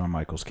surprised if Shawn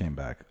Michaels came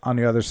back. On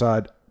the other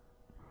side,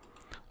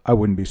 I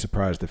wouldn't be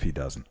surprised if he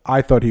doesn't.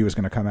 I thought he was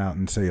going to come out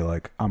and say,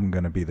 like, I'm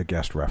going to be the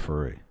guest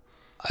referee.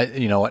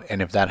 You know what?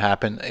 And if that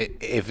happened,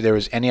 if there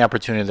was any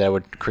opportunity that I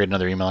would create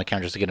another email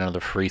account just to get another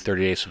free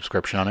 30-day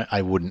subscription on it,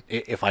 I wouldn't.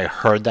 If I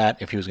heard that,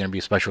 if he was going to be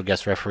a special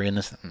guest referee in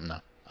this, no,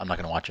 I'm not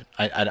going to watch it.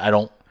 I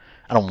don't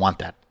want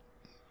that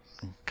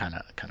kind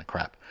of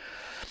crap.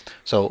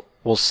 So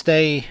we'll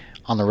stay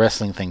on the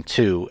wrestling thing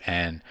too.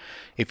 And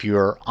if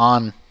you're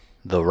on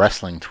the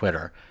wrestling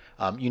Twitter,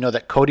 you know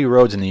that Cody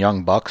Rhodes and the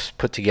Young Bucks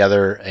put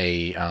together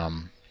a I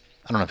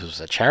don't know if this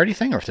was a charity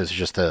thing or if this was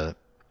just a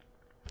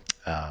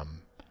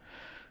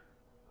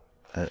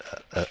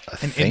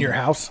thing. In your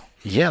house?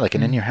 Yeah, like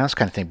an in your house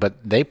kind of thing. But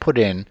they put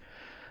in,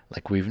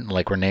 like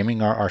we're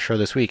naming our show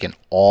this week, an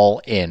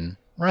all-in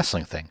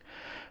wrestling thing.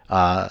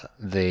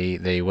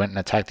 They went and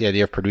attacked the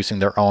idea of producing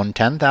their own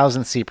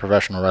 10,000-seat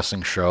professional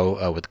wrestling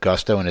show with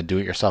gusto and a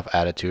do-it-yourself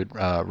attitude.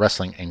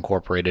 Wrestling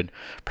Incorporated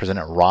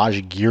President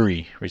Raj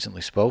Giri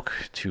recently spoke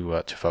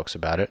to folks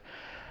about it.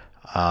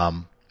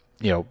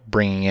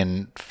 Bringing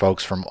in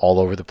folks from all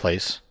over the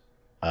place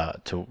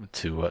to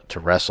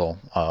wrestle.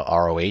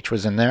 ROH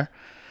was in there.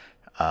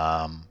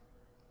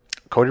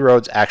 Cody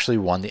Rhodes actually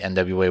won the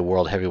NWA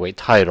World Heavyweight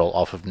title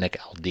off of Nick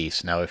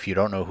Aldis. Now, if you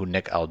don't know who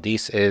Nick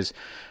Aldis is,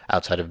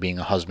 outside of being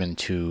a husband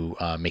to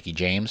Mickie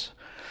James,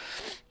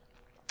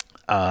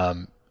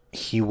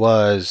 he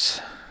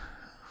was.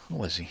 Who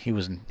was he? He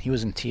was in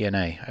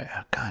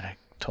TNA. God, I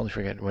totally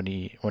forget what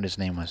his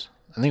name was.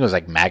 I think it was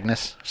like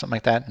Magnus, or something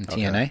like that in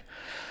TNA.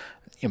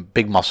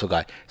 Big muscle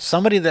guy,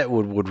 somebody that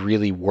would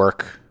really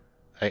work.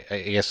 I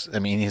guess. I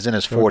mean, he's in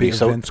his 40s.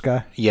 So Vince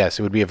guy? Yes,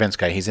 it would be a Vince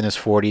guy. He's in his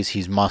 40s.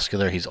 He's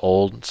muscular. He's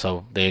old.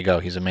 So there you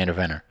go. He's a main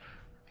eventer.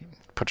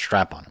 Put a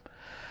strap on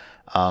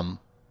him.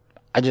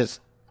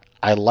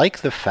 I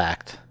like the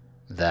fact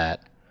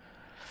that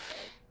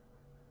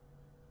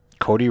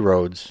Cody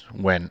Rhodes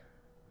went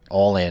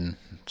all in,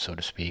 so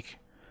to speak,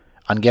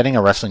 on getting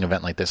a wrestling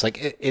event like this.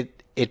 Like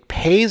it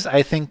pays,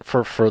 I think,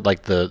 for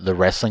like the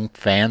wrestling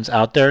fans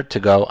out there to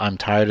go, I'm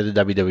tired of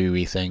the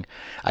WWE thing.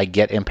 I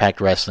get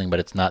Impact Wrestling, but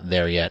it's not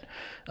there yet.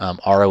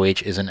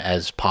 ROH isn't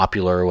as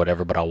popular or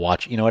whatever, but I'll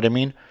watch. You know what I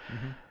mean?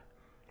 Mm-hmm.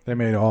 They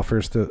made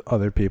offers to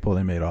other people.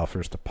 They made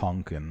offers to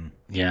Punk and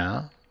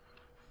yeah.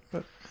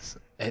 But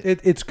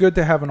it's good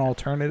to have an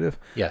alternative.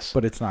 Yes,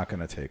 but it's not going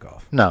to take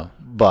off. No,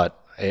 but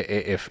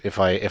if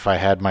I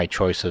had my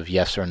choice of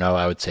yes or no,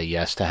 I would say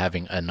yes to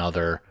having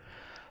another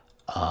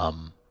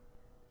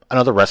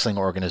another wrestling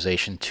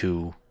organization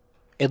to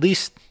at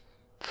least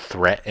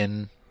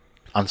threaten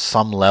on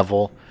some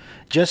level,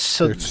 just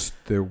so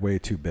They're way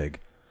too big.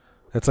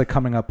 That's like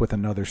coming up with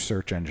another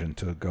search engine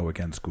to go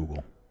against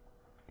Google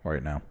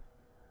right now.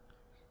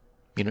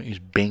 you don't use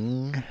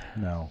Bing.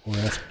 No, or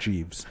Ask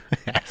Jeeves.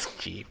 Ask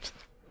Jeeves.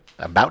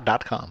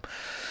 About.com.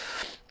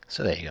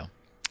 So there you go.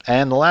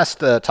 And the last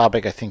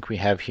topic I think we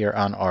have here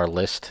on our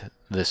list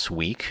this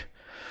week,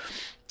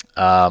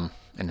 and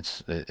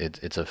it's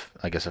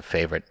I guess a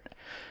favorite.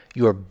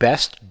 Your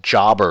best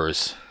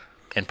jobbers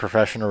in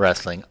professional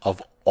wrestling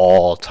of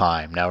all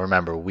time. Now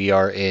remember,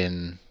 we're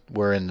in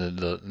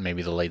the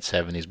maybe the late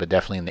 70s, but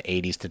definitely in the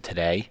 80s to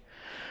today.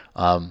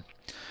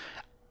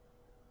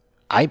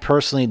 I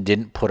personally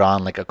didn't put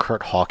on like a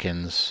Kurt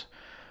Hawkins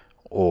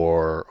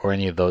or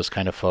any of those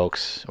kind of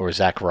folks, or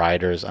Zack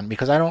Ryders,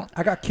 because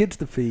I got kids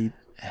to feed.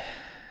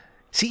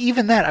 See,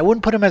 even that, I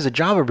wouldn't put him as a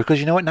jobber,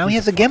 because you know what? Now he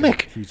has a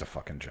gimmick. He's a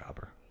fucking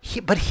jobber.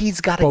 But he's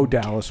got Bo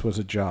Dallas was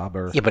a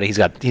jobber. Yeah, but he's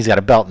got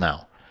a belt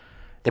now.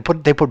 They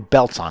put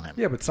belts on him.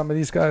 Yeah, but some of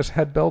these guys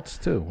had belts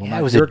too. Well,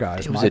 Yeah, not your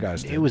guys, my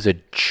guys did. It was a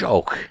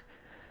joke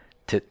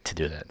to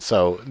do that.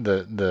 So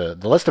the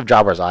list of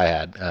jobbers I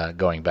had,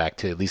 going back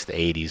to at least the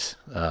 80s,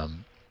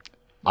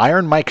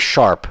 Iron Mike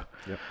Sharp,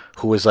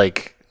 who was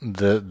like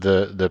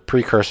the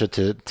precursor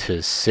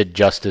to Sid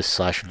Justice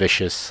 /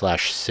 Vicious /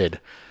 Sid.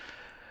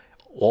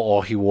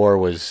 All he wore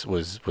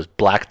was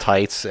black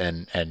tights,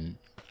 and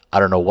I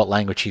don't know what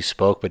language he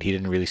spoke, but he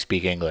didn't really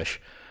speak English.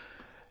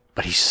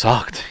 But he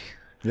sucked.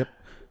 Yep.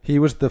 He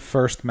was the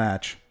first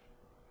match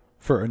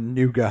for a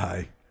new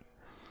guy.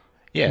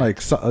 Yeah. Like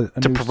to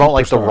new promote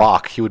like The superstar.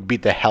 Rock, he would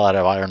beat the hell out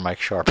of Iron Mike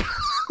Sharp.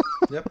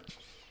 Yep.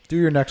 Do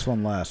your next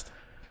one last.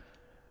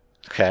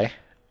 Okay.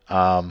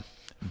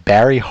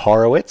 Barry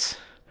Horowitz,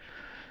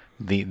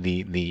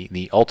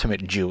 the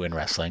ultimate Jew in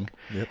wrestling.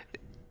 Yep.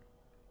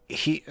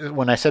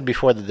 When I said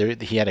before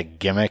that he had a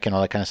gimmick and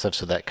all that kind of stuff,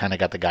 so that kind of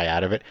got the guy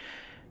out of it.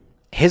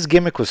 His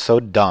gimmick was so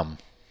dumb.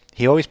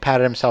 He always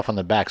patted himself on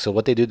the back. So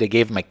what they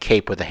gave him a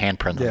cape with a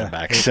handprint on the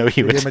back. So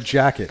he would gave him a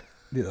jacket,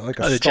 like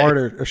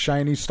a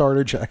shiny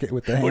starter jacket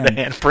with the with a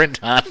handprint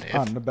on it.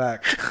 on the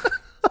back.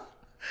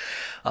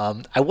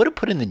 I would have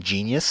put in the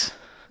Genius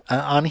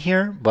on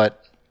here,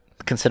 but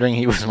considering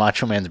he was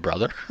Macho Man's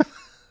brother,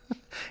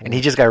 and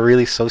he just got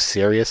really so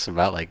serious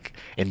about like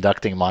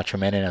inducting Macho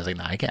Man, and I was like,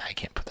 no, I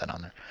can't put that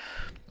on there.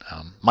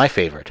 My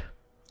favorite,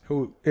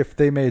 Who, if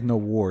they made an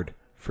award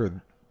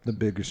for the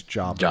biggest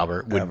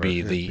jobber would ever,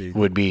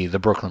 be the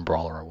Brooklyn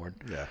Brawler Award.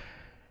 Yeah.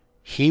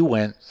 He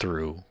went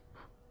through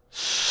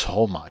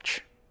so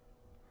much.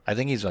 I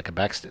think he's like a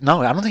backstage.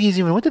 No, I don't think he's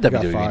even with the Got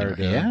WWE fired.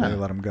 anymore. They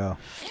let him go.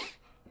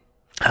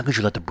 How could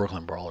you let the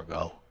Brooklyn Brawler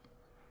go?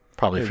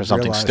 Probably They for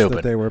something realized stupid.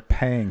 That they were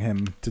paying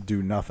him to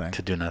do nothing.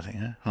 To do nothing.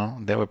 Yeah. Well,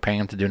 they were paying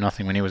him to do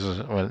nothing when he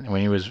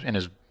was in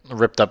his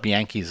ripped up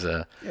Yankees.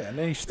 Yeah, and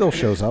then he still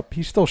shows up.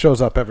 He still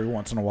shows up every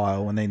once in a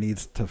while when they need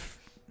to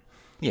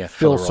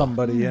fill a role.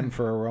 somebody in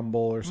for a rumble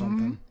or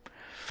something.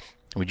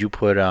 Would you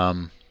put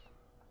the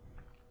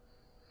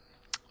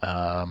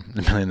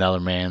 $1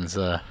 Million Man's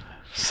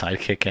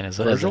sidekick in as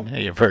Virgil?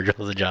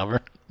 Virgil as a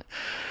jobber?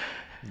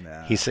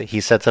 Nah. He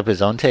sets up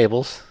his own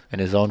tables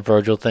and his own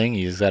Virgil thing.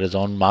 He's got his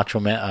own Macho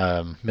Man,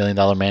 $1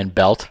 Million Man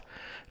belt,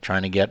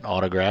 trying to get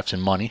autographs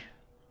and money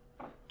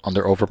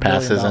under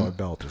overpasses. $1 million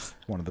belt is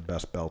one of the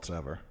best belts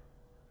ever.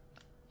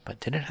 But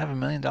did it have $1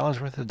 million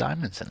worth of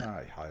diamonds in it?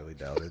 I highly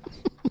doubt it.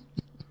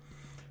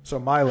 So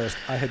my list,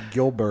 I had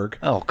Gilbert.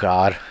 Oh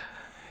God!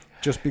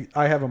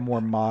 I have a more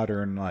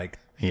modern, like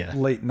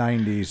late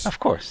 '90s. Of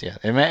course, yeah.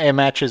 It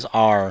matches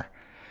our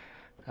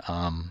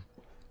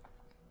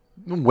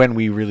when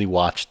we really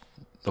watched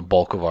the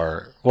bulk of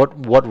our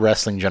what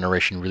wrestling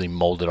generation really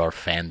molded our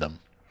fandom.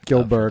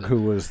 Gilbert,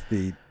 who was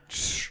the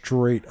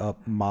straight up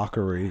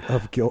mockery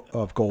of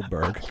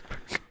Goldberg.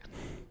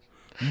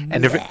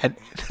 And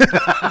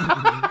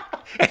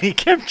he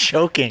kept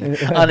choking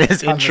on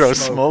his intro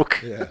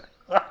smoke. Yeah.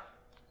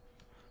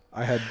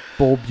 I had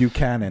Bull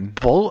Buchanan.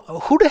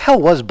 Who the hell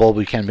was Bull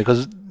Buchanan?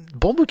 Because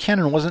Bull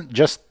Buchanan wasn't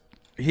just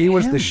He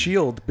was the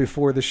Shield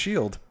before the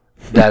Shield.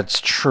 That's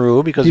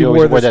true, because he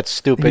always wore that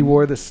stupid. He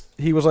wore this.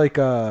 He was like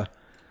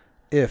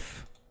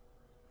if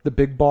the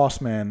Big Boss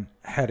Man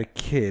had a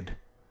kid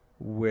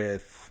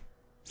with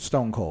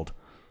Stone Cold.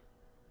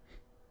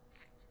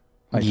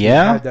 Like he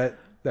had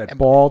that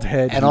bald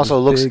head, and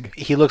also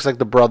he looks like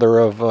the brother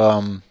of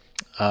oh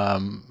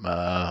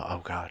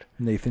God,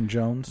 Nathan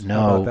Jones.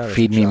 No,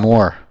 Feed Me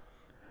More.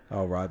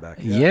 Oh, Ryback.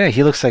 Yeah,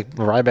 he looks like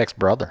Ryback's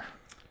brother.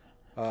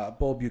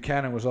 Bull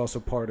Buchanan was also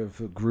part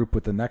of a group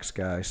with the next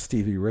guy,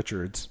 Stevie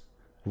Richards,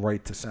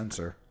 Right to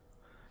Censor.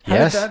 How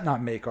did that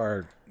not make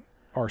our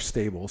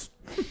stables?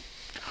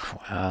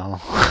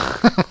 Well,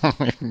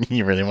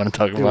 you really want to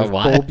talk about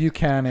why? Bull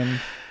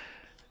Buchanan,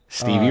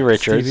 Stevie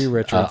Richards,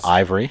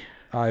 Ivory,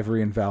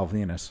 and Val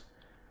Venus.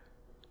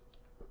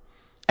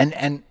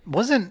 And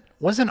wasn't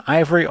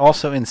Ivory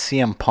also in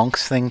CM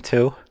Punk's thing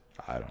too?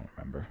 I don't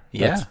remember.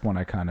 Yeah, that's when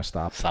I kind of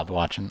stopped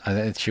watching.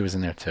 She was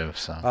in there too.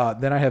 So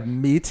then I have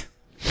Meat.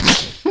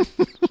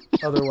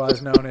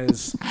 otherwise known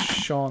as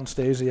Sean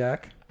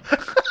Stasiak.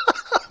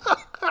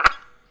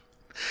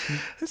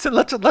 So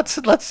let's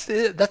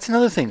that's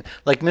another thing.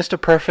 Like Mr.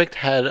 Perfect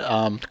had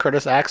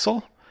Curtis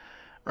Axel,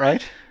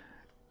 right?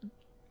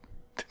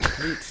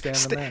 Meet Stan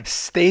the Man.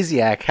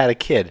 Stasiak had a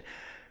kid.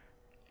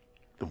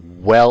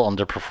 Well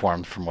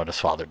underperformed from what his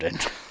father did.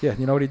 Yeah,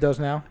 you know what he does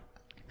now?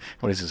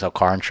 What is this?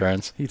 Car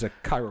insurance? He's a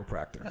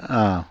chiropractor.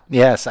 Oh,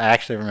 yes. I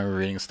actually remember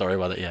reading a story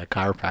about it. Yeah,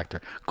 chiropractor.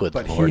 Good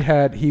But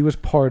Lord. he was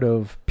part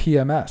of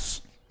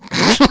PMS.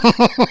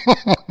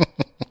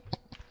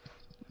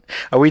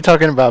 Are we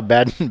talking about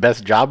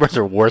best jobbers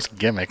or worst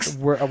gimmicks?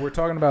 We're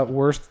talking about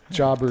worst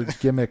jobber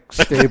gimmick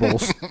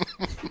stables.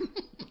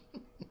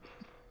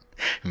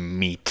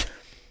 Meat.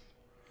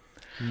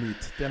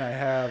 Then I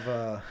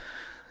have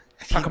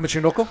Taka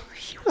Michinoku.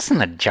 He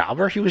wasn't a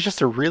jobber. He was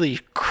just a really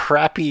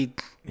crappy.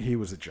 He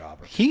was a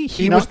jobber.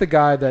 He was the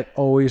guy that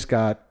always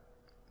got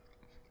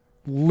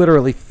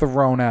literally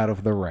thrown out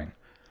of the ring.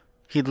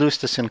 He'd lose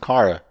to Sin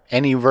Cara,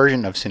 any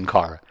version of Sin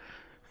Cara,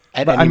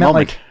 at But any I meant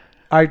moment.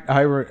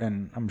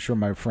 and I'm sure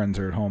my friends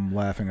are at home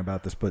laughing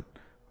about this, but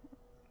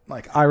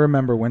like I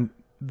remember when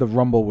the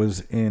Rumble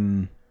was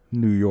in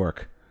New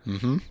York,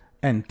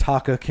 and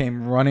Taka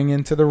came running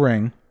into the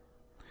ring.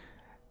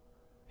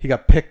 He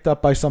got picked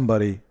up by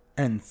somebody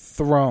and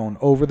thrown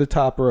over the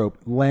top rope,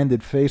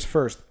 landed face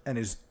first, and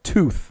his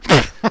tooth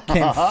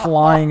came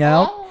flying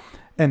out.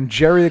 And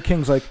Jerry the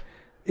King's like,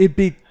 it'd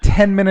be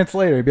 10 minutes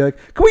later. He'd be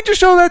like, can we just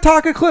show that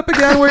Taka clip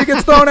again where he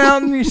gets thrown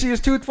out and you see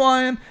his tooth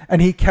flying?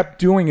 And he kept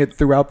doing it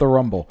throughout the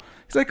Rumble.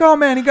 He's like, oh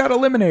man, he got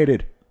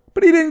eliminated.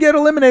 But he didn't get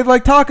eliminated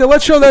like Taka.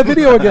 Let's show that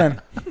video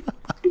again.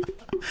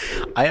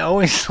 I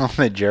always thought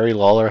that Jerry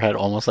Lawler had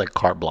almost like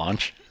carte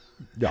blanche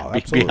Yeah,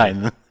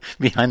 absolutely.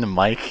 behind the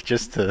mic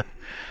just to.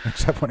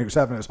 Except when he was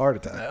having his heart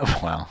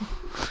attack. Wow.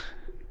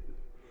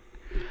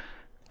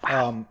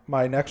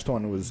 My next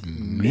one was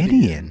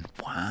Midian.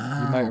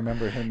 Wow. You might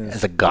remember him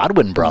As a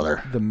Godwin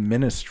brother. the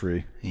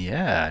Ministry.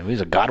 Yeah, he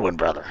was a Godwin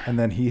brother. And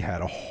then he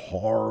had a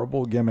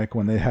horrible gimmick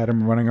when they had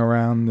him running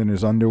around in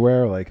his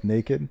underwear, like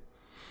naked.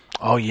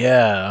 Oh,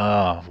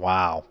 yeah. Oh,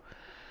 wow.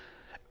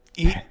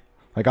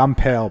 Like, I'm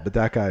pale, but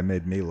that guy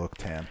made me look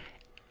tan.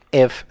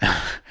 If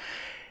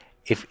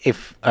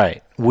all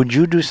right, would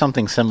you do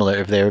something similar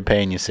if they were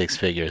paying you six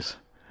figures?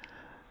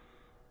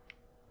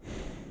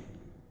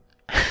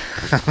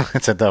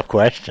 It's a tough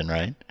question,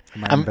 right?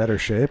 Am I in better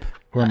shape?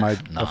 Or am I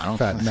No, I a don't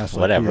fat think mess so.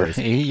 Whatever. like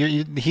he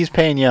is? He's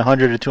paying you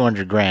 100 to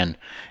 200 grand,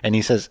 and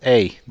he says,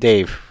 "Hey,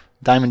 Dave,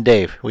 Diamond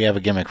Dave, we have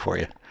a gimmick for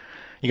you.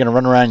 You're gonna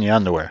run around in your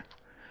underwear."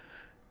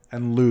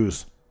 And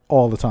lose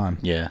all the time.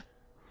 Yeah.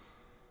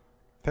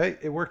 Hey,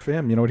 it worked for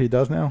him. You know what he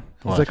does now?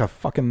 He's What? like a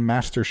fucking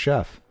master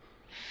chef.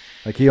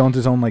 Like, he owns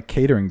his own, like,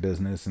 catering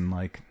business, and,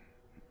 like,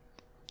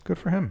 good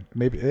for him.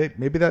 Maybe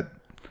that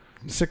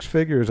 6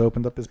 figures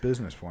opened up his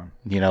business for him.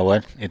 You know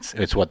what?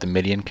 It's what, the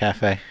Midian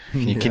Cafe?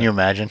 Can you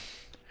imagine?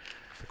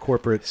 The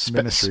corporate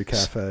ministry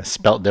cafe.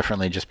 Spelt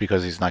differently just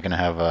because he's not going to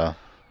have a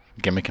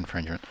gimmick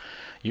infringement.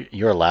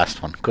 Your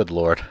last one. Good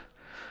Lord.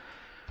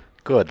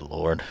 Good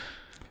Lord.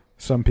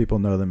 Some people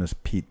know them as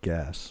Pete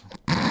Gas.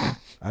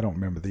 I don't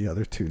remember the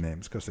other two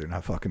names because they're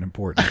not fucking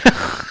important.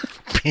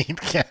 Pete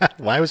Gas.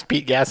 Why was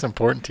Pete Gas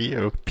important to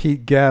you?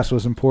 Pete Gas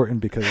was important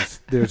because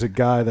there's a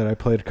guy that I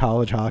played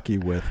college hockey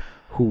with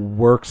who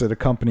works at a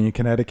company in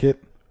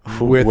Connecticut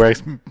with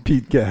works-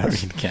 Pete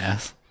Gas. Pete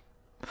Gas.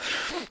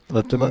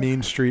 The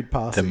Mean Street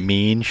Posse. The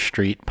Mean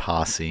Street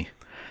Posse.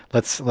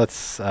 Let's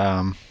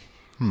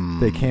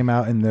They came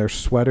out in their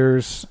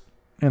sweaters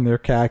and their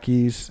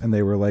khakis, and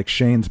they were like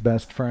Shane's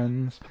best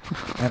friends.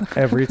 And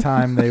every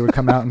time they would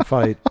come out and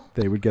fight,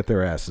 they would get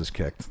their asses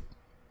kicked.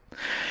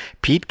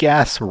 Pete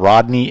Gas,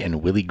 Rodney,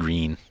 and Willie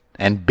Green.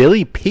 And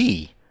Billy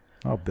P.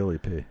 Oh, Billy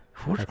P.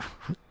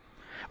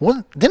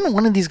 Didn't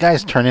one of these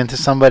guys turn into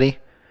somebody?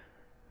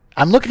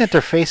 I'm looking at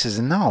their faces,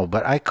 and no,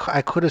 but I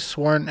could have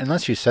sworn,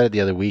 unless you said it the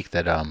other week,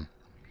 that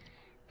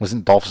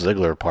wasn't Dolph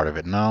Ziggler a part of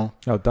it? No.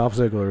 No, Dolph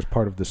Ziggler is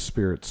part of the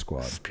Spirit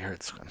Squad.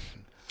 Spirit Squad.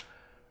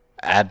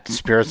 Add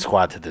Spirit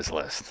Squad to this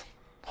list.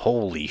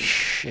 Holy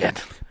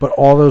shit. But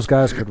all those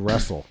guys could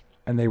wrestle,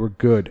 and they were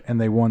good, and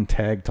they won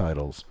tag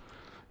titles.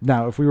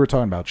 Now, if we were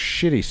talking about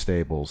shitty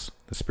stables,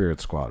 the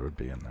Spirit Squad would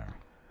be in there.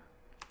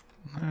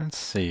 Let's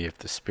see if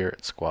the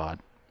Spirit Squad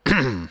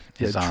Yeah,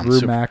 is on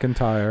Drew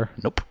McIntyre.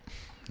 Nope.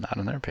 Not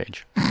on their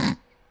page.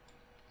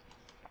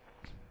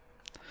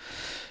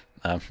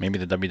 Maybe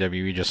the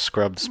WWE just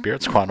scrubbed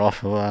Spirit Squad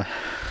off of...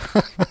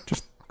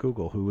 Just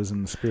Google who was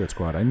in the Spirit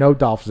Squad. I know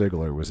Dolph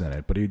Ziggler was in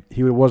it, but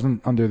he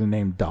wasn't under the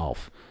name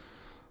Dolph.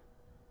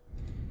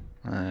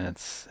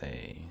 Let's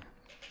see.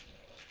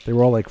 They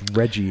were all like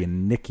Reggie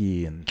and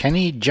Nikki and...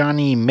 Kenny,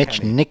 Johnny,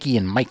 Mitch, Nicky,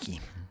 and Mikey.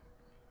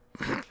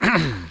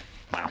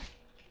 Wow.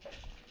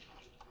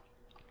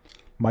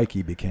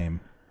 Mikey became,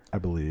 I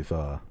believe,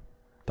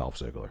 Dolph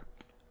Ziggler.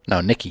 No,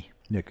 Nicky.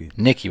 Nikki.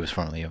 Nicky was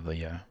formerly of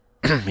the...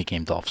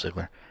 became Dolph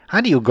Ziggler. How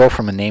do you go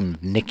from a name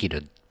of Nicky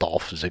to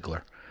Dolph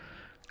Ziggler?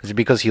 Is it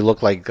because he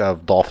looked like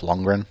Dolph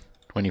Lundgren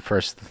when he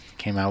first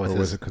came out with Or his...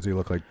 was it because he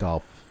looked like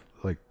Dolph,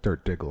 like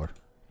Dirt Diggler?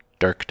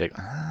 Dirk Dick.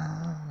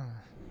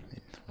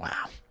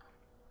 Wow.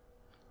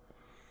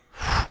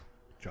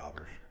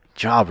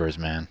 Jobbers,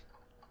 man.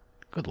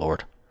 Good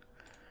Lord.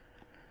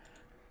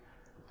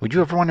 Would you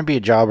ever want to be a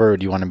jobber, or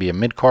do you want to be a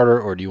mid-carder,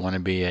 or do you want to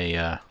be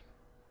a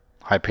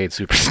high-paid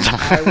superstar?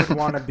 I would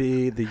want to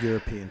be the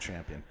European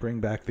champion. Bring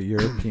back the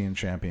European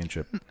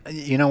Championship.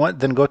 You know what?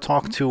 Then go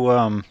talk to...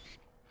 all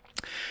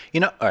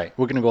right,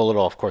 we're going to go a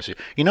little off course here.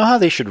 You know how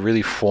they should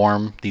really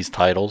form these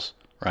titles,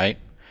 right?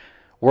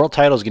 World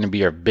title is going to be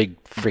your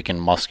big freaking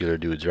muscular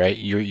dudes, right?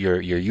 Your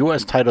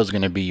U.S. title is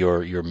going to be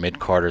your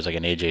mid-carders, like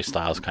an AJ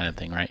Styles kind of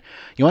thing, right?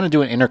 You want to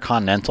do an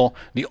Intercontinental.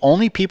 The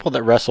only people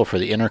that wrestle for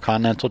the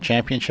Intercontinental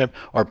Championship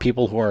are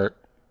people who are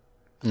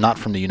not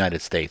from the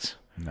United States.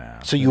 No.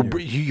 So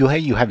you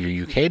have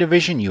your UK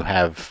division, you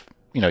have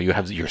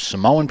your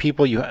Samoan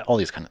people, you have all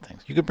these kind of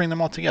things. You could bring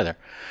them all together.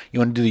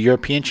 You want to do the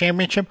European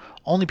Championship?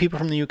 Only people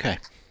from the UK.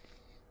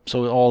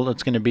 So all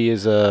it's going to be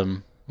is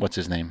what's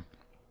his name?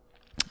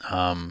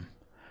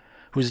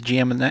 Who's the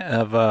GM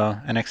of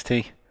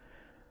NXT?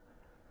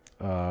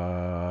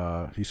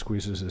 He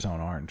squeezes his own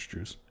orange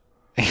juice.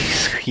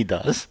 He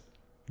does?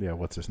 Yeah,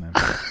 what's his name?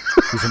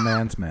 He's a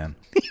man's man.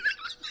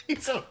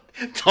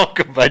 Talk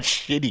about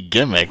shitty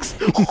gimmicks.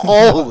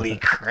 Holy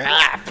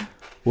crap.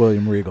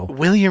 William Regal.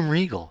 William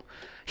Regal.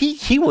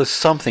 He was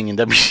something in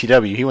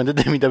WCW. He went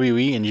to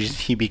WWE and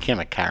he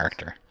became a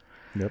character.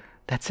 Yep.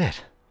 That's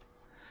it.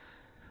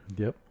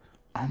 Yep.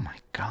 Oh, my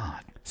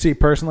God. See,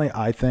 personally,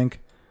 I think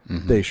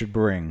they should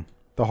bring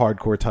the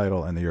hardcore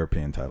title and the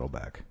European title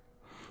back.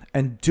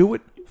 And do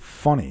it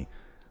funny.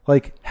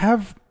 Like,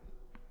 have...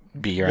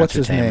 Be your what's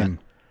his entertainment. name?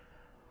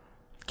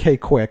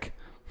 K-Quick.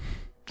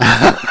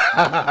 Okay?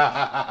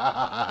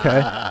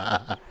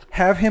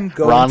 Have him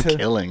go Ron into...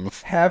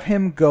 Killings. Have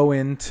him go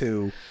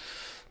into...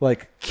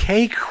 Like...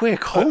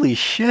 K-Quick. Holy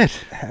shit.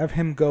 Have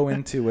him go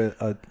into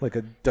a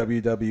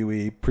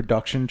WWE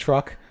production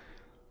truck,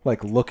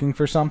 like, looking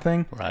for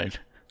something. Right.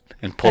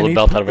 And pull the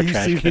belt out of a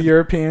trash He sees can. the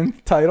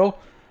European title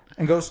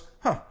and goes,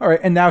 huh, all right.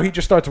 And now he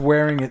just starts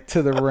wearing it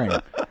to the ring.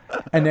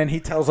 And then he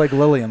tells, like,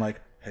 Lillian,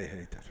 like,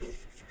 hey.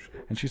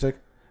 And she's like,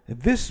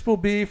 this will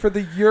be for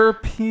the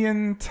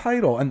European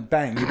title. And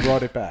bang, he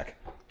brought it back.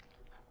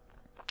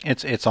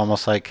 It's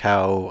almost like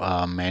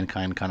how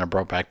Mankind kind of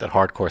brought back that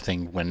hardcore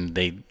thing when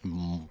they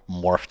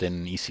morphed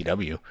in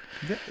ECW.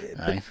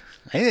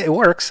 It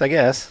works, I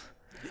guess.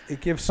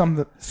 It gives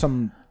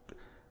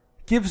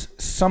gives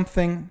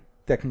something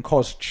that can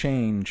cause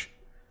change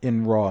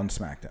in Raw and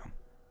SmackDown.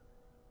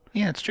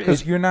 Yeah, it's true.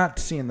 Because you're not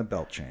seeing the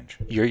belt change.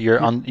 You're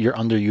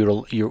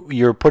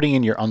putting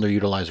in your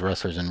underutilized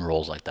wrestlers in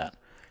roles like that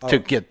to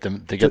get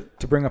them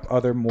to bring up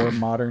other more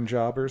modern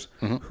jobbers.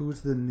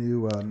 Who's the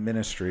new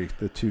Ministry?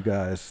 The two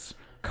guys,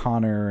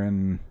 Connor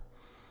and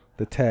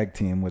the tag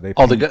team where they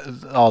all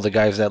the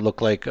guys that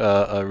look like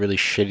a really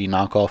shitty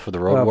knockoff of the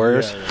Road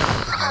Warriors.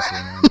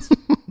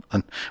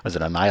 Yeah. Was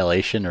it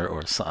Annihilation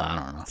or I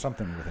don't know.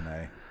 Something with an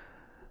A.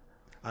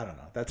 I don't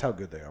know. That's how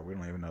good they are. We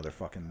don't even know their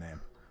fucking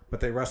name. But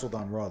they wrestled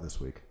on Raw this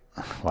week.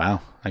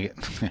 Wow.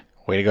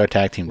 Way to go,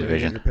 tag team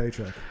division. Your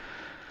paycheck.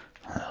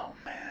 Oh,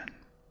 man.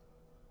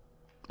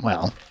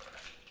 Well.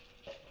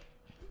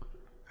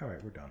 All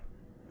right, we're done.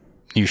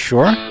 You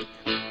sure?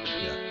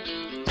 Yeah.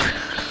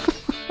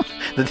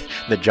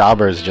 the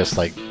jobbers just,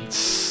 like,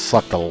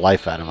 suck the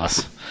life out of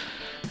us.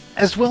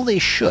 As well they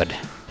should.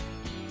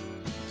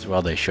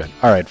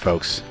 All right,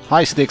 folks.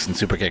 High Sticks and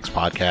Super Kicks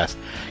podcast.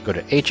 Go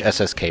to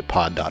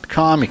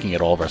hsskpod.com. You can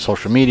get all of our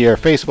social media,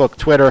 Facebook,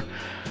 Twitter.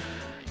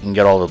 You can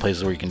get all the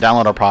places where you can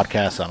download our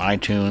podcasts on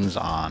iTunes,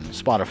 on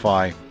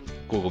Spotify,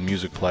 Google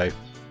Music Play.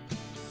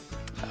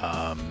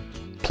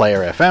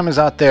 Player FM is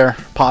out there,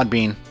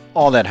 Podbean,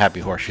 all that happy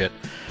horse shit.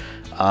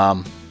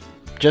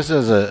 Just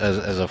as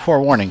a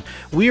forewarning,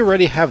 we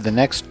already have the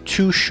next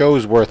 2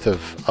 shows worth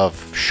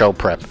of show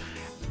prep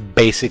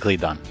basically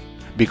done.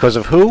 Because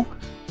of who?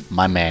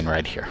 My man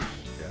right here.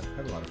 Yeah, I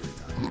have a lot of free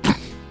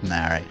time.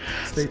 All right.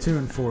 Stay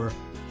tuned for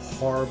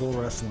horrible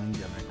wrestling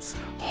gimmicks.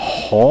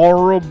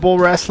 Horrible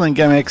wrestling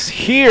gimmicks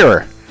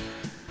here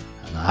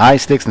on the High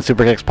Sticks and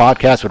Super Kicks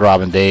podcast with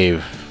Rob and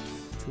Dave.